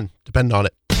KLWN. Depend on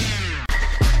it.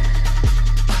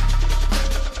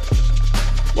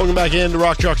 Welcome back into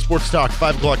Rock Chalk Sports Talk,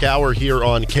 5 o'clock hour here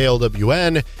on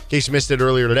KLWN. In case you missed it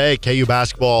earlier today, KU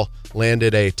basketball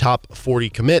landed a top 40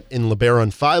 commit in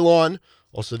LeBaron Philon.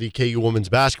 Also, the KU women's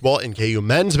basketball and KU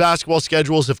men's basketball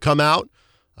schedules have come out.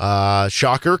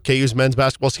 Shocker, KU's men's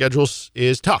basketball schedules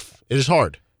is tough. It is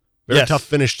hard. Very tough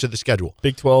finish to the schedule.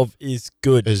 Big 12 is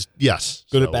good. Yes.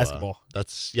 Good at basketball.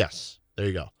 Yes. There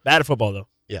you go. Bad at football, though.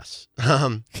 Yes.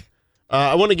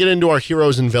 I want to get into our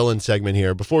Heroes and Villains segment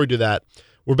here. Before we do that,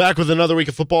 we're back with another week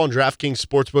of football, and DraftKings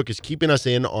Sportsbook is keeping us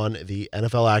in on the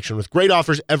NFL action with great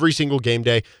offers every single game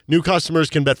day. New customers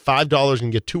can bet $5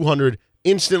 and get $200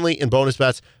 instantly in bonus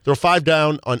bets. Throw 5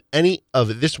 down on any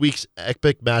of this week's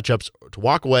epic matchups to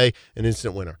walk away an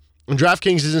instant winner. And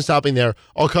DraftKings isn't stopping there.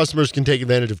 All customers can take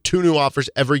advantage of 2 new offers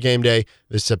every game day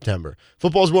this September.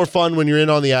 Football's more fun when you're in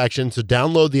on the action, so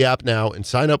download the app now and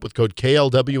sign up with code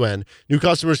KLWN. New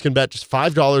customers can bet just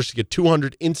 $5 to get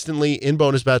 $200 instantly in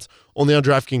bonus bets only on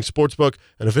DraftKings Sportsbook,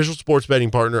 an official sports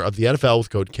betting partner of the NFL with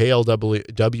code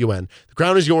KLWN. The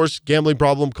crown is yours. Gambling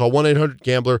problem? Call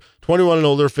 1-800-GAMBLER. 21 and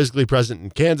older, physically present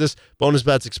in Kansas. Bonus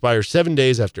bets expire 7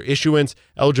 days after issuance.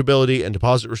 Eligibility and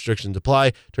deposit restrictions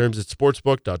apply. Terms at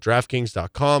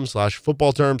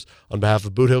sportsbook.draftkings.com/football terms on behalf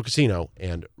of Boot Hill Casino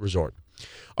and Resort.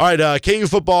 All right, KU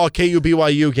football, KU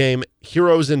BYU game,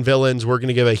 heroes and villains. We're going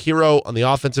to give a hero on the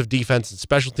offensive, defense, and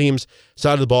special teams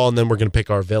side of the ball, and then we're going to pick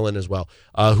our villain as well.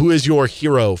 Who is your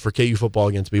hero for KU football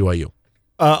against BYU?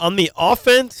 On the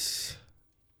offense,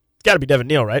 it's got to be Devin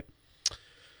Neal, right?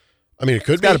 I mean, it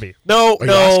could It's got to be. No, Are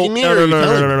you asking me or are you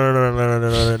telling me?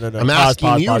 No. I'm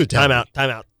asking you to tell me. Time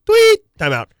out. Tweet.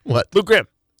 Time out. What? Luke Grimm.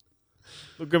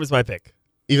 Luke Grimm is my pick.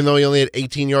 Even though he only had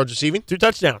 18 yards receiving? 2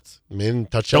 touchdowns. I mean,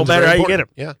 touchdowns Don't matter are very how you get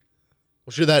important. him. Yeah.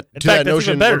 Well, sure, that That's notion,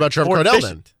 even better. what about Trevor More Cardell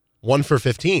efficient. then? 1 for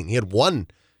 15. He had 1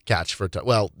 catch for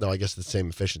well, no, I guess the same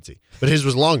efficiency. But his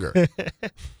was longer.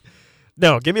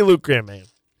 No, give me Luke Grimm, man.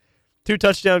 2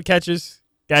 touchdown catches.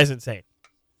 Guy's insane.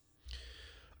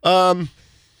 I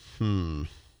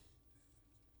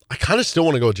kind of still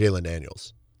want to go with Jalen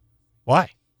Daniels. Why?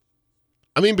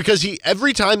 I mean, because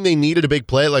every time they needed a big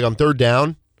play, like on 3rd down,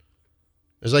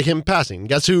 it was like him passing.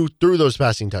 Guess who threw those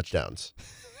passing touchdowns?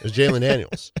 It was Jalen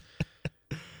Daniels.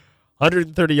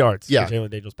 130 yards. Yeah. For Jalen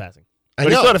Daniels passing. I But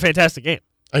he know. still had a fantastic game.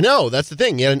 I know. That's the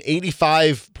thing. He had an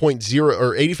 85.0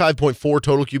 or 85.4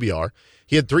 total QBR.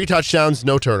 He had 3 touchdowns,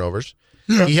 no turnovers.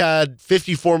 Yeah. He had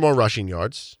 54 more rushing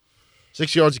yards,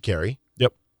 6 yards a carry.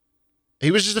 Yep. He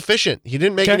was just efficient. He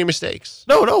didn't make any mistakes.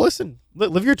 No, listen.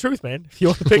 Live your truth, man. If you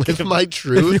want to pick Live him. my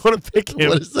truth? If you want to pick him.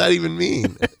 What does that even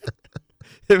mean?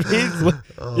 It means,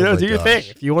 Oh do my your gosh. thing.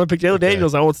 If you want to pick Jalen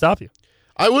Daniels, I won't stop you.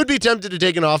 I would be tempted to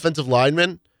take an offensive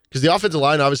lineman because the offensive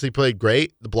line obviously played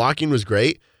great. The blocking was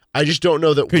great. I just don't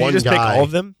know that Could one you just guy. pick all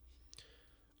of them?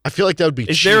 I feel like that would be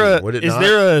Is cheating, there would it is not?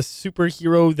 there a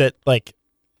superhero that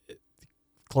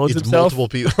clones It's himself multiple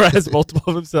people. or has multiple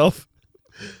of himself?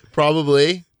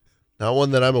 Probably. Not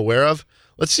one that I'm aware of.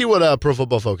 Let's see what Pro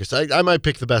Football Focus. I might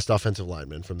pick the best offensive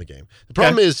lineman from the game. The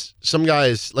problem is some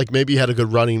guys, like maybe had a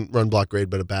good run block grade,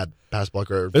 but a bad pass block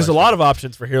grade. There's a lot of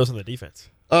options for heroes on the defense.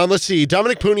 Let's see.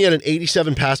 Dominic Pooney had an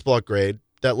 87 pass block grade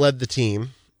that led the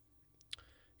team.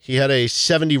 He had a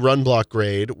 70 run block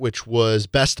grade, which was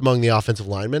best among the offensive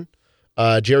linemen.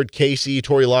 Jared Casey,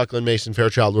 Torrey Laughlin, Mason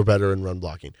Fairchild were better in run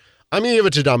blocking. I'm going to give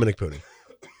it to Dominic Pooney.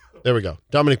 There we go.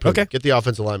 Dominic Pooney. Okay. Get the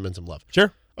offensive linemen some love.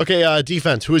 Sure. Okay,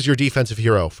 defense. Who is your defensive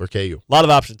hero for KU? A lot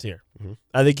of options here. Mhm.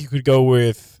 I think you could go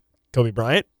with Kobe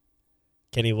Bryant,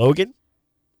 Kenny Logan,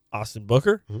 Austin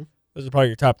Booker. Mhm. Those are probably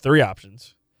your top 3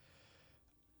 options.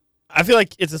 I feel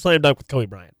like it's a slam dunk with Kobe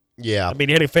Bryant. Yeah. I mean,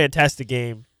 he had a fantastic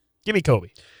game. Give me Kobe.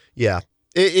 Yeah.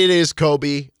 It is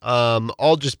Kobe.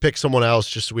 I'll just pick someone else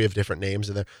just so we have different names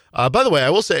in there. By the way, I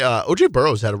will say O.J.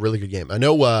 Burrows had a really good game. I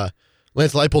know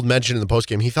Lance Leipold mentioned in the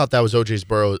postgame he thought that was O.J.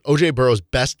 Burrows'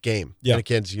 best game in a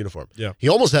Kansas uniform. Yeah. He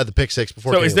almost had the pick 6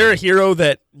 before. So Kenny is there a Logan. hero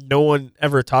that no one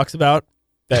ever talks about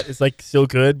that is still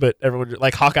good, but everyone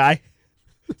like Hawkeye?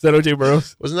 Is that O.J.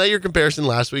 Burrows? Wasn't that your comparison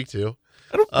last week too?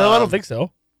 I don't think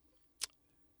so.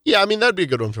 Yeah, I mean that'd be a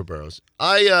good one for Burrows.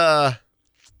 I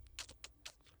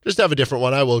just have a different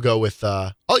one. I will go with.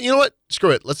 You know what?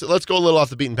 Screw it. Let's go a little off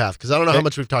the beaten path because I don't know how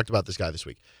much we've talked about this guy this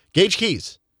week. Gage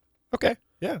Keys. Okay.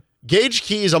 Yeah. Gage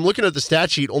Keys, I'm looking at the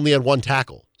stat sheet, only had 1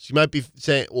 tackle. So you might be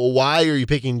saying, well, why are you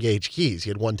picking Gage Keys?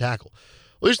 He had 1 tackle.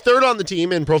 Well, he's 3rd on the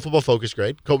team in Pro Football Focus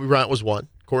grade. Kobe Bryant was 1.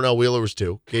 Cornell Wheeler was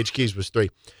 2. Gage Keys was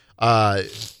 3.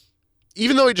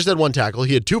 Even though he just had 1 tackle,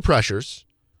 he had 2 pressures.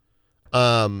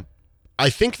 I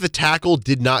think the tackle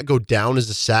did not go down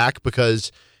as a sack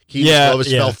because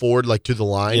Slovis fell forward to the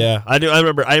line. Yeah, I do. I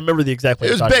remember the exact play.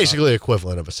 It was basically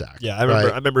equivalent of a sack. Yeah, I remember.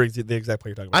 right? I remember the exact play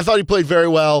you're talking about. I thought he played very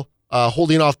well.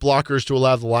 Holding off blockers to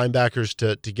allow the linebackers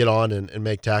to get on and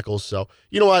make tackles. So,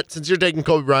 you know what? Since you're taking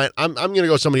Kobe Bryant, I'm going to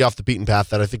go somebody off the beaten path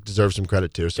that I think deserves some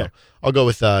credit too. So I'll go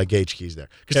with Gage Keys there.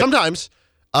 Because sometimes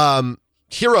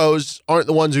heroes aren't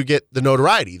the ones who get the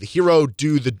notoriety. The hero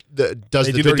does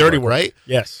the dirty work, right?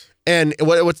 Yes. And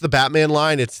what's the Batman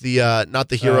line? It's the not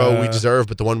the hero we deserve,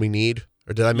 but the one we need.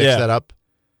 Or did I mix that up?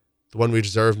 The one we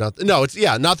deserve, not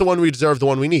the one we deserve, the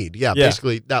one we need. Yeah,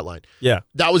 basically that line. Yeah.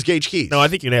 That was Gage Keys. No, I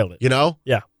think you nailed it. You know?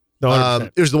 Yeah. No,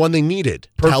 100%. It was the one they needed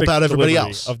to help out everybody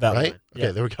else. Of that right? line. Okay,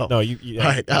 Yeah. there we go. No, you all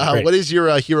right. What is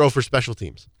your hero for special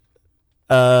teams?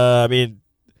 I mean,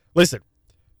 listen,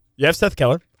 you have Seth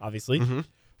Keller, obviously,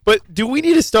 But do we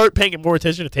need to start paying more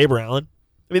attention to Tabor Allen?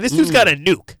 I mean, this dude's got a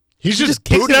nuke. He's he just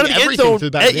kicks it out of the end everything zone. to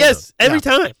the back of the end Yes, zone. every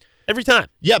time. Every time.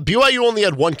 Yeah, BYU only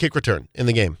had one kick return in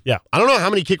the game. Yeah. I don't know how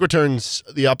many kick returns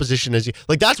the opposition has.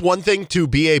 Like, that's one thing to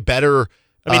be a better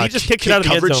he just kicks it out of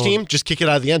the end coverage zone. team. Just kick it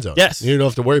out of the end zone. Yes. You don't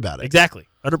have to worry about it. Exactly.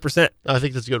 100%. I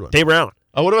think that's a good one. Tabor Allen.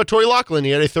 What about Torrey Loughlin? He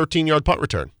had a 13-yard punt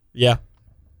return. Yeah.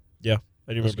 Yeah.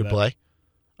 I do That was a remember good that.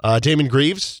 play. Damon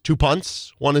Greaves, 2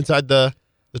 punts, one inside the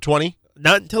 20.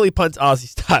 Not until he punts Aussie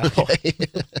style.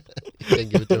 Can't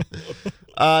give it to him.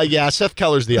 Yeah, Seth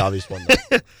Keller's the obvious one.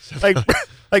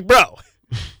 like, bro,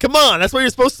 come on. That's what you're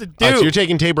supposed to do. All right, so you're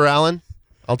taking Tabor Allen?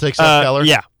 I'll take Seth Keller?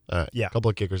 Yeah. All right, Yeah. A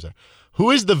couple of kickers there. Who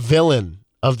is the villain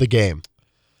of the game?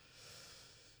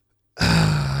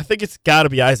 I think it's got to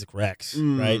be Isaac Rex,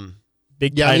 right?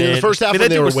 Big Yeah, tight in the end. first half that when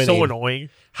they dude were was winning. so annoying.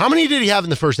 How many did he have in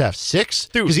the first half? 6?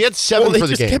 Dude. Because he had 7 for the They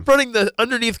just game. kept running the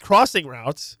underneath crossing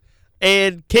routes,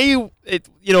 and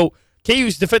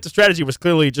KU's defensive strategy was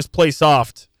clearly just play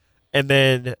soft and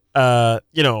then,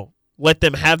 let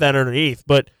them have that underneath.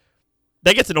 But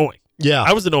that gets annoying. Yeah.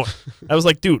 I was annoyed. I was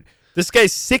like, dude, this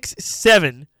guy's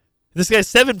 6'7". This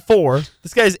guy's 7'4".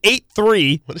 This guy's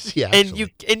 8'3". What is he actually?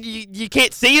 And you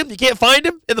can't see him. You can't find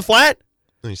him in the flat.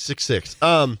 He's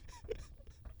 6'6".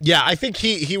 Yeah, I think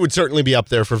he would certainly be up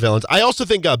there for villains. I also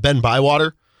think Ben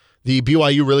Bywater, the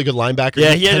BYU really good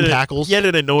linebacker, He 10 had tackles. He had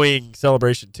an annoying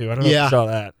celebration, too. I don't know if you saw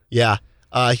that. Yeah.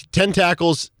 10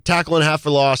 tackles, tackle and a half for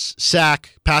loss,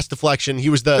 sack, pass deflection. He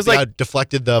was the guy who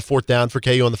deflected the 4th down for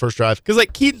KU on the first drive. Because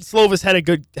Keaton Slovis had a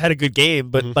good game,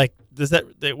 but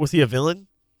was he a villain?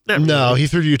 No, he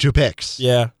threw you 2 picks.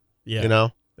 Yeah. You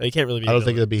know? He can't really be. I don't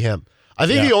think it'd be him. I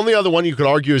think the only other one you could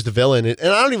argue is the villain, and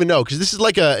I don't even know, because this is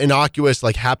like a innocuous,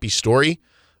 like, happy story,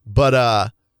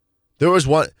 but there was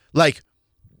one, like,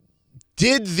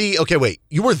 okay, wait,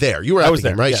 you were there. You were at the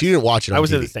game, right? Yes. So you didn't watch it on TV. I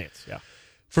was in the stands, yeah.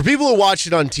 For people who watched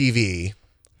it on TV,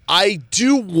 I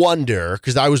do wonder,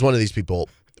 because I was one of these people,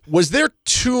 was there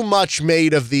too much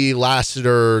made of the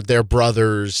Lassiter, their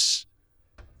brothers,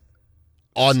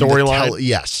 on storyline?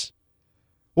 Yes.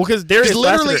 Well, because Darius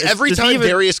literally Lassiter, every time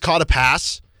Darius caught a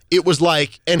pass, it was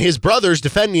like, and his brothers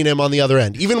defending him on the other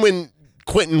end, even when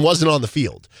Quentin wasn't on the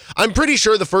field. I'm pretty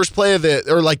sure the first play of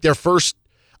their first,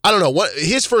 I don't know, what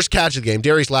his first catch of the game,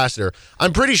 Darius Lassiter,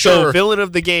 I'm pretty sure villain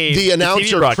of the game, the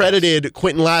announcer credited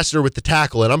Quentin Lassiter with the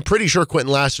tackle, and I'm pretty sure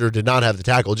Quentin Lassiter did not have the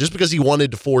tackle just because he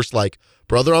wanted to force, like,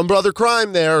 brother-on-brother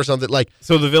crime there or something. Like,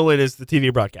 so the villain is the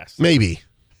TV broadcast. Maybe.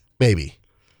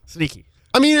 Sneaky.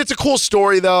 I mean, it's a cool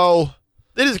story, though.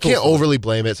 It is. Can't overly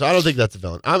blame it, so I don't think that's a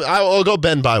villain. I'll go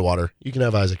Ben Bywater. You can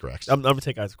have Isaac Rex. I'm gonna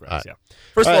take Isaac Rex. Yeah.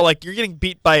 First of all, like, you're getting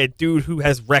beat by a dude who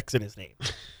has Rex in his name.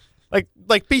 like,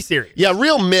 be serious. Yeah,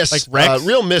 real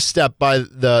real misstep by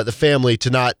the family to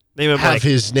not have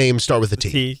his name start with a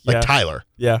T. Like Tyler.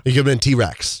 Yeah. He could have been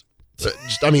T-Rex. He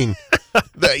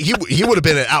would have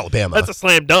been at Alabama. That's a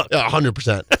slam dunk.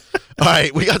 100%. All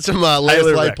right, we got some Lance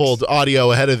Leipold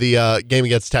audio ahead of the game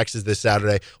against Texas this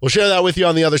Saturday. We'll share that with you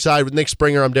on the other side with Nick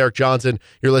Springer. I'm Derek Johnson.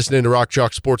 You're listening to Rock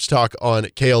Chalk Sports Talk on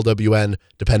KLWN.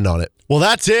 Depend on it. Well,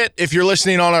 that's it. If you're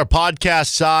listening on our podcast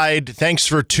side, thanks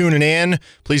for tuning in.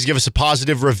 Please give us a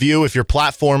positive review if your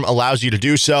platform allows you to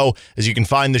do so, as you can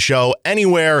find the show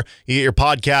anywhere you get your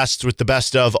podcasts with the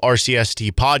best of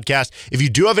RCST podcast. If you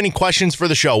do have any questions for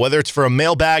the show, whether it's for a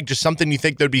mailbag, just something you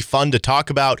think that would be fun to talk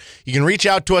about, you can reach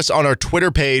out to us on our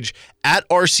Twitter page at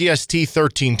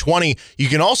RCST1320. You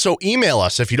can also email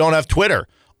us if you don't have Twitter.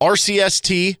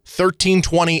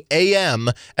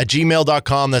 RCST1320am at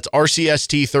gmail.com. That's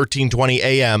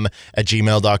RCST1320am at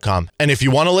gmail.com. And if you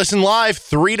want to listen live,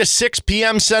 3 to 6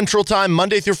 p.m. Central Time,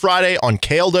 Monday through Friday on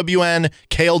KLWN,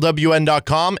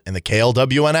 KLWN.com, and the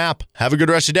KLWN app. Have a good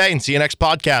rest of your day and see you next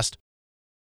podcast.